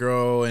with my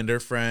girl and her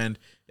friend,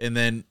 and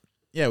then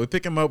we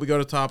pick him up. We go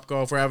to Top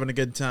Golf. We're having a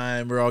good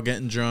time. We're all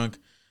getting drunk.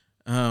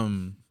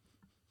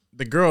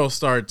 The girl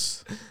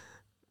starts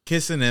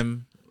kissing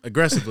him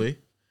aggressively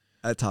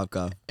At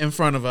Topgolf. in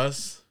front of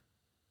us,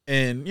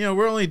 and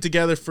we're only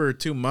together for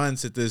 2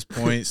 months at this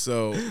point,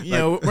 so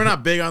we're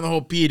not big on the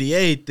whole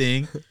PDA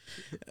thing,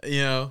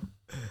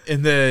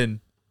 And then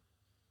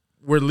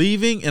we're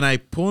leaving, and I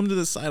pull him to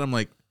the side. I'm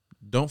like,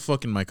 "Don't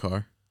fuck in my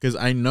car." Because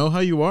I know how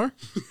you are.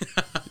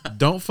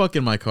 Don't fuck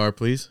in my car,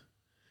 please.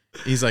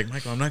 He's like,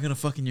 "Michael, I'm not going to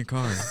fuck in your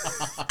car."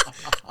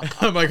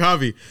 I'm like,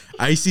 "Javi,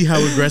 I see how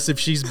aggressive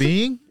she's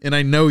being, and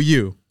I know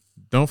you.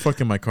 Don't fuck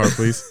in my car,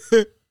 please."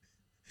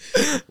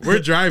 We're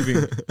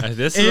driving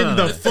This in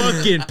the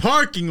fucking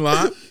parking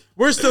lot.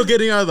 We're still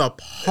getting out of the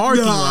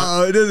parking lot.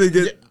 No, it doesn't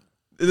get.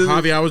 It doesn't,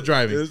 Javi, I was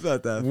driving. it's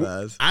not that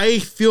fast. I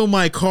feel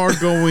my car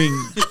going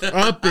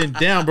up and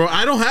down, bro.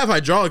 I don't have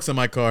hydraulics in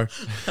my car.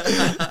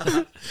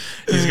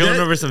 He's going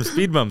over some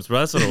speed bumps, bro.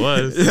 That's what it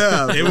was.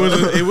 Yeah,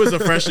 It was a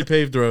freshly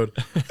paved road.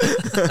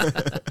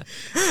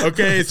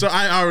 Okay, so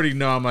I already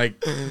know. I'm like,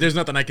 there's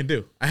nothing I can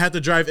do. I have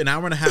to drive an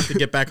hour and a half to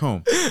get back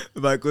home.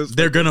 Michael's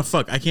They're gonna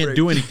fuck. I can't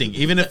do anything.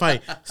 Even if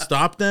I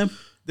stop them,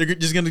 they're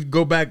just gonna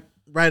go back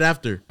right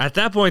after. At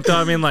that point, though,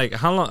 I mean, like,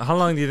 how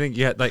long do you think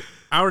you had? Like,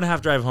 hour and a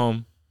half drive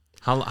home.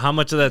 How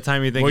much of that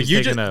time you think he's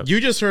taking up? You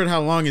just heard how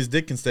long his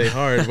dick can stay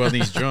hard when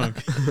he's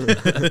drunk,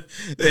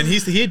 and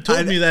he had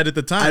told me that at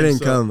the time. I didn't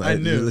so come. I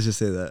knew. Let's just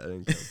say that. I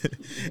didn't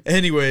come.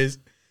 Anyways,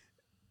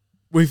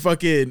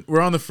 we're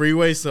on the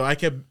freeway, so I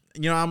kept,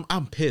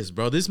 I'm pissed,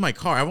 bro. This is my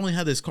car. I've only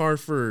had this car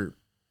for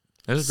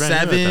It was brand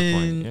new at that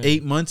point, 7, yeah.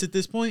 8 months at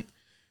this point.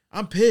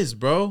 I'm pissed,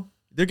 bro.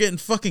 They're getting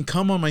fucking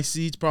cum on my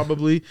seats,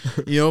 probably.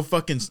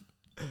 Fucking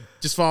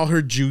just follow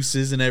her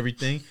juices and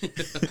everything.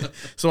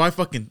 So I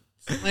fucking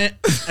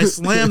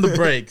slam the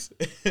brakes,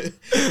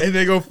 and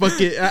they go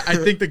fucking. I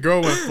think the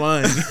girl went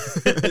flying.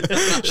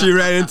 She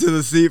ran into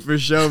the seat for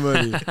show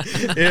money.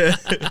 Yeah,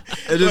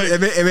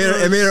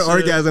 It made her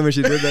orgasm when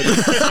she did that.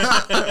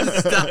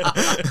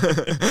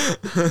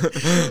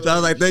 So I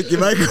was like, "Thank you,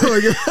 Michael."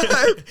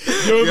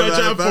 doing my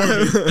job for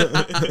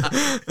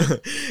me.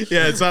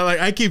 Yeah, it's not like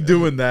I keep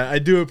doing that. I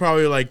do it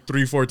probably like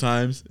 3-4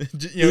 times.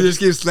 You just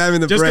keep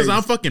slamming the just brakes. because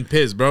I'm fucking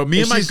pissed, bro.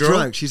 Me and my she's girl.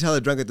 drunk. She's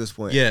hella drunk at this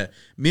point. Yeah,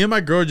 me and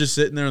my girl just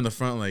sitting there in the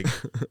front, like,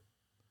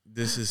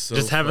 this is so.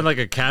 Just having like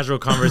a casual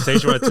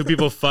conversation where two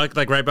people fuck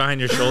like right behind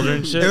your shoulder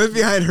and shit. It was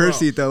behind her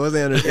seat though,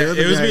 wasn't it?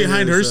 It was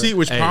behind her hers, so- seat,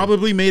 which Hey.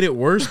 probably made it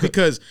worse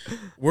because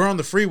we're on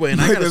the freeway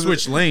and I gotta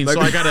switch lanes, so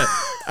I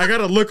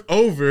gotta look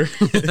over,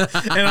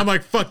 and I'm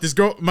like, fuck,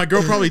 my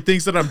girl probably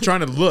thinks that I'm trying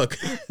to look,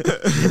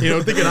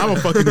 thinking I'm a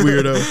fucking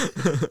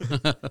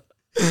weirdo,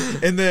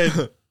 and then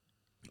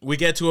we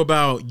get to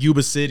about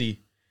Yuba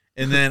City,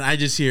 and then I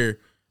just hear,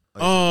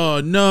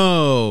 "Oh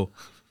no!"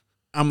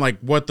 I'm like,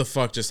 "What the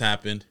fuck just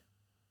happened?"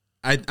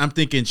 I'm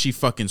thinking she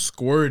fucking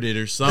squirted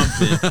or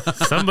something.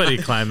 Somebody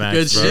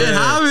climaxed. Good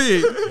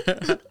bro.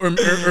 shit,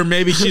 Javi. or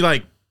maybe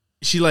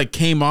she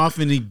came off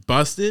and he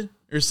busted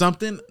or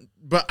something.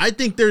 But I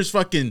think there's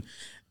fucking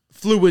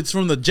fluids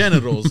from the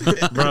genitals,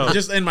 Bro.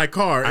 just in my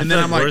car. And And then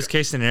then I'm like, worst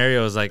case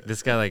scenario is like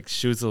this guy like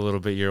shoots a little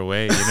bit your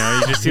way. You know,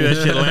 you just see that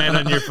shit land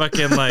on your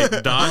fucking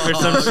like dock or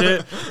some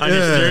shit on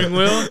your steering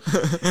wheel.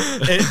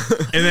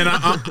 and then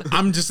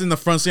I'm just in the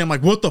front seat. I'm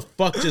like, what the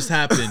fuck just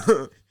happened?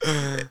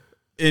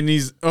 And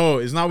he's, oh,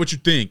 it's not what you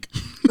think.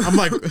 I'm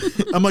like,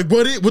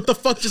 what the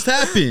fuck just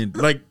happened?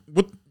 Like,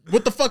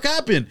 what the fuck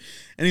happened?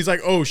 And he's like,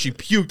 oh, she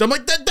puked. I'm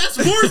like, that's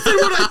worse than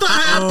what I thought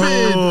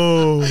happened.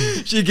 Oh.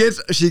 She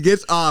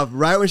gets off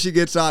right when she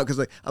gets off, because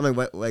like I'm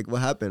like,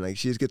 what happened? Like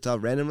she just gets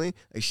off randomly.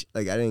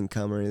 Like I didn't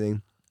come or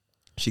anything.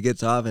 She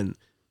gets off and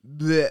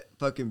bleh,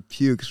 fucking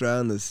pukes right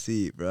on the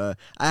seat, bro.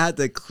 I had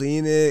to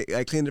clean it.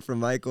 I cleaned it for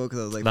Michael because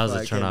I was like, That was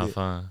fuck, a turn off,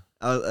 huh?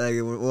 I was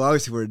like, well,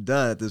 obviously we're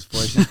done at this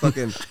point.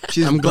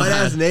 She's I'm butt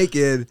glad. ass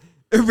naked.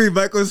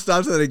 Michael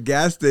stops at a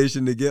gas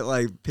station to get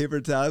like paper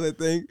towels, I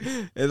think,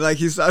 and like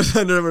he stops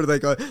under where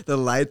like the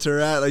lights are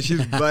at. Like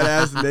she's butt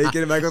ass naked.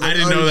 And Michael's like, I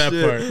didn't oh, know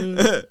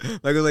that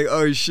part. Michael's like,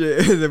 oh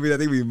shit. And then I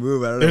think we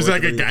move. I don't know. There's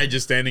what like a we- guy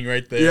just standing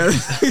right there.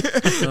 Yeah,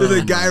 there's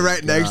a guy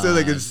right next to her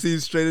that can God. see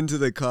straight into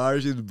the car.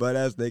 She's butt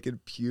ass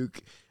naked,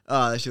 puke.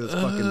 Oh, that shit was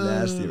fucking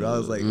nasty, bro. I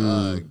was like,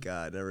 oh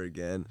god, never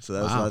again. So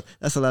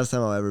that's the last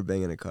time I'll ever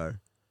bang in a car.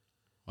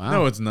 Wow.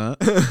 No, it's not.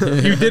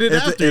 You did it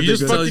after. You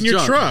just it's fucked in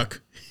your drunk.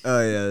 truck.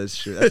 Oh yeah, that's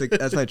true.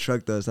 That's my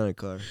truck though. It's not a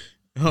car.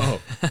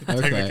 Oh,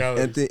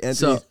 technicality.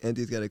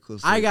 Anthony's got a cool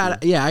story.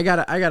 I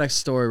got a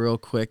story real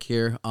quick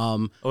here.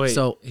 Oh, wait,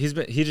 so he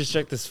just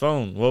checked his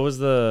phone. What was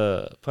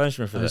the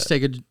punishment for that? let's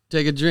take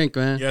a drink,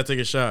 man. You gotta take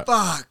a shot.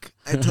 Fuck!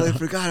 I totally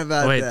forgot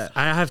about Wait, that.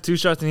 I have 2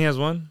 shots and he has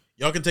 1.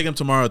 Y'all can take him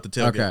tomorrow at the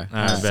tailgate. Okay.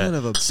 All right, bet. Son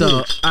of a So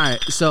bitch. all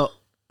right. So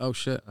oh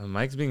shit.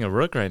 Mike's being a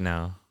rook right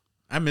now.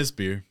 I miss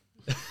beer.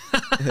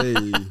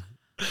 Hey,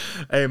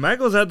 Hey,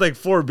 Michael's had like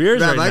 4 beers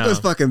man, right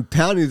Michael's now. fucking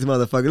pounding this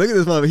motherfucker. Look at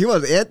this motherfucker. He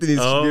wants Anthony's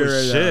Oh beer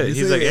right now. shit!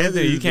 He's like, saying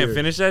Anthony, you can't beer.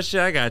 finish that shit.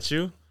 I got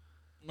you.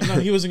 Well,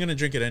 no, he wasn't gonna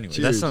drink it anyway.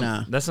 Cheers.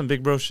 That's some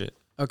big bro shit.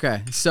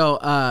 Okay, so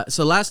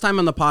last time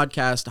on the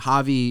podcast,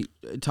 Javi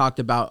talked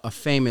about a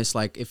famous,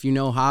 like, if you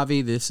know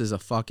Javi, this is a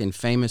fucking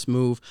famous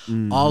move.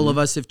 All of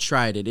us have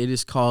tried it. It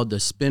is called the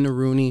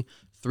Spinarooni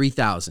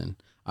 3000.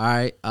 All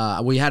right,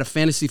 we had a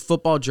fantasy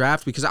football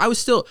draft because I was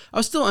still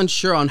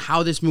unsure on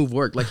how this move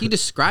worked. Like he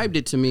described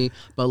it to me,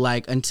 but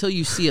like until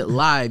you see it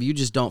live, you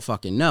just don't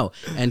fucking know.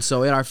 And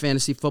so in our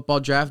fantasy football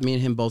draft, me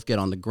and him both get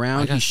on the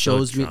ground. got He so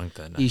shows me, drunk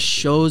that he night,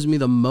 shows me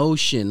the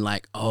motion.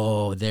 Like,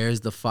 oh,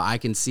 there's the I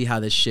can see how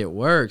this shit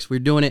works. We're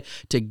doing it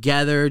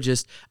together.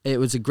 Just it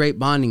was a great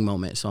bonding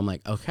moment. So I'm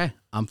like, okay,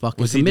 I'm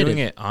fucking Was he committed.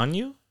 doing it on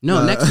you?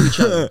 No, next to each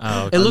other.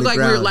 Oh, okay. It looked the like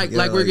we were ground. like Yeah,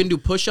 like we were like- gonna do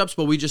push-ups,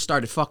 but we just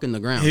started fucking the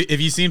ground.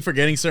 Have you seen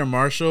Forgetting Sarah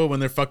Marshall when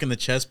they're fucking the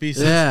chess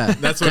pieces? Yeah,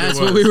 that's what it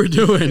was. we were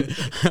doing.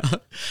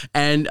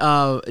 And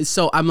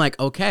so I'm like,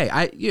 okay,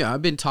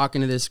 I've been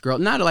talking to this girl,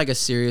 not like a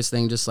serious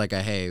thing, just like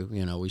a hey,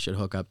 we should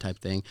hook up type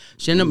thing.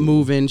 She ended up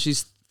moving.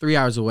 She's 3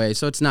 hours away,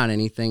 so it's not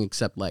anything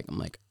except like I'm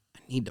like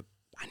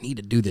I need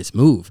to do this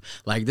move.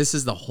 Like this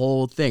is the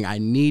whole thing. I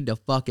need to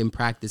fucking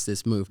practice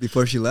this move.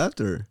 Before she left,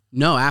 or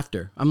No,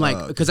 after. I'm like,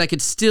 okay. because I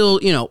could still,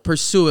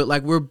 pursue it.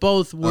 Like we're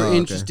okay.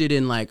 interested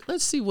in like,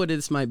 let's see what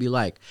this might be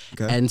like.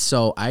 Okay. And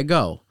so I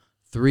go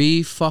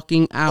 3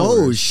 fucking hours.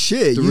 oh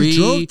shit, you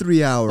drove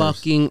 3 hours.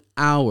 Fucking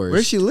hours.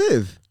 Where's she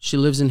live? She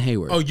lives in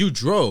Hayward. Oh, you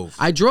drove.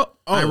 I drove.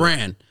 I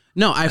ran.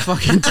 No, I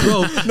fucking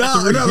drove.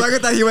 No, like I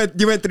thought you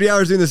went 3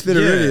 hours doing the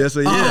Spinarooni. Yeah. That's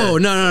what. Oh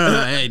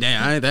no! Hey,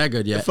 damn, I ain't that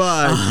good yet.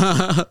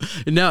 Fuck.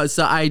 No,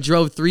 so I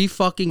drove 3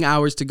 fucking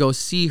hours to go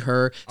see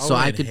her, so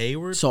I in could,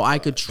 Hayward? I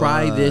could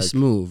try this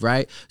move,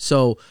 right?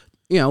 So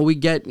we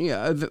get,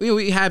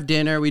 we have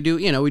dinner, we do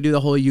the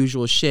whole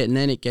usual shit, and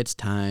then it gets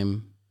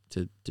time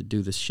to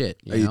do this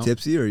shit. Are you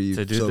tipsy or are you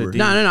To do the sober? deed.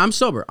 No, I'm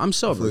sober.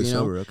 Fully you know?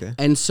 sober, okay.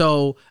 And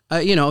so,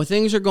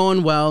 things are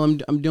going well.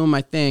 I'm doing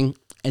my thing,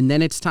 and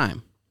then it's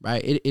time.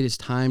 Right, it is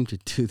time to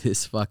do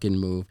this fucking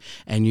move,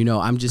 and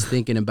I'm just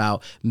thinking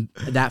about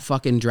that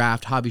fucking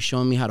draft. Javi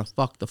showing me how to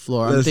fuck the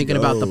floor. I'm Let's thinking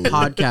about the go.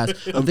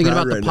 podcast. I'm thinking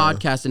about proud the right now.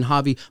 podcast and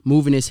Javi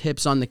moving his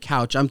hips on the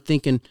couch. I'm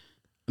thinking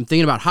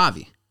about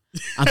Javi.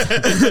 I'm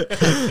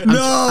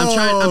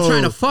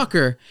trying to fuck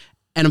her,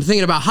 and I'm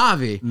thinking about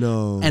Javi.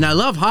 No. And I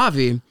love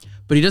Javi,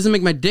 but he doesn't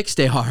make my dick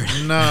stay hard.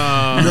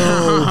 No.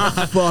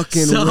 No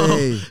fucking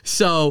way.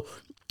 So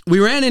we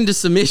ran into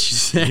some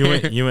issues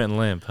there. You went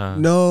limp, huh?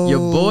 No. Your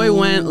boy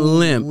went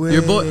limp. way.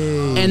 Your boy,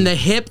 and the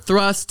hip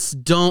thrusts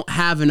don't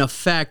have an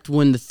effect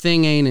when the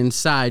thing ain't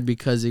inside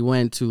because he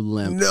went too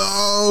limp.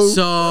 No.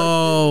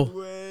 So,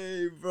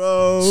 way,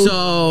 bro.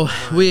 so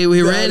we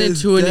ran That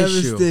is into an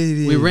issue.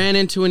 devastating. We ran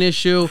into an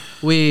issue.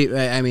 At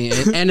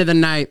the end of the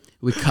night,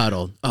 we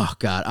cuddled. Oh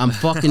God, I'm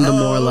fucking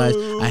demoralized.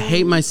 I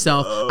hate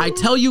myself. I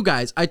tell you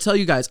guys,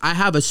 I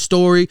have a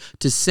story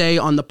to say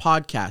on the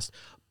podcast.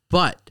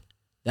 But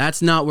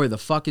that's not where the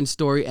fucking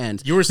story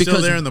ends. You were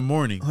still there in the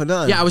morning. Hold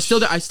on. Yeah, I was still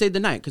there. I stayed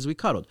the night because we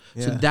cuddled.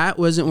 So Yeah. that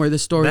wasn't where the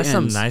story That's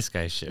ends. some nice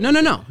guy shit.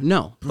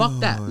 No. Fuck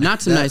that.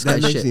 Not some nice guy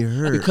that makes shit. me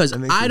hurt. Because That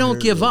makes I me don't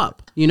hurt give a little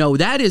up. You know,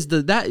 that is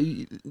that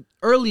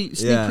early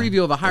sneak Yeah.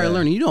 preview of a higher Yeah.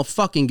 learning. You don't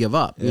fucking give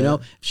up. You Yeah. know,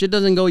 if shit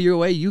doesn't go your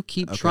way, you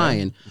keep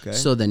trying. Okay.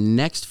 So the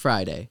next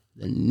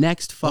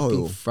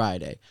fucking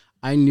Friday,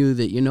 I knew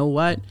that, you know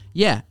what?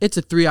 Yeah, it's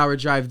a 3-hour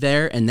drive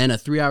there and then a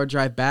 3-hour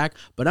drive back,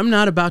 but I'm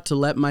not about to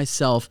let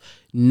myself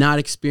not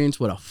experience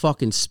what a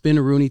fucking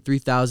Spinarooni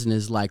 3000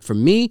 is like for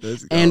me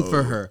and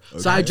for her.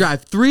 So I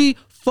drive 3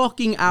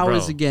 fucking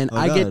hours Bro, again.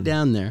 I get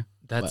down there.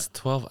 That's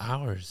 12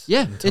 hours.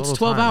 Yeah, in it's total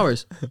 12 time.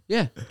 hours.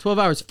 Yeah, 12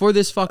 hours for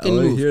this I fucking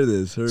want to move. hear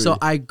this. Hurry. So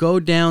I go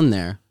down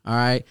there, all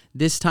right?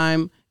 This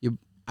time,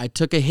 I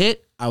took a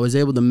hit. I was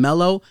able to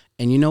mellow.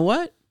 And you know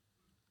what?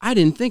 I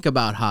didn't think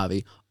about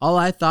Javi. All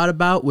I thought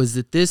about was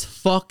that this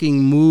fucking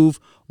move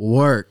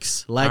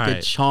works like a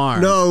Right.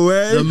 charm. No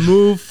way. The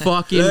move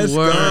fucking Let's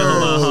works.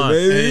 go,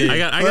 baby. I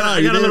got Hold on,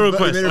 a you little made her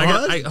request. bu- you made I her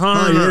got, buzz? I, hold Hold on,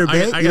 on, you hold made on.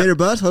 her bang? You made her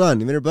buzz? Hold on,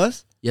 you made her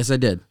buzz? Yes, I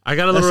did. I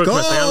got a little Let's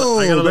request. go,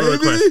 I got a little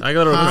baby. request. I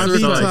got a little Javi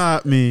request. So,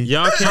 taught me.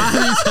 y'all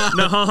can't.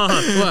 No, hold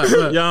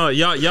on.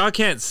 What? Y'all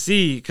can't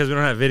see because we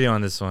don't have video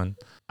on this one.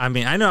 I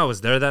mean, I know I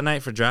was there that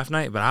night for draft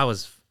night, but I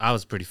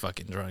was pretty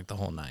fucking drunk the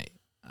whole night.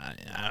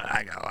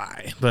 I gotta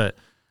lie, but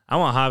I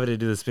want Javi to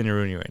do the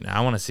Spinarooni right now.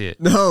 I want to see it.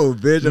 No,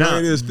 bitch. I'm No, not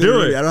going to do this.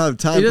 do it. I don't have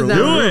time He for doesn't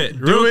have- Do it. it.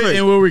 Do Real it quick.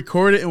 and we'll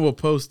record it and we'll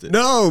post it.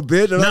 No,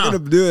 bitch. I'm not No.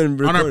 going to do it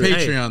and On our record it. Patreon,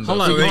 Hey, though.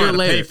 hold on, So we they do it gotta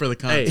pay later. for the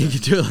Hey. content. You can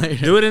do it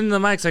later. Do it in the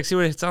mic so I see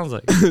what it sounds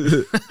like.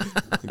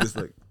 Just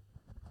like,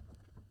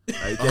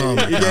 I can't, Oh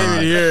my you can't God.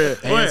 even hear it.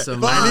 ASMR.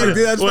 Fuck,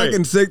 dude, that's Wait.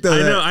 fucking sick,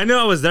 though. I know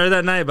I was there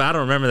that night, but I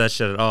don't remember that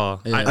shit at all.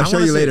 Yeah. I I'll show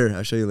wanna you see it. later.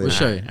 I'll show you later. We'll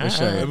show you. We'll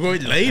show you.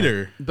 Avoid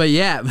later. But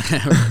yeah,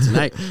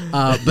 tonight.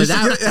 But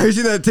that. Have you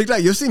seen that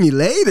TikTok? You'll see me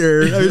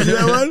later. Have you seen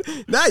that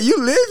one? Nah, you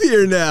live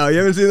here now. You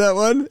haven't seen that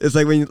one? It's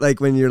like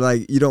when you're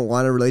like you don't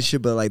want a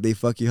relationship, but like they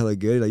fuck you hella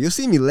good. You're like, you'll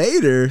see me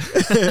later.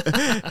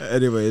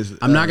 Anyways,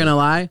 I'm not gonna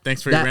lie.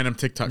 Thanks for your random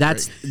TikTok.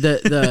 That's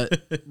Greg.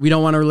 the we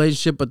don't want a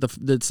relationship, but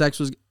the sex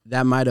was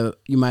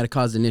you might have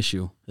caused an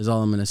issue. Is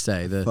all I'm gonna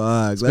say. The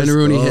Fuck, let's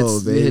Spinarooni go,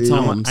 hits baby.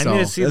 home. I so. need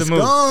to see Let's the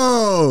move. go.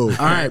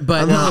 All right,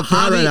 but I'm not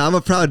proud right now. I'm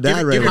a proud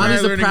dad right Give your now. Javi's higher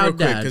a learning proud real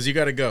quick dad. because you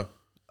gotta go.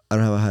 I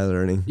don't have a high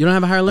learning. You don't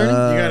have a higher learning.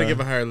 You gotta give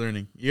a higher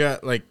learning. You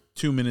got like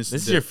 2 minutes.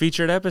 This to is do. your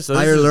featured episode.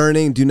 Higher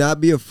learning. Do not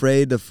be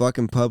afraid to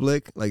fucking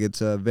public. Like it's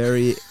a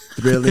very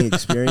thrilling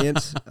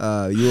experience.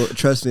 You will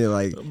trust me.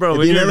 Like, Bro, if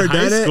when you you're in never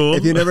high done school- it,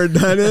 if you never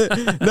done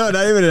it, no,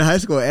 not even in high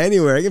school.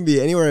 Anywhere, it can be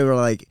anywhere. Where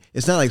like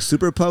it's not like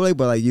super public,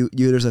 but like you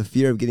there's a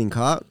fear of getting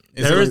caught.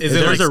 Is it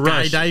there's like a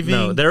rush. skydiving?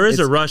 No, there is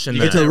a rush in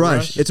that. It's a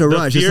rush. It's a The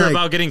rush. fear It's like,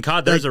 about getting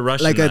caught. There's a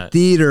rush like in a that.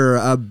 theater,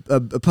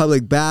 a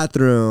public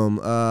bathroom.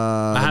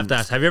 I have to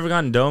ask. Have you ever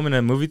gotten dome in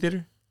a movie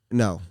theater?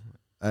 No.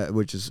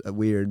 Which is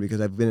weird because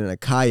I've been in a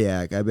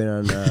kayak. I've been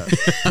on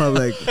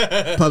public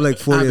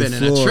 40th I've been in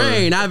floor. a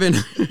train. I've been.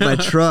 My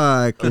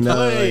truck, you know.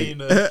 Plane.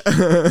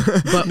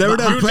 But never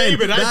done You plane.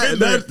 name it, I've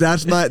been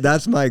there.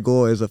 That's my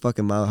goal is a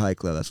fucking Mile High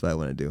Club. That's what I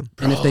want to do.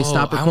 And if they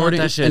stop I want recording,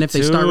 that shit and if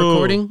they start too.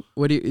 recording,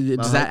 what do you?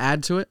 Does that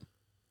add to it?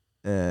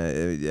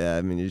 Yeah,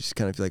 I mean, you just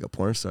kind of feel like a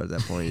porn star at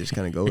that point. You just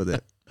kind of go with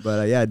it.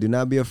 But yeah, do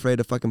not be afraid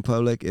of fucking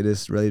public. It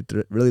is really,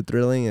 really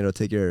thrilling. It'll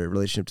take your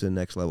relationship to the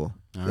next level.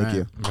 All Thank right.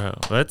 you. Bro,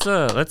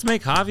 let's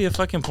make Javi a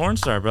fucking porn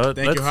star, bro.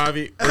 Thank you,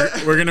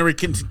 Javi. We're gonna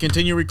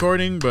continue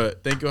recording,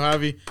 but thank you,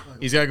 Javi.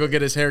 He's gotta go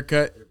get his hair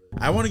cut.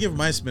 I want to give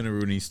my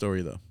Spinarooni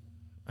story though.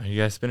 Are you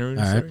guys spinning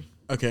All right. story?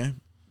 Okay,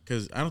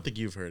 because I don't think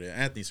you've heard it.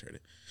 Anthony's heard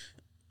it.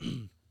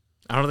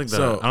 I don't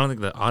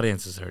think the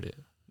audience has heard it.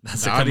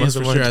 That's The audience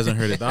for sure hasn't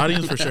heard it. The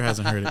audience for sure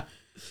hasn't heard it.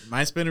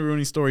 My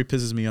Spinarooni story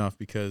pisses me off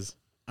because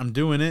I'm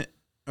doing it.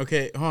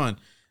 Okay, hold on.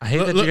 I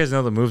hate that you guys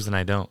know the moves and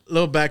I don't.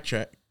 Little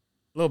backtrack.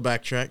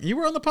 You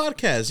were on the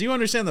podcast. You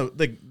understand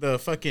the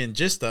fucking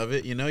gist of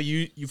it. You know,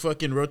 you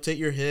fucking rotate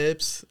your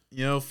hips.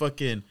 You know,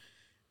 fucking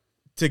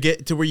to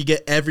get to where you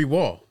get every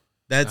wall.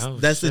 That's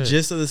the shit.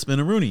 gist of the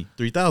Spinarooni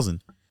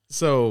 3000.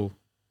 So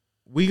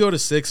we go to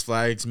Six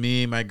Flags.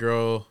 Me, my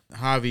girl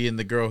Javi, and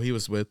the girl he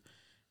was with.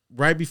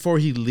 Right before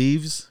he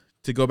leaves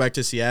to go back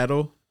to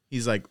Seattle,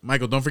 he's like,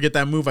 "Michael, don't forget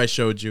that move I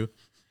showed you."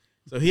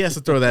 So he has to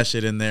throw that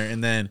shit in there,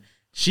 and then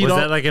she Was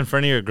that like in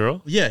front of your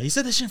girl? yeah, he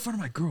said that shit in front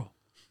of my girl.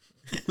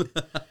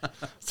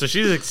 So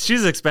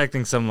she's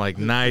expecting some like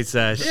nice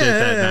ass shit Yeah,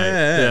 that night.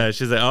 yeah. Yeah,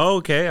 she's like, oh,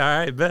 okay, all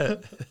right,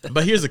 bet.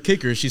 But here's the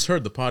kicker: she's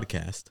heard the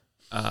podcast,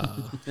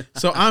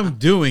 so I'm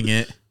doing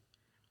it,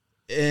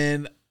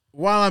 and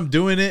while I'm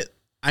doing it,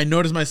 I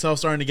notice myself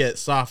starting to get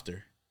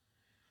softer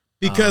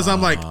because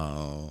I'm like,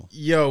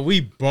 "Yo, we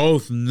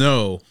both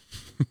know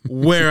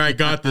where I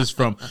got this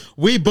from.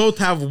 We both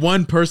have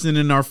one person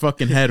in our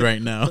fucking head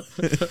right now,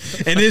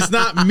 and it's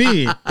not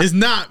me. It's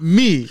not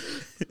me."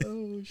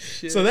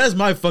 So that's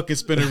my fucking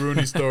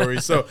Spinarooni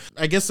story. So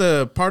I guess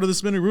part of the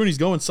Spinarooni's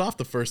going soft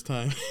the first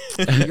time.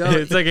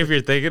 It's like if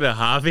you're thinking of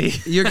hobby.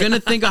 You're gonna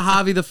think of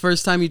Javi the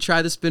first time you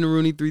try the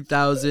Spinarooni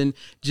 3000.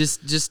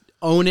 Just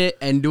own it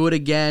and do it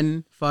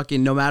again.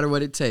 Fucking no matter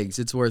what it takes,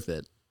 it's worth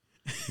it.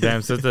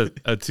 Damn, so it's a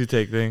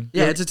 2-take thing.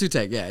 Yeah, it's a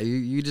 2-take. Yeah,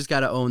 you just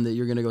gotta own that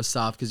you're gonna go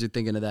soft because you're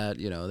thinking of that,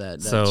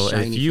 that So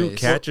shiny if you face.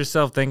 catch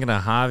yourself thinking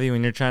of Javi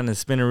when you're trying to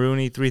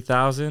Spinarooni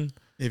 3000,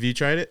 Have you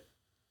tried it?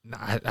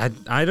 I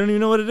don't even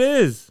know what it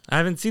is. I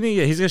haven't seen it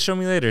yet. He's gonna show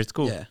me later. It's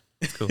cool. Yeah.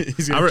 It's cool.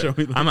 He's gonna show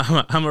me later. I'm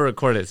gonna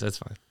record it, so it's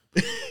fine.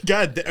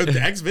 God,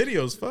 the X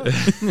videos, fuck.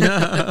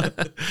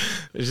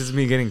 It's just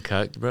me getting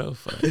cucked, bro.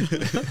 Fuck.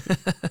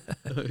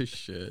 Oh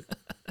shit.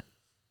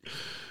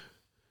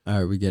 All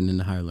right, we getting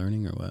into higher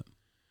learning or what?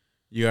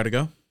 You gotta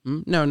go?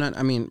 No, not.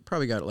 I mean,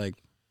 probably got like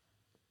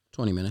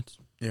 20 minutes.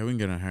 Yeah, we can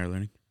get on higher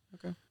learning.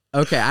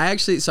 Okay, I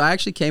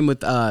actually came with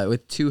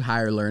 2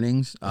 higher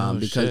learnings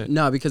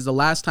because the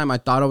last time I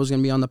thought I was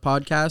gonna be on the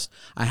podcast,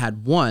 I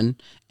had one,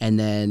 and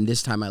then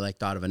this time I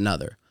thought of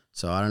another.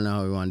 So I don't know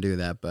how we want to do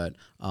that, but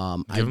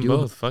give them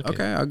both. Fuck it.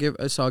 Okay,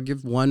 I'll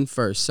give one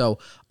first. So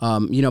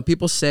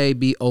people say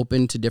be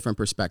open to different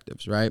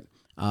perspectives, right?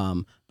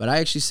 But I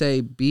actually say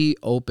be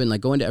open,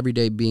 like go into every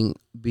day being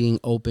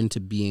open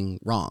to being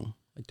wrong.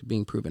 Like to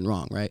being proven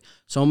wrong, right?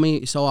 So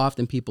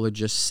often people are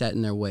just set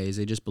in their ways.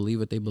 They just believe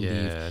what they believe.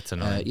 Yeah, it's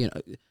annoying.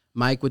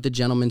 Mike with the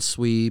gentleman's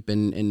sweep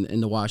and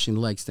the washing the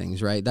legs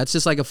things, right? That's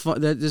just like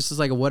this is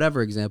like a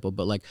whatever example,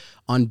 but like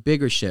on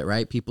bigger shit,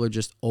 right? People are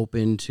just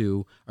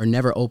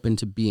never open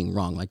to being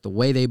wrong. Like the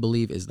way they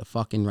believe is the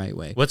fucking right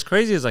way. What's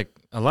crazy is like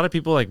a lot of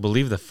people like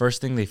believe the first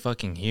thing they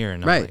fucking hear,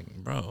 and I'm like,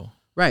 bro.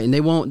 Right, and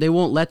they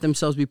won't let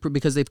themselves be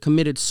because they've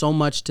committed so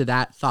much to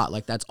that thought.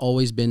 Like that's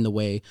always been the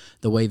way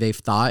they've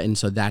thought, and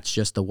so that's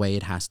just the way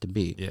it has to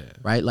be. Yeah.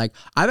 Right. Like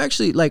I've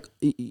actually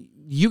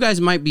you guys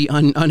might be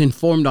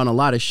uninformed on a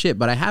lot of shit,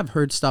 but I have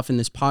heard stuff in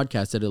this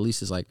podcast that at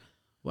least is like,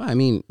 well, I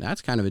mean,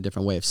 that's kind of a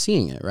different way of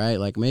seeing it, right?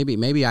 Like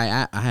maybe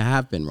I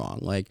have been wrong.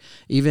 Like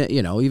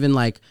even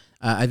like.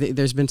 I think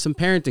there's been some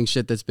parenting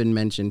shit that's been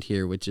mentioned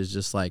here, which is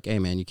just like, hey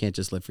man, you can't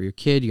just live for your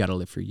kid. You got to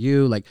live for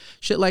you, like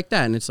shit like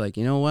that. And it's like,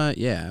 you know what?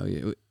 Yeah,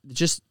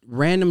 just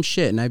random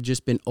shit. And I've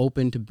just been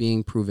open to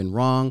being proven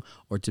wrong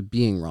or to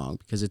being wrong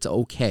because it's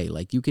okay.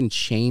 Like you can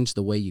change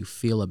the way you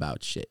feel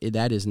about shit.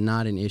 That is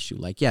not an issue.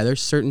 Like, yeah,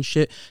 there's certain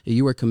shit that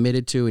you were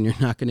committed to and you're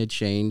not going to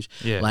change.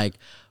 Yeah. Like,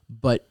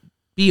 but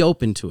be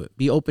open to it.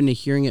 Be open to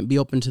hearing it. Be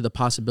open to the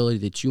possibility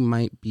that you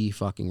might be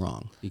fucking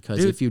wrong.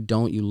 Because if you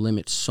don't, you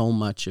limit so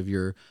much of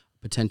your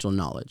potential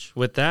knowledge.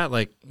 With that,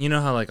 like, you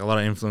know how like a lot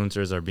of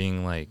influencers are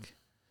being like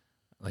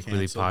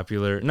really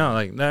popular. No,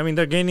 like I mean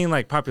they're gaining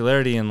like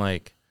popularity in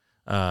like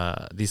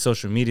these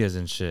social medias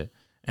and shit,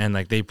 and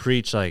like they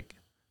preach like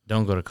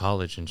don't go to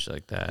college and shit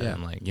like that,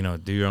 and like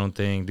do your own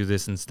thing, do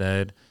this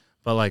instead.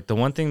 But like the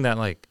one thing that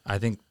like I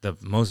think the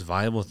most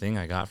valuable thing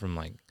I got from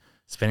like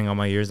spending all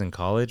my years in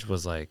college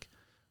was like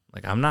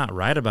I'm not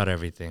right about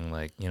everything.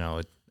 Like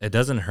it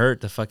doesn't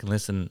hurt to fucking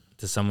listen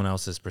to someone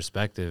else's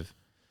perspective.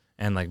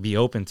 And like be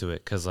open to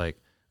it, because like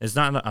it's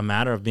not a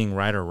matter of being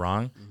right or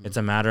wrong. Mm-hmm. It's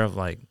a matter of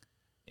like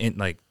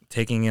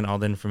taking in all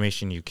the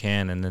information you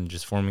can and then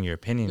just forming your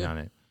opinion on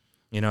it.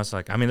 It's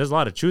like I mean, there's a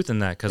lot of truth in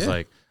that, because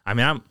like I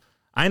mean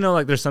I know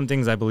like there's some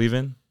things I believe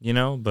in,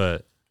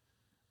 but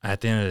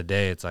at the end of the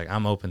day, it's like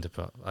I'm open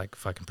to like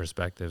fucking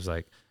perspectives,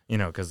 like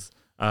because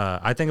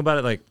I think about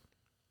it like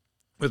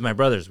with my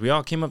brothers, we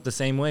all came up the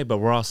same way, but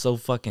we're all so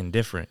fucking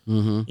different,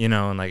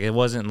 and like it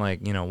wasn't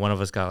like one of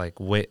us got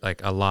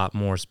like a lot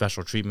more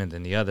special treatment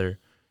than the other.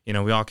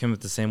 We all came up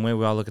the same way.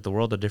 We all look at the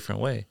world a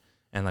different way,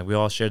 and like we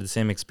all shared the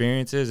same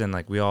experiences, and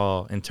like we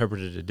all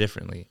interpreted it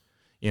differently,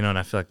 and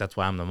I feel like that's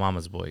why I'm the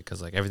mama's boy,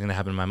 because like everything that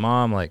happened to my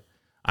mom, like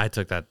I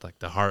took that like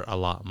to heart a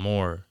lot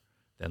more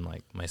than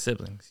like my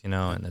siblings,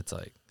 and it's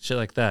like shit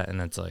like that,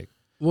 and it's like.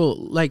 Well,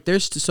 like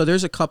there's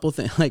a couple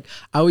things. Like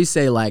I always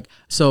say, like,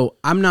 so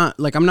I'm not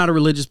a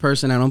religious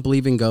person. I don't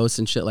believe in ghosts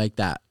and shit like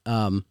that.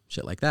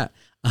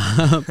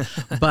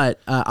 But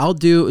I'll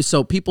do.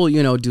 So people,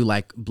 do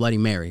like Bloody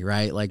Mary,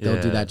 right? Like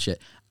they'll do that shit.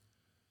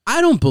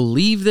 I don't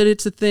believe that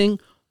it's a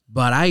thing,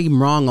 but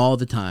I'm wrong all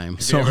the time.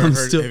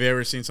 Have you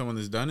ever seen someone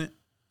that's done it?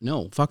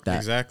 No, fuck that.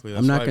 Exactly.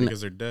 That's why,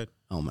 because they're dead.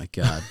 Oh my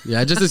god.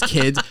 Yeah, just as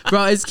kids,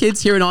 bro. As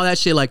kids hearing all that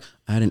shit, like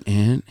I had an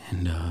aunt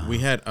and we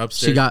had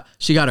upstairs.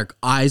 She got her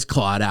eyes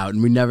clawed out,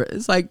 and we never.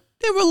 It's like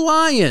they were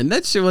lying.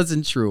 That shit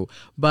wasn't true.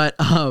 But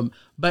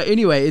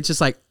anyway, it's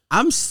just like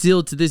I'm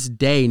still to this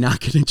day not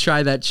gonna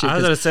try that shit. I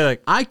was gonna say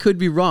like I could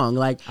be wrong.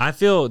 Like I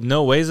feel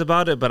no ways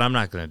about it, but I'm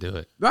not gonna do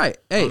it. Right.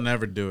 Hey, I'll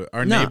never do it.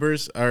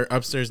 Our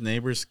upstairs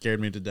neighbors scared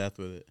me to death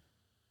with it.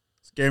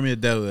 Scared me to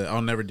death with it.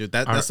 I'll never do it.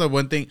 That's the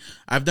one thing.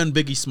 I've done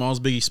Biggie Smalls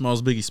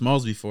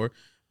before,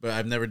 but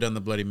I've never done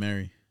the Bloody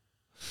Mary.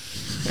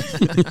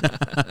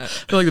 I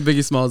feel like the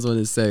Biggie Smalls one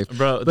is safe,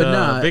 bro.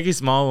 But Biggie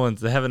Small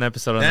ones, they have an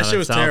episode on that shit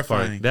was South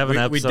terrifying. Park. They have an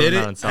episode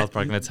on South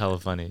Park, and it's hella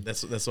funny.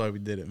 That's why we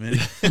did it, man.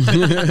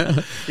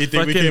 You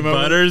think we came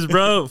butters,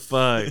 bro?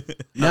 Fuck.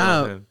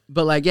 No,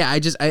 but like, yeah,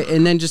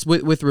 and then just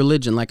with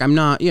religion, like I'm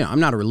not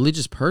a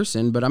religious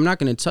person, but I'm not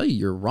going to tell you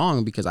you're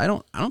wrong because I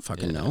don't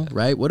fucking know,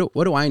 right? What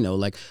do I know?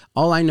 Like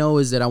all I know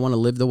is that I want to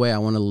live the way I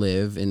want to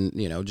live, and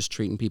just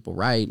treating people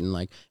right, and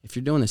like if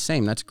you're doing the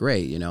same, that's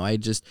great.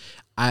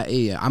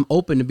 I'm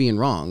open to being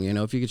wrong. You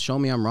know, if you could show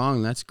me I'm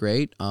wrong, that's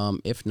great.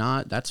 If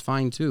not, that's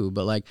fine too.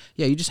 But like,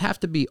 yeah, you just have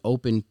to be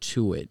open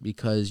to it,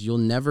 because you'll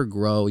never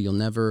grow, you'll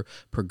never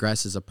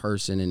progress as a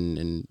person,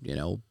 and you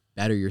know,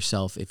 better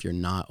yourself if you're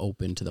not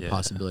open to the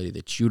possibility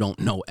that you don't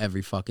know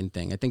every fucking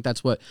thing. I think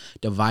that's what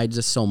divides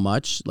us so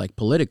much, like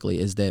politically,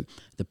 is that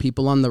the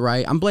people on the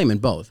right, I'm blaming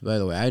both, by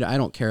the way. I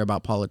don't care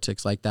about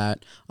politics like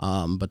that.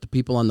 But the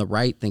people on the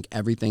right think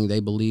everything they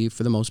believe,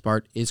 for the most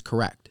part, is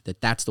correct, that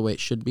that's the way it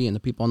should be. And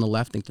the people on the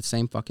left think the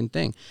same fucking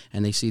thing.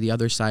 And they see the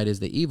other side as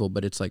the evil.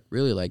 But it's like,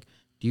 really, like,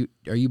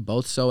 are you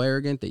both so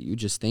arrogant that you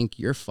just think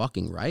you're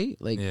fucking right?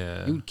 Like,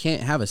 you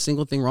can't have a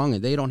single thing wrong,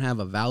 and they don't have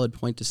a valid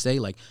point to say.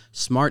 Like,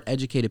 smart,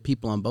 educated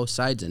people on both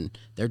sides, and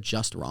they're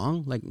just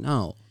wrong. Like,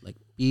 no, like,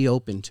 be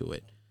open to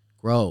it,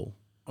 grow.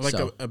 Like,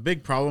 a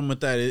big problem with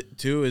that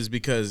too is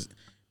because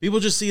people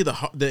just see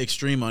the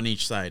extreme on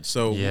each side.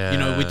 So, you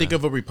know, we think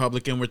of a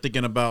Republican, we're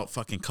thinking about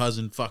fucking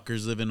cousin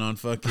fuckers living on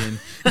fucking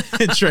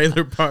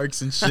trailer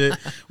parks and shit.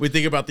 We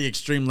think about the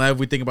extreme left.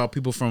 We think about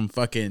people from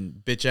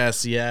fucking bitch ass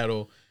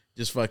Seattle.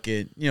 Just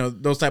fucking, you know,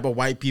 those type of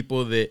white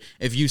people that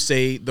if you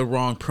say the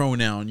wrong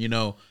pronoun, you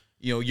know,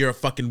 you're a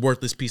fucking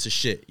worthless piece of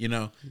shit, you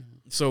know?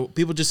 So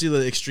people just see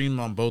the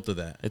extreme on both of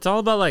that. It's all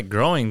about like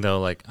growing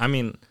though. Like, I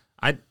mean,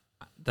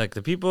 like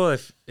the people,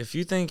 if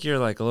you think you're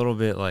like a little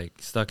bit like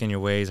stuck in your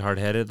ways,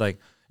 hard-headed, like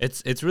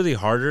it's really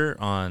harder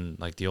on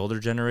like the older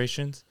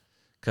generations.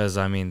 Cause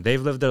I mean,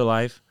 they've lived their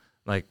life.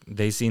 Like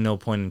they see no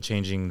point in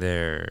changing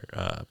their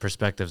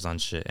perspectives on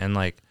shit. And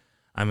like,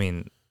 I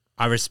mean,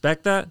 I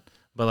respect that.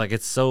 But, like,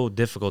 it's so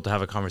difficult to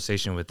have a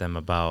conversation with them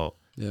about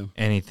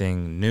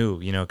anything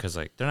new, you know, because,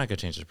 like, they're not going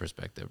to change their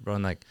perspective, bro.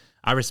 And, like,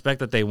 I respect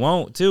that they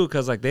won't, too,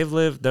 because, like, they've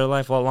lived their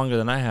life a lot longer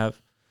than I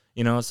have,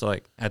 you know. So,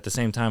 like, at the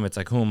same time, it's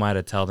like, who am I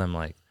to tell them,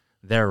 like,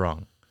 they're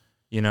wrong,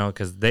 you know,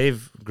 because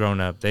they've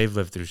grown up, they've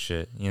lived through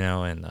shit, you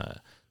know. And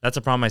that's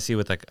a problem I see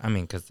with, like, I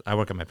mean, because I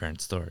work at my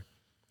parents' store.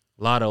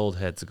 A lot of old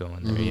heads go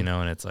in there, you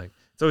know, and it's, like,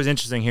 it's always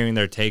interesting hearing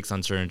their takes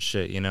on certain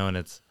shit, you know, and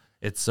it's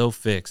so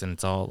fixed, and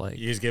it's all like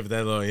you just give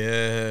that little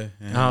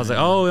and I was like,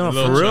 oh, you know,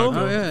 for real,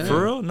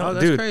 for real, no,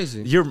 that's dude,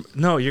 crazy.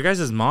 Your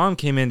guys' mom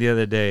came in the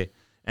other day,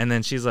 and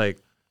then she's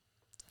like,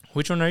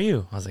 which one are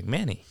you? I was like,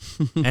 Manny,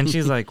 and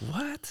she's like,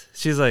 what?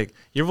 She's like,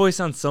 your voice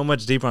sounds so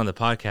much deeper on the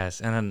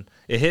podcast, and then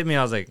it hit me.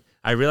 I was like,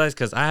 I realized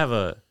because I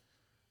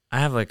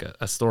have like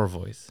a store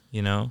voice,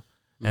 you know,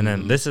 and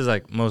then this is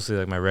like mostly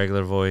like my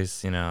regular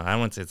voice, you know. I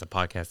wouldn't say it's a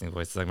podcasting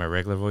voice; it's like my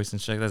regular voice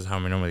and shit. That's how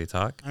I normally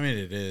talk. I mean,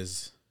 it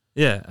is.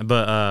 Yeah,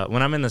 but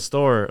when I'm in the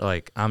store,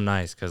 like, I'm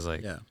nice because,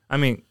 like, I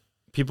mean,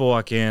 people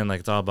walk in,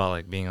 like, it's all about,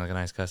 like, being, like, a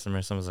nice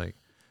customer. Someone's like,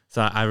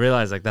 so I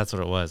realized, like, that's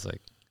what it was.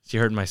 Like, she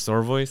heard my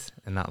store voice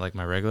and not, like,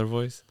 my regular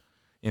voice,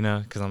 you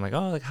know, because I'm like,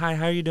 oh, like, hi,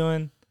 how are you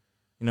doing?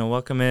 You know,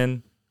 welcome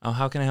in. Oh,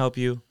 how can I help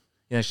you?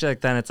 You know, shit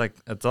like that. And it's, like,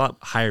 it's a lot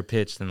higher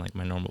pitched than, like,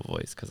 my normal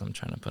voice because I'm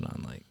trying to put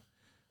on, like,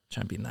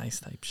 trying to be nice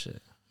type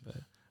shit. But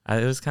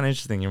it was kind of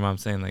interesting. Your mom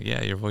saying like,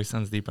 "Yeah, your voice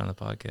sounds deeper on the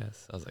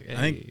podcast." I was like,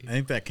 "Hey." I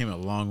think that came a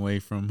long way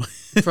from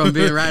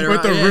being right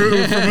with around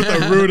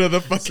the root of the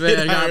fucking.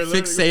 I got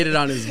fixated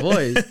on his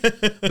voice,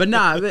 but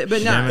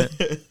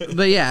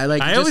yeah,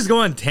 like I always go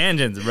on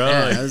tangents, bro.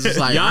 Yeah, I was just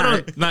like,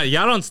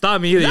 y'all don't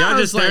stop me either. Y'all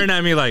just staring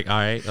at me like, all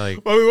right,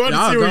 like. Well, we want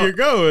to see where you're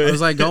going. I was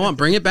like, go on,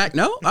 bring it back.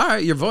 No, all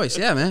right, your voice,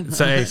 yeah, man.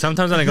 So hey,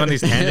 sometimes when I go on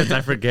these tangents, I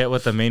forget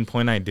what the main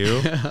point I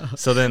do.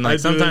 So then, like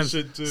sometimes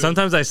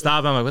I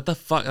stop. I'm like, what the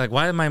fuck? Like,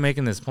 why am I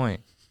making this point?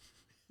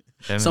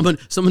 Someone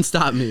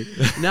stop me.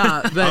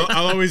 Nah, but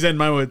I'll always end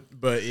mine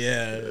with, but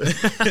yeah.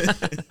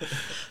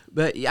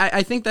 But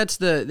I think that's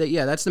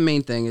the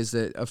main thing is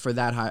that for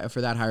that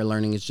higher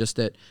learning is just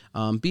that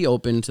be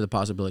open to the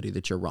possibility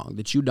that you're wrong,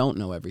 that you don't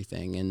know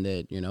everything, and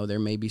that, you know, there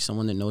may be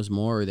someone that knows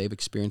more, or they've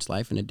experienced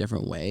life in a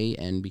different way,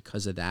 and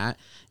because of that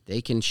they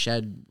can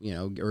shed, you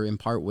know, or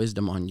impart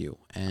wisdom on you,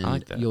 and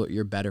like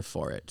you're better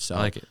for it. So I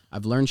like it.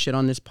 I've learned shit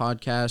on this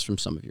podcast from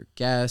some of your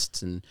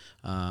guests, and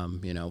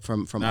you know,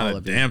 from not all a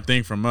of you. damn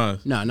thing from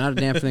us. No, not a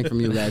damn thing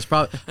from you guys.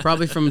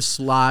 Probably from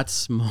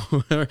slots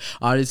more,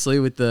 honestly,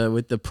 with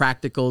the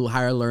practical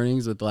higher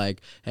learnings with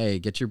like, hey,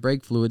 get your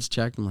brake fluids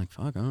checked. I'm like,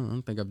 fuck, I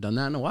don't think I've done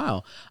that in a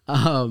while.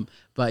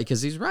 But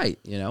because he's right,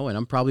 you know, and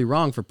I'm probably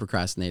wrong for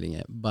procrastinating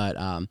it. But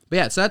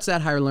yeah, so that's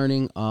that higher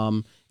learning.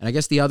 And I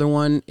guess the other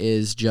one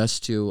is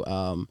just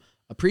to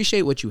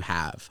appreciate what you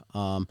have.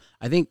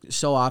 I think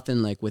so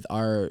often, like with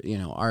our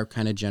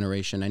kind of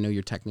generation, I know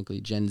you're technically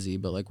Gen Z,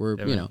 but like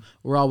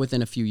we're all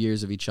within a few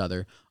years of each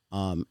other.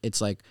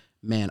 It's like,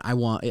 man, I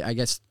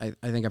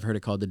think I've heard it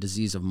called the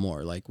disease of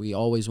more. Like we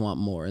always want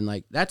more, and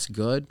like that's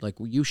good. Like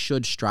you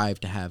should strive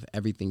to have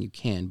everything you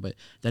can, but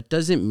that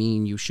doesn't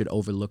mean you should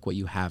overlook what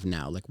you have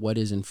now. Like what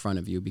is in front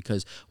of you,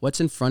 because what's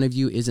in front of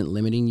you isn't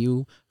limiting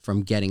you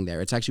from getting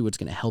there. It's actually what's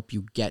going to help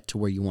you get to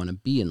where you want to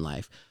be in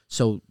life.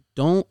 So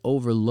don't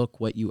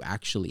overlook what you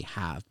actually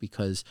have,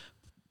 because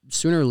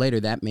sooner or later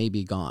that may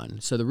be gone.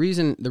 So the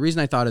reason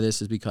I thought of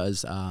this is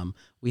because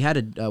we had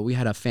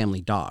a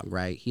family dog,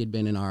 right? He had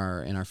been in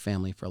our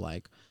family for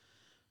like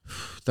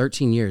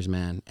 13 years,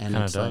 man. And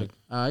Kinda it's dog?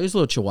 like, he was a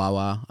little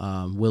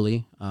Chihuahua,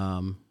 Willie.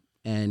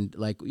 And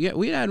like, yeah,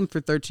 we had him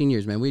for 13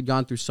 years, man. We had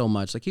gone through so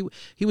much. Like he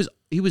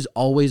was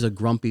always a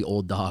grumpy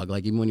old dog.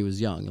 Like even when he was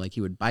young, like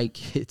he would bite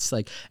kids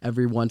like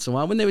every once in a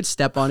while when they would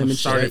step on him and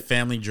Started shit.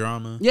 family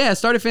drama. Yeah,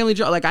 started family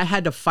drama. Like I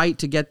had to fight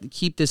to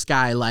keep this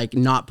guy like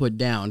not put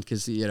down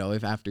because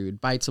if after he would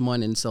bite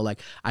someone, and so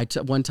like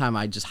one time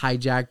I just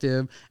hijacked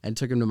him and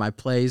took him to my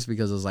place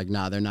because I was like,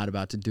 nah, they're not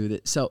about to do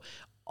this. So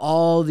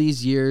all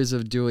these years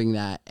of doing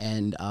that,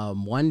 and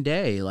one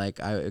day, like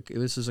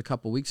this was a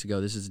couple weeks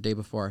ago. This is the day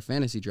before our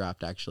fantasy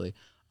draft, actually.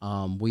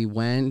 We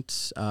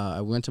went.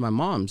 I went to my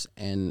mom's,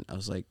 and I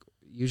was like,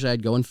 usually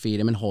I'd go and feed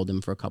him and hold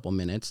him for a couple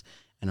minutes,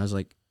 and I was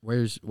like,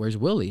 where's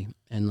Willie?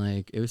 And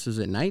like this was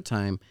at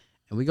nighttime,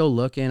 and we go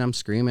looking. I'm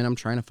screaming. I'm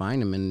trying to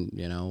find him, and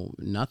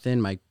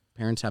nothing. My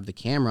parents have the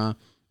camera,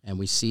 and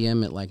we see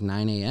him at like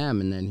 9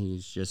 a.m. and then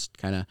he's just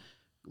kind of.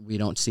 We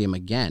don't see him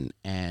again,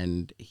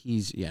 and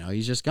he's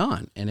just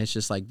gone. And it's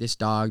just like this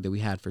dog that we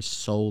had for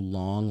so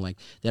long, like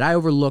that I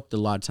overlooked a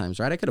lot of times,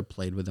 right? I could have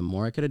played with him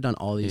more. I could have done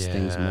all these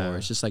things more.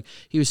 It's just like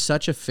he was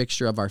such a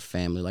fixture of our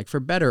family, like for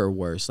better or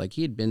worse. Like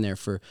he had been there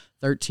for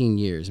 13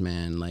 years,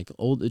 man, like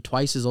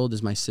twice as old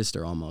as my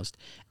sister almost.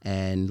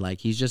 And like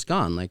he's just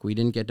gone. Like we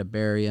didn't get to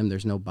bury him.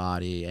 There's no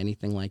body,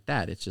 anything like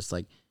that. It's just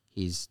like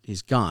he's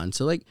gone.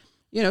 So like,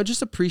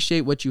 just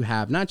appreciate what you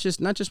have, not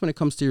just when it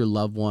comes to your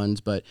loved ones,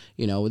 but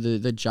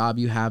the job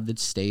you have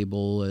that's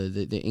stable,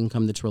 the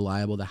income that's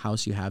reliable, the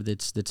house you have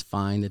that's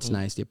fine, that's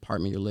nice, the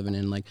apartment you're living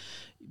in, like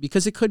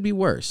because it could be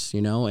worse,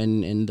 and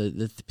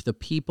the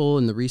people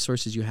and the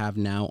resources you have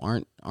now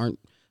aren't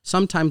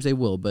sometimes they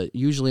will, but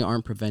usually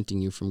aren't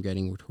preventing you from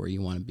getting to where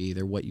you want to be.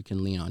 They're what you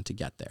can lean on to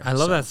get there. I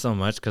love that so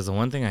much because the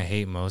one thing I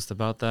hate most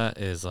about that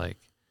is like.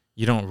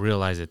 You don't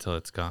realize it till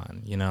it's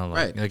gone,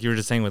 Right. Like you were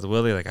just saying with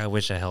Willie, like I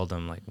wish I held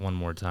him like one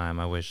more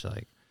time. I wish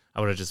like I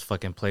would have just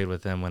fucking played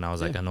with him when I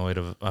was like annoyed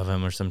of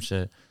him or some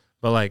shit.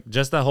 But like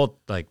just that whole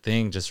like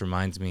thing just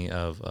reminds me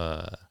of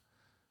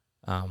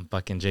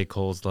fucking J.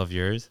 Cole's "Love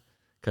Yours,"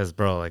 because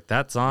bro, like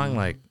that song,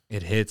 like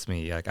it hits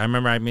me. Like I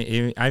remember I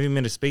even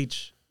made a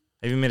speech.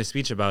 I even made a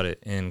speech about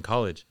it in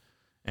college,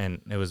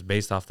 and it was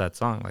based off that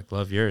song, like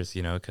 "Love Yours,"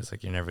 because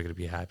like you're never gonna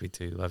be happy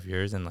to love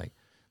yours, and like.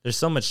 There's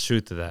so much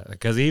truth to that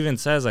because he even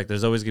says like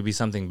there's always gonna be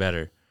something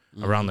better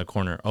around the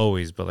corner,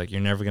 always, but like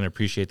you're never gonna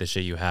appreciate the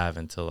shit you have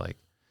until like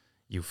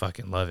you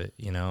fucking love it,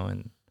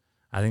 and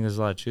I think there's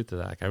a lot of truth to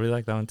that. Like, I really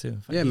like that one too.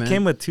 Yeah, he man.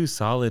 came with two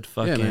solid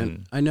fucking. Yeah,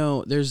 man. I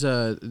know there's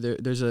a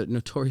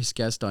notorious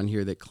guest on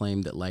here that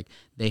claimed that like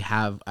they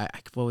have.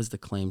 What was the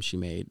claim she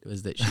made?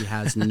 Was that she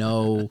has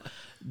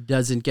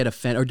doesn't get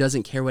offended or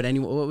doesn't care what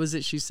anyone. What was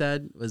it she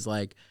said? Was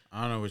like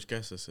I don't know which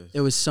guest this is.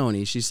 it was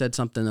Sony. She said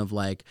something of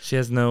like She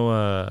has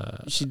no.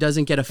 she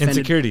doesn't get offended.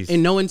 Insecurities.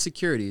 And no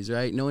insecurities,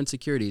 right? No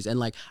insecurities. And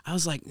like I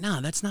was like,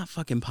 nah, that's not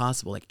fucking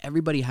possible. Like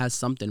everybody has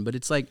something, but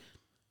it's like.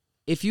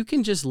 If you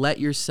can just let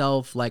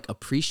yourself like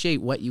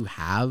appreciate what you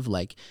have,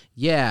 like,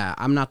 yeah,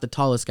 I'm not the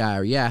tallest guy,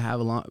 or yeah, I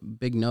have a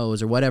big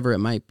nose, or whatever it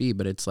might be,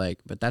 but it's like,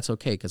 but that's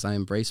okay because I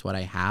embrace what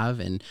I have,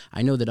 and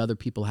I know that other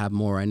people have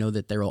more. I know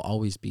that there will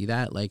always be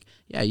that. Like,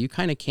 yeah, you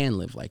kind of can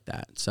live like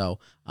that. So,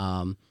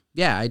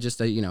 yeah, I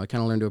just I kind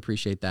of learned to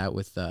appreciate that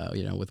with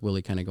with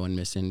Willie kind of going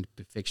missing,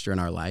 fixture in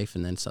our life,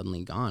 and then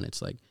suddenly gone.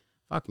 It's like,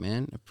 fuck,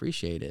 man,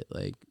 appreciate it,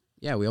 like.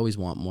 Yeah, we always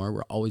want more.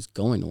 We're always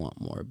going to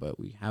want more, but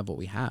we have what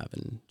we have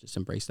and just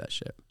embrace that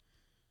shit.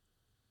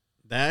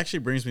 That actually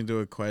brings me to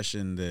a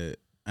question that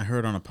I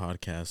heard on a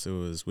podcast. It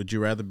was, would you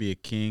rather be a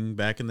king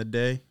back in the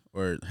day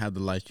or have the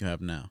life you have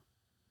now?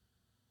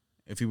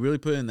 If you really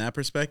put it in that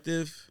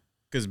perspective,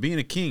 because being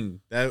a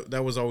king,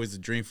 that was always the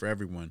dream for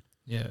everyone.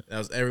 Yeah. That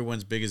was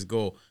everyone's biggest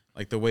goal.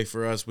 Like the way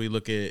for us, we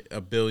look at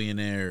a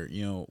billionaire,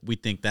 we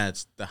think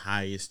that's the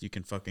highest you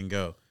can fucking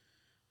go.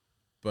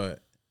 But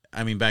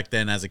I mean, back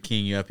then, as a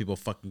king, you have people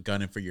fucking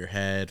gunning for your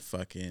head,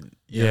 fucking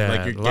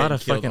like you're a lot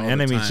of fucking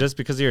enemies just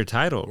because of your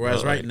title.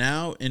 Whereas bro, right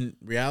now, in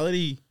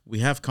reality,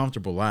 we have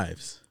comfortable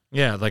lives.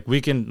 Yeah, like we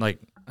can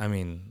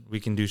we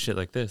can do shit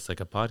like this,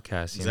 like a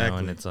podcast, you know,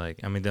 and it's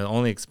like, I mean, the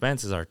only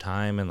expense is our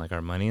time and like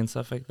our money and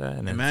stuff like that.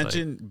 And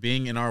imagine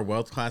being in our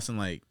wealth class in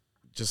like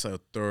just a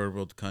third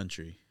world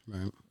country.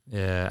 Right.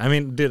 Yeah, I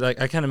mean, dude,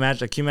 like I can't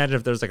imagine. Like, can you imagine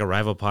if there's like a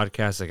rival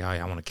podcast, like, oh,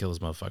 yeah, I want to kill those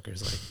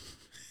motherfuckers, like.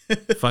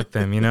 Fuck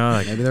them,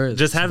 like maybe there is.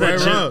 just have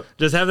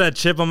that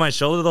chip on my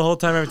shoulder the whole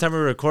time. Every time we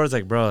record, it's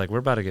like, bro, like we're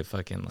about to get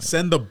fucking like.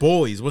 Send the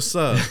boys. What's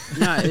up?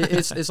 No,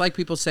 it's like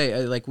people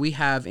say, like we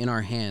have in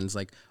our hands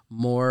like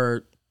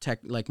more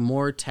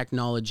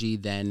technology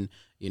than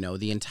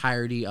the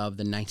entirety of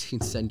the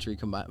 19th century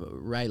combined,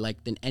 right?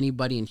 Like than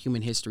anybody in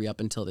human history up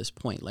until this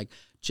point. Like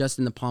just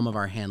in the palm of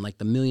our hand, like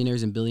the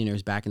millionaires and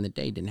billionaires back in the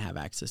day didn't have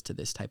access to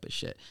this type of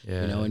shit,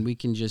 and we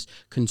can just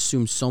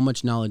consume so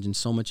much knowledge and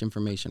so much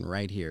information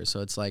right here.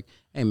 So it's like,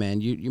 hey man,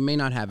 you may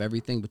not have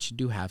everything, but you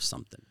do have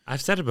something.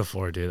 I've said it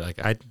before, dude. Like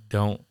I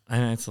know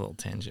it's a little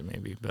tangent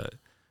maybe, but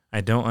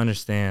I don't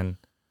understand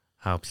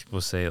how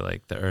people say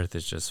like the earth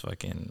is just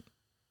fucking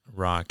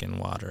rock and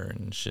water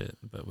and shit,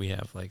 but we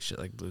have like shit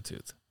like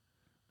Bluetooth.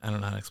 I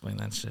don't know how to explain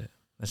that shit.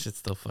 That shit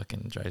still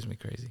fucking drives me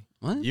crazy.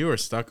 What? You were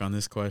stuck on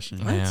this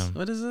question. I am.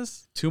 What is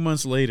this? 2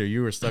 months later,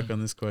 you were stuck on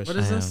this question.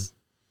 What is I this?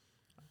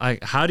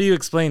 Like, how do you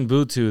explain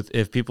Bluetooth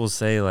if people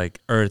say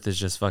like Earth is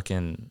just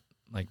fucking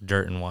like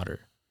dirt and water?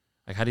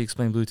 Like, how do you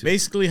explain Bluetooth?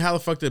 Basically, how the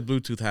fuck did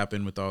Bluetooth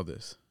happen with all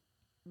this?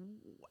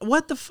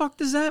 What the fuck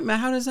does that mean?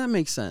 How does that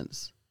make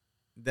sense?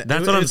 That's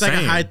what I'm It's like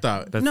saying. a high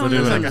thought. That's No,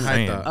 literally no, what no, I'm no.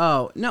 saying. High thought.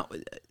 Oh, no.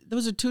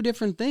 Those are two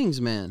different things,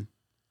 man.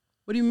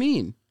 What do you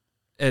mean?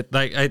 In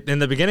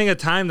the beginning of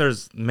time,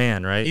 there's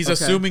man, right? He's Okay.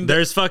 assuming that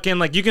There's fucking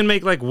like you can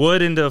make like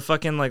wood into a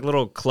fucking like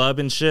little club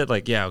and shit.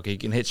 Like, yeah, okay, you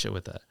can hit shit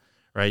with that,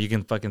 right? You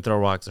can fucking throw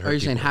rocks. Or Are you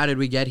saying how did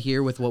we get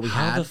here with what we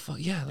how had? the fuck?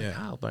 Yeah, like Yeah.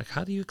 how? Like,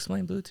 how do you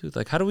explain Bluetooth?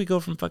 Like, how do we go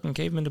from fucking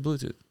caveman to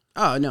Bluetooth?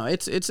 Oh no,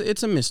 it's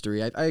a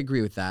mystery. I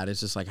agree with that.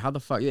 It's just like how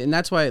the fuck, and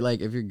that's why like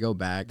if you go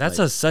back, That's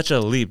like, such a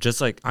leap. Just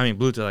like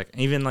Bluetooth, like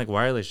even like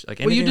wireless, like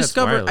well, you anything that's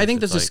discover. I wireless, think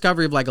the it's like-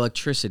 discovery of like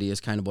electricity is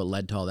kind of what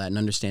led to all that, and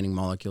understanding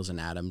molecules and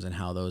atoms and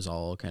how those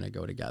all kind of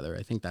go together.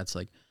 I think that's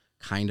like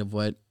kind of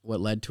what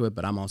led to it.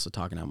 But I'm also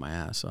talking out my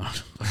ass, so I don't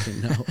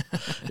fucking know.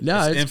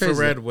 No, it's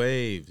infrared crazy.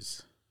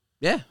 waves.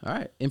 Yeah, all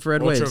right.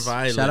 Infrared waves.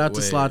 Ultraviolet Shout out to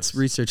waves. Slots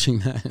researching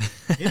that.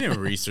 He didn't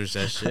research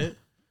that shit.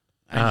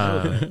 I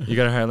know that. you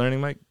got a higher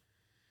learning, Mike?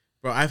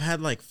 Bro, I've had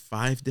like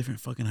 5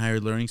 different fucking higher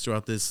learnings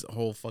throughout this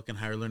whole fucking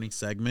higher learning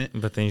segment.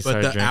 But then you But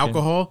start the drinking?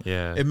 alcohol,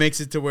 Yeah. it makes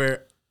it to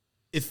where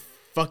it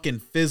fucking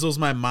fizzles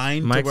my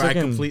mind Mike's to where I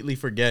looking- completely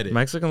forget it.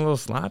 Mike's looking a little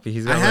sloppy.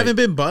 He's got I haven't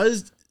been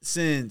buzzed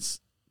since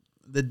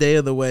the day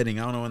of the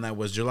wedding. I don't know when that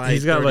was. July.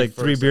 He's got like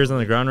 3 31st, beers I on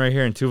the think. ground right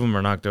here, and 2 of them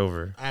are knocked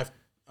over. I'm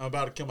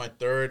about to kill my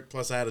 3rd.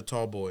 Plus, I had a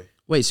tall boy.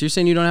 Wait, so you're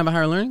saying you don't have a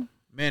higher learning?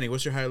 Manny,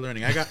 what's your higher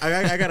learning? I got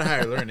a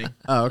higher learning.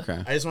 Oh,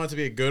 okay. I just want it to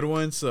be a good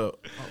one. So,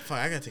 fuck,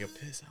 I gotta take a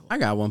piss. I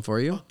got one for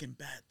you. Fucking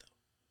bad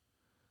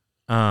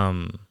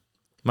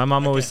My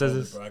mom though. always I says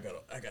can't this. hold it, bro.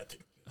 I gotta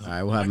take a piss. All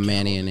right, we'll have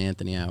Manny and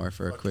Anthony hour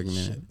for a quick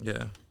minute.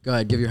 Yeah. Go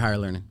ahead, give your higher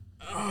learning.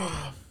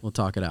 We'll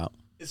talk it out.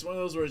 It's one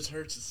of those where it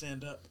hurts to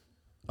stand up.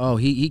 Oh,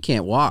 he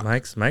can't walk.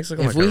 Mike's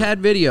looking If like we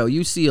had video,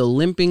 you see a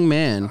limping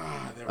man.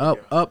 There we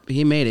Up, go. up.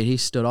 He made it. He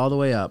stood all the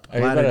way up. Are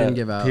you Glad I about didn't to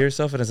give out. pee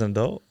yourself as an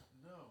adult?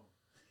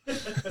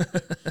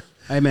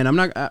 Hey man, I'm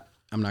not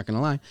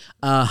gonna lie.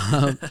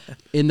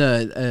 In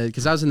the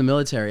because I was in the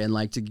military, and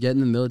like to get in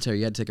the military,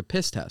 you had to take a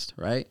piss test,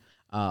 right?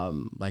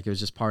 Like it was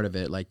just part of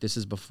it. Like this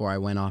is before I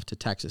went off to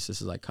Texas. This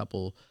is like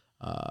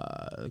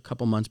a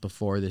couple months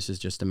before. This is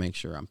just to make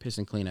sure I'm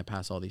pissing clean. I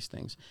pass all these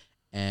things,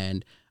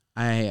 and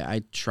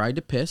I tried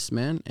to piss,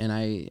 man. And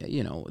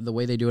the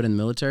way they do it in the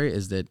military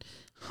is that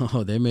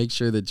they make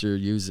sure that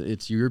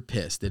it's your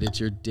piss, that it's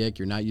your dick.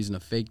 You're not using a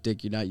fake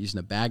dick. You're not using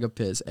a bag of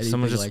piss.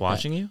 Someone's just like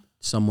watching that. you?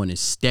 Someone is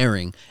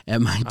staring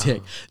at my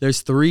dick.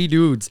 There's 3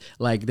 dudes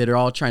like that are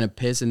all trying to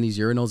piss in these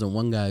urinals, and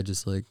one guy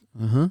just like,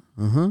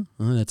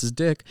 that's his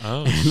dick.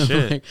 Oh, And I'm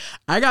shit. like,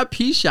 I got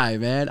pee shy,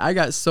 man. I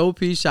got so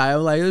pee shy.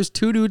 I'm like, there's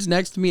 2 dudes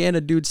next to me and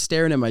a dude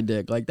staring at my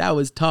dick. Like that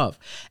was tough.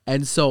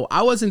 And so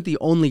I wasn't the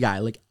only guy.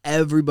 Like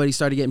everybody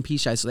started getting pee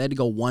shy, so they had to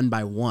go one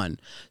by one.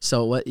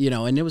 So what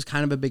and it was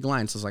kind of a big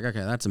line. So I was like,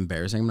 okay, that's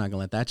embarrassing. I'm not gonna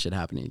let that shit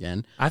happen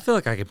again. I feel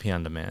like I could pee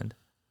on demand.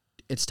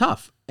 It's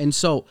tough. And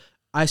so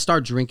I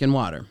start drinking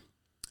water.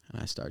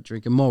 And I start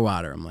drinking more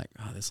water. I'm like,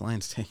 oh, this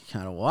line's taking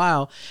kind of a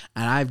while.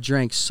 And I've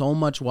drank so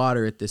much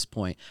water at this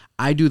point.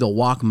 I do the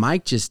walk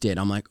Mike just did.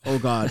 I'm like, oh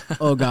God,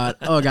 oh God,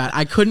 oh God.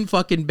 I couldn't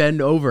fucking bend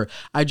over.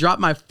 I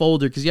dropped my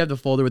folder because you have the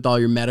folder with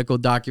all your medical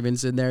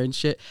documents in there and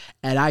shit.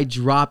 And I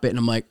drop it and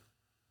I'm like,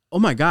 oh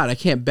my God, I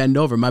can't bend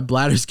over. My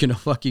bladder's going to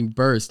fucking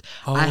burst.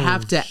 I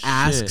have to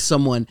ask shit.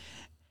 someone,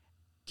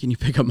 can you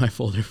pick up my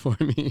folder for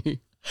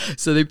me?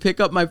 So they pick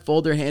up my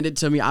folder, hand it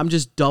to me. I'm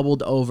just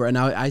doubled over. And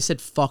I said,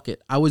 fuck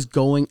it. I was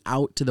going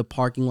out to the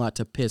parking lot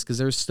to piss because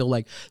there's still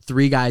like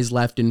 3 guys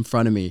left in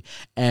front of me.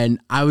 And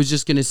I was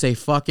just going to say,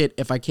 fuck it.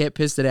 If I can't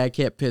piss today, I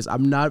can't piss.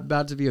 I'm not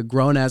about to be a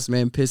grown-ass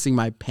man pissing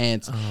my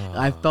pants.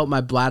 I felt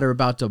my bladder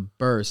about to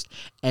burst.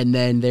 And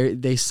then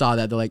they saw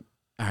that. They're like,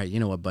 all right,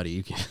 you know what, buddy,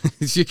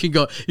 you can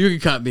go, you can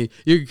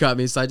cut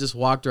me. So I just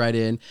walked right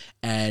in.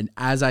 And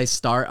as I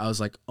start, I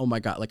was like, oh my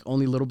God, like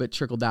only a little bit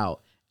trickled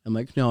out. I'm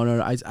like,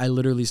 no. I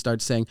literally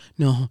start saying,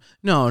 no.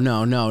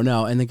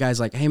 And the guy's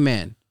like, hey,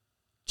 man,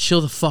 chill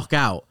the fuck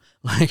out.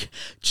 Like,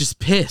 just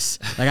piss.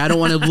 Like, I don't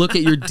want to look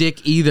at your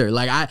dick either.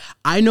 Like,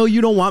 I know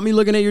you don't want me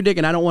looking at your dick,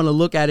 and I don't want to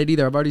look at it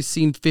either. I've already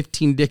seen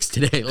 15 dicks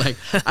today. Like,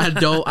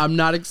 I'm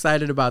not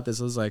excited about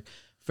this. I was like,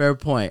 fair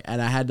point.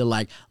 And I had to,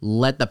 like,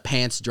 let the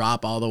pants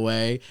drop all the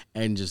way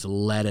and just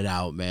let it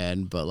out,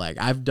 man. But, like,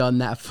 I've done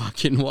that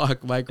fucking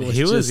walk Michael was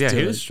He was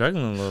doing.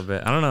 struggling a little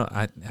bit. I don't know.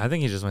 I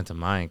think he just went to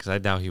mine because I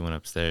doubt he went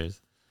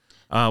upstairs.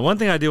 One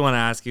thing I do want to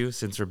ask you,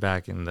 since we're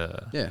back in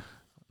the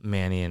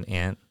Manny and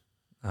Ant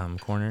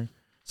corner.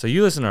 So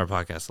you listen to our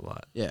podcast a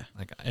lot. Yeah.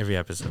 Like every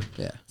episode.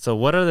 Yeah. So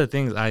what are the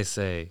things I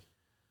say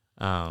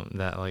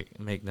that like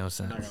make no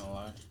sense?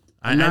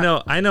 I'm not gonna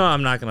lie. I know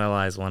I'm not gonna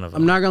lie is one of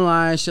them. I'm not gonna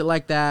lie, shit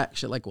like that.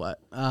 Shit like what?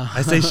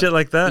 I say shit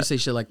like that. You say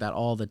shit like that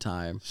all the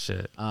time.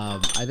 Shit. I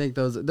think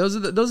those are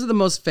the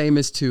most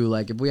famous too.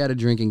 Like if we had a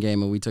drinking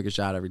game and we took a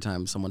shot every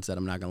time someone said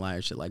I'm not gonna lie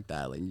or shit like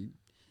that, like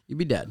you you'd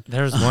be dead.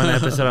 There was one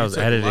episode I was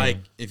Said editing. like.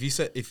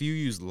 If you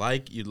use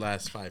like, you'd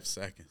last 5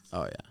 seconds.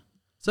 Oh yeah.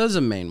 So those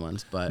are the main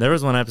ones, but There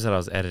was one episode I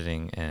was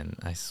editing, and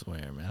I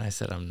swear, man, I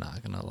said I'm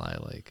not gonna lie,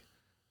 like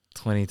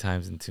 20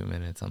 times in 2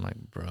 minutes. I'm like,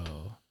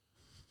 bro,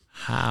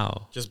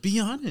 how? Just be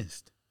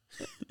honest.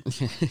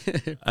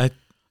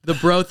 the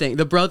bro thing.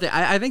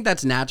 I think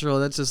that's natural.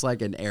 That's just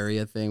like an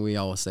area thing. We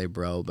always say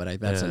bro, but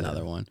that's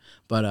another one.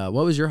 But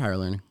what was your higher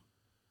learning?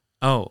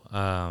 Oh,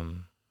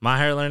 my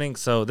higher learning.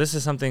 So this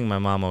is something my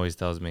mom always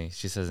tells me.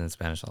 She says it in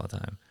Spanish all the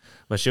time,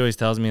 but she always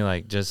tells me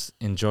like, just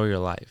enjoy your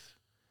life,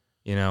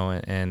 you know.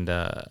 And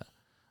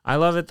I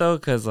love it though,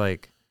 cause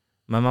like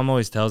my mom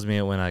always tells me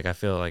it when like I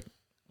feel like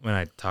when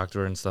I talk to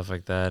her and stuff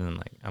like that, and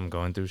like I'm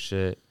going through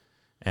shit,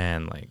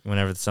 and like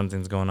whenever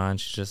something's going on,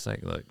 she's just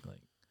like, look,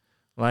 like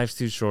life's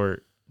too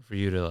short for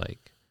you to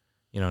like,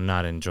 you know,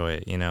 not enjoy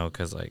it, you know,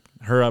 cause like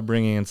her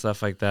upbringing and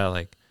stuff like that,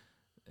 like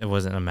it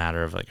wasn't a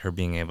matter of like her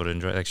being able to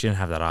enjoy it. Like she didn't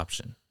have that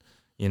option,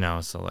 you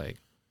know. So like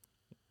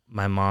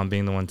my mom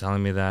being the one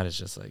telling me that, it's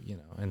just like, you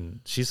know, and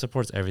she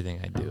supports everything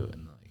I do,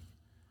 and like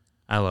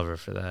I love her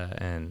for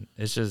that. And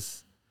it's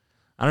just,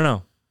 I don't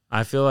know.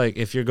 I feel like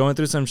if you're going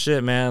through some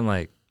shit, man,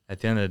 like at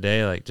the end of the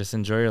day, like just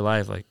enjoy your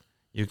life. Like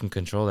you can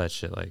control that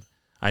shit. Like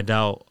I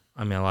doubt,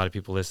 I mean, a lot of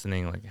people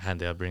listening like had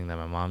the upbringing that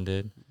my mom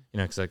did, you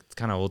know, because like it's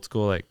kind of old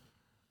school. Like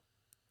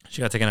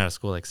she got taken out of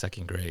school like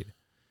 2nd grade,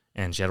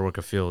 and she had to work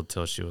a field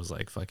till she was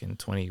like fucking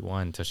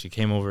 21, till she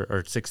came over,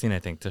 or 16, I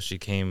think, till she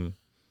came,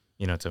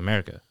 you know, to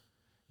America,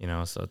 you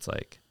know. So it's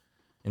like,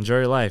 enjoy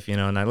your life, you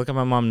know. And I look at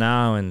my mom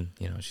now, and,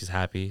 you know, she's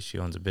happy. She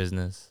owns a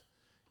business,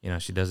 you know,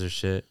 she does her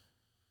shit.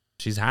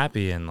 She's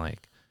happy, and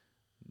like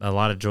a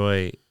lot of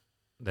joy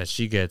that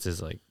she gets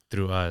is like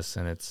through us.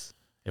 And it's,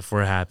 if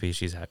we're happy,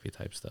 she's happy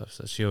type stuff.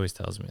 So she always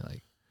tells me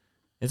like,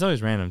 it's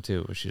always random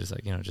too, but she's just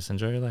like, you know, just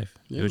enjoy your life.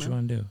 Yeah, do what man. you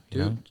want to do. You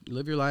know?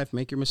 Live your life,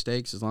 make your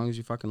mistakes, as long as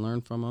you fucking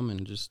learn from them,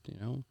 and just, you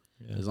know,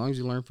 as long as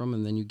you learn from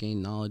them, and then you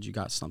gain knowledge, you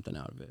got something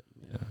out of it.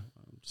 You know?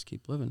 Just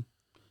keep living.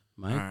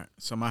 Mike? All right.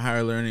 So my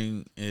higher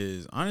learning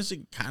is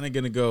honestly kind of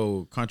gonna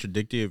go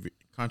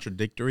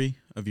contradictory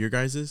of your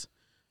guys's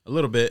a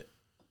little bit.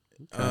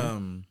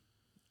 Okay.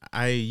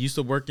 I used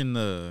to work in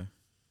the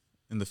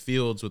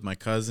fields with my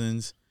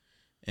cousins,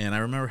 and I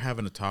remember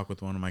having a talk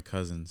with one of my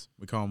cousins.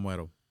 We call him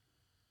Weddle.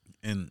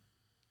 And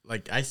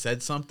like I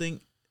said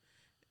something,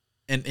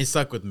 and it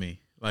stuck with me.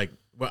 Like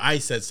what I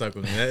said stuck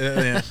with me.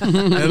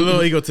 A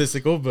little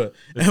egotistical, but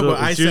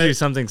It's usually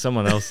something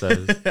someone else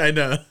says. I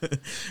know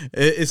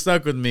it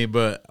stuck with me.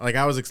 But like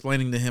I was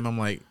explaining to him, I'm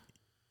like,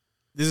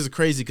 this is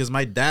crazy because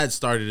my dad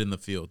started in the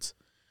fields.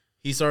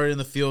 He started in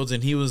the fields,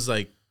 and he was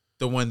like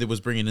the one that was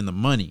bringing in the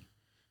money.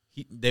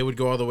 They would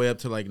go all the way up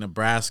to like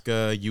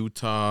Nebraska,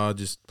 Utah,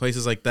 just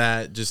places like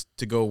that, just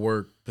to go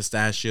work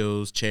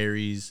pistachios,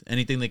 cherries,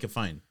 anything they could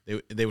find.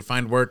 They would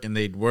find work, and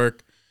they'd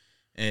work,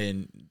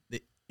 and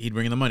he'd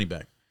bring the money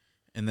back.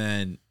 And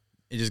then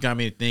it just got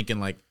me thinking,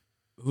 like,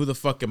 who the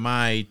fuck am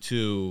I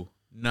to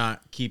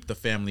not keep the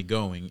family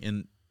going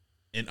in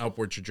an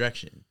upward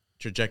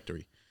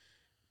trajectory?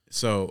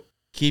 So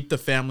keep the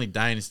family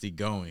dynasty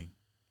going.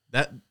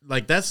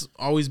 That's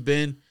always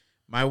been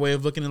my way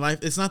of looking at life.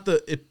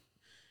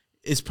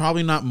 It's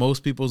probably not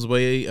most people's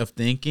way of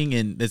thinking,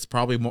 and that's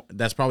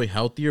probably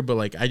healthier. But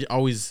like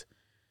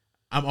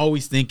I'm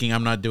always thinking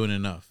I'm not doing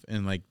enough,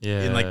 and like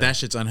that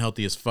shit's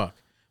unhealthy as fuck.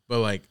 But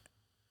like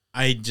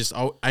I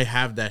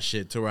have that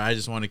shit to where I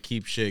just want to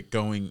keep shit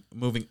going,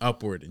 moving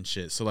upward and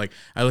shit. So like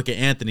I look at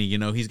Anthony, you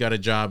know, he's got a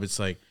job. It's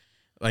like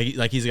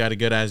he's got a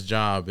good ass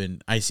job,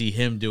 and I see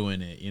him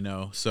doing it, you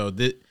know. So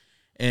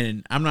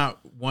and I'm not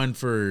one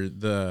for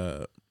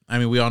the. I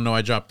mean, we all know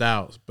I dropped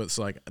out, but it's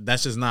like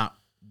that's just not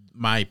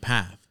my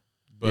path.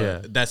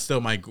 But that's still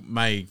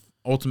my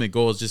ultimate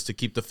goal is just to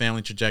keep the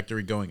family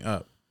trajectory going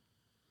up.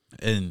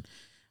 And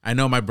I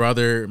know my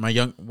brother,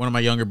 one of my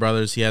younger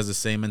brothers, he has the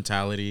same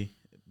mentality,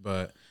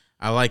 but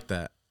I like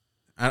that.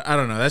 I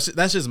don't know.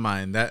 That's just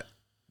mine.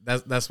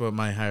 That's what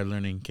my higher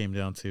learning came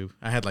down to.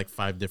 I had like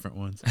 5 different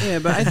ones. Yeah,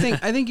 but I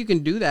think you can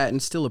do that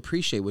and still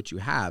appreciate what you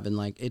have, and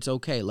like it's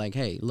okay. Like,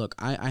 hey, look,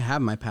 I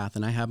have my path,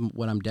 and I have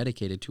what I'm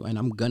dedicated to, and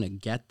I'm gonna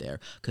get there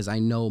because I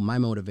know my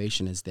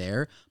motivation is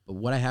there. But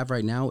what I have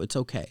right now, it's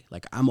okay.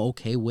 Like I'm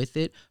okay with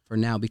it for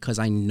now because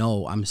I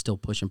know I'm still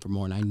pushing for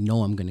more, and I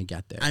know I'm gonna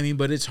get there. I mean,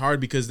 but it's hard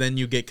because then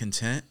you get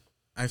content.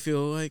 I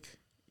feel like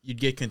you'd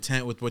get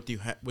content with what you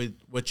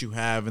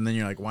have, and then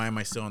you're like, why am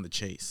I still on the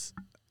chase?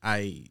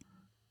 I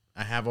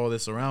have all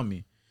this around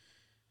me,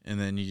 and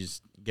then you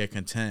just get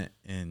content.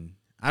 And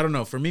I don't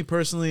know. For me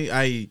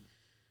personally,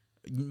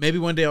 maybe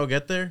one day I'll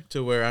get there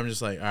to where I'm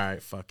just like, all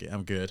right, fuck it,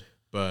 I'm good.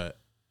 But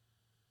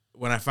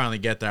when I finally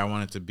get there, I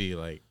want it to be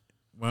like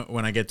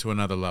when I get to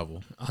another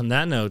level. On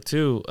that note,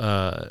 too,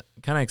 kind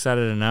of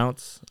excited to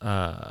announce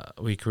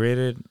we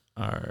created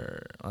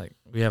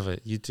we have a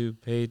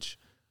YouTube page,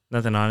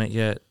 nothing on it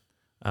yet.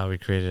 We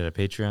created a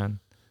Patreon,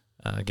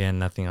 again,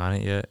 nothing on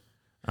it yet.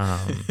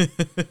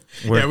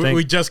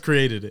 We just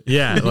created it.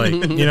 Yeah, like,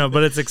 you know,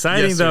 but it's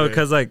exciting though, Yesterday.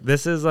 because like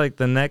this is like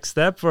the next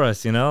step for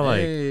us, you know,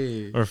 like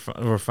Hey.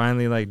 we're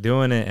finally like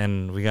doing it,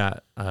 and we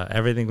got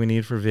everything we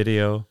need for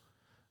video.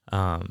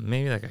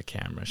 Maybe like a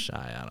camera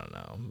shy, I don't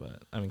know,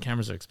 but I mean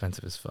cameras are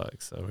expensive as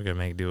fuck, so we're gonna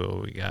make do with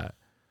what we got.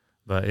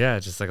 But yeah,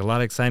 just like a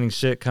lot of exciting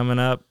shit coming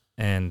up,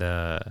 and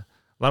a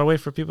lot of way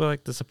for people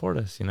like to support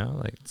us, you know,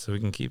 like so we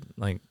can keep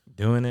like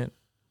doing it,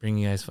 bring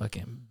you guys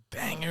fucking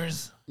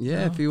bangers.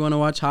 Yeah, if you want to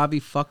watch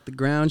Javi fuck the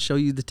ground, show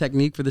you the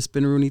technique for the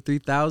Spinarooni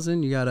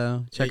 3000, you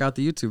gotta check out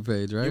the YouTube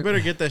page, right? You better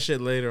get that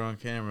shit later on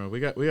camera. We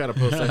got to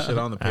post that shit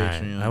on the All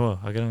right, Patreon. I will.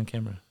 I'll get it on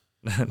camera.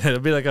 It'll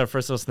be like our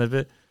first little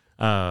snippet.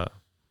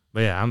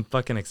 But yeah, I'm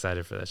fucking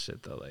excited for that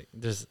shit though. Like,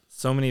 there's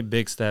so many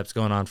big steps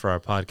going on for our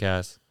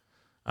podcast.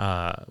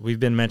 We've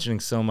been mentioning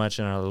so much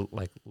in our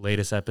like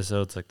latest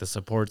episodes. Like the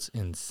support's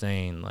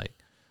insane. Like,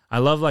 I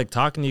love like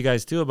talking to you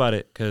guys too about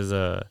it, because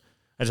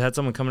I just had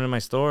someone come into my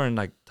store and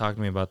like talk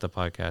to me about the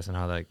podcast and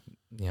how like,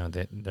 you know,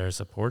 they're a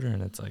supporter,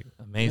 and it's like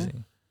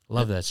amazing.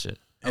 Love that shit.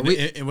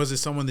 And was it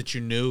someone that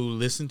you knew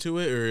listened to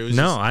it, or it was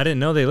No, just, I didn't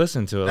know they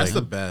listened to it. that's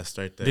like, the best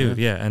right there, dude.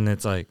 Yeah, and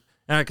it's like,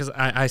 because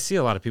I see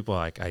a lot of people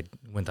like I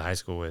went to high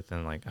school with,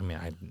 and like, I mean,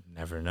 I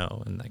never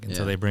know, and like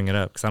until they bring it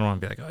up, because I don't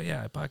want to be like, oh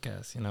yeah, I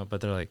podcast, you know.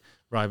 But they're like,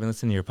 bro, I've been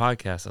listening to your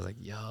podcast. I was like,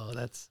 yo,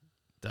 that's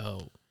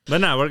dope.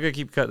 But no, we're gonna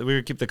keep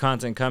the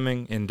content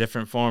coming in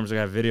different forms. We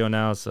got video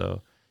now,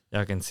 so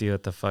y'all can see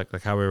what the fuck,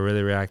 like how we're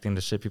really reacting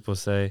to shit people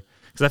say.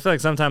 Because I feel like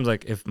sometimes,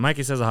 like if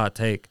Mikey says a hot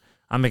take,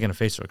 I'm making a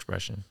facial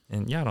expression,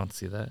 and y'all don't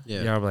see that.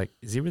 Yeah. Y'all are like,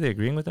 is he really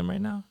agreeing with him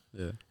right now?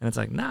 Yeah. And it's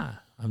like, nah,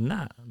 I'm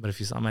not. But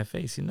if you saw my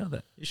face, you know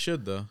that. You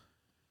should though.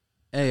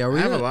 Hey, are I we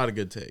have a lot of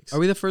good takes. are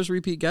we the first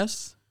repeat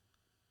guests?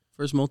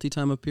 First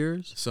multi-time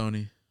appearers?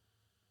 Sony?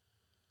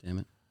 Damn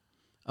it.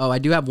 Oh, I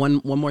do have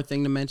one more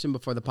thing to mention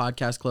before the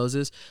podcast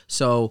closes.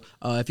 So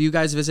if you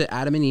guys visit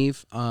Adam and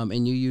Eve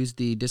and you use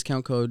the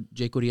discount code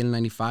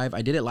JCODN95,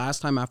 I did it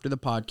last time after the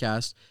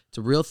podcast. It's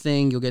a real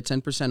thing. You'll get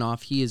 10%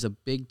 off. He is a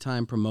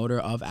big-time promoter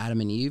of Adam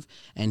and Eve,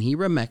 and he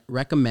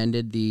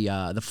recommended the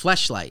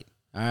Fleshlight.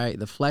 All right,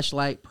 the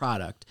Fleshlight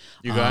product.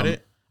 You got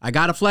it? I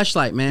got a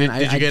Fleshlight, man.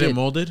 Did you get did. it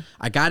molded?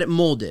 I got it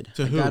molded.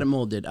 To who? I got it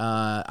molded.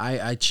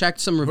 I checked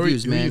some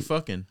reviews, who man. Are you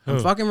fucking?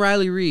 I'm fucking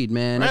Riley Reed,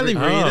 man. Riley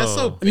Reed, that's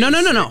so basic.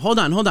 No. Hold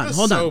on. That's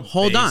so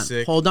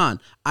Hold on.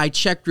 I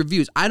checked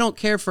reviews. I don't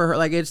care for her.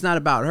 Like, it's not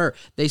about her.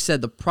 They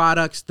said the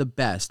product's the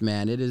best,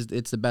 man.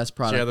 It's the best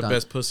product. She had the done.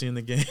 best pussy in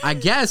the game. I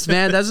guess,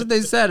 man. That's what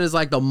they said. Is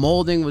like the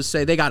molding was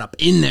they got up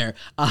in there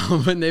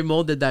when they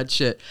molded that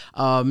shit.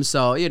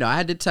 So you know, I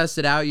had to test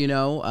it out. You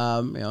know,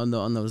 on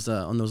those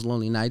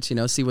lonely nights. You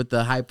know, see what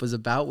the hype was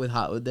about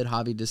that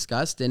Javi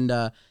discussed. And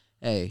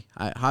hey,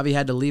 Javi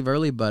had to leave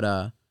early, but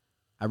I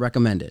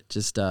recommend it.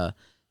 Just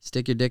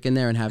stick your dick in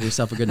there and have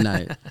yourself a good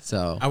night.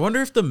 So I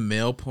wonder if the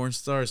male porn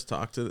stars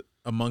talk to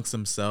amongst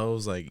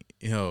themselves, like,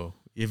 yo,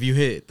 if you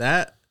hit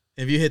that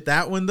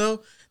one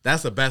though,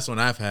 that's the best one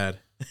I've had.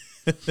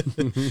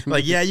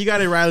 Like, yeah, you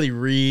got it Riley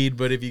Reed,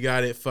 but if you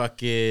got it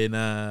fucking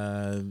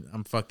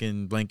I'm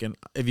fucking blanking.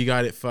 If you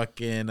got it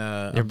fucking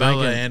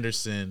Abella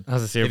Anderson.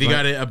 If you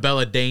got it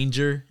Abella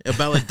Danger,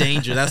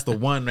 that's the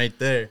one right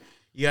there.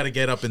 You got to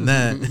get up in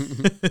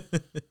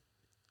that.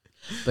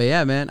 But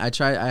yeah, man, I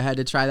had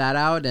to try that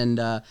out, and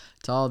to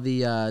all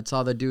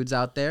the dudes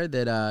out there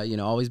that you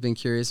know, always been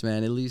curious,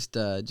 man. At least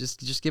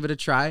just give it a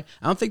try.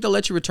 I don't think they'll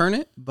let you return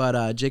it, but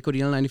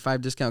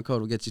JCODN95 discount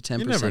code will get you 10%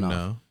 You never off.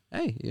 know.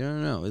 Hey, you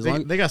don't know.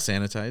 They got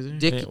sanitizer.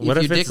 Dick, Hey, if what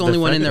your if dick it's only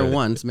went in there defective?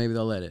 once, maybe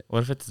they'll let it.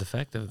 What if it's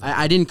defective?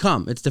 I didn't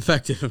come. It's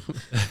defective.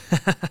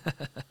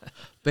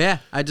 But yeah,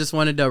 I just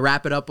wanted to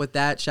wrap it up with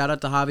that. Shout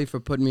out to Javi for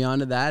putting me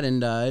onto that,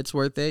 and it's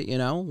worth it. You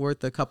know,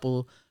 worth a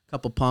couple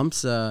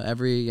pumps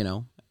every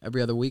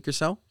other week or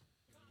so.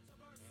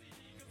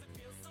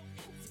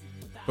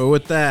 But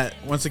with that,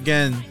 once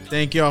again,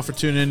 thank you all for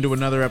tuning in to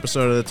another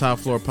episode of the Top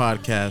Floor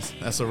Podcast.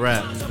 That's a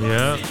wrap.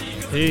 Yeah.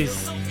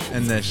 Peace.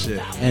 End that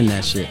shit. And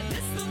that shit.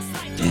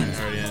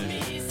 Already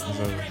ended it. It's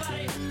over.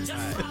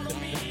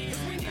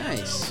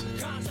 Nice.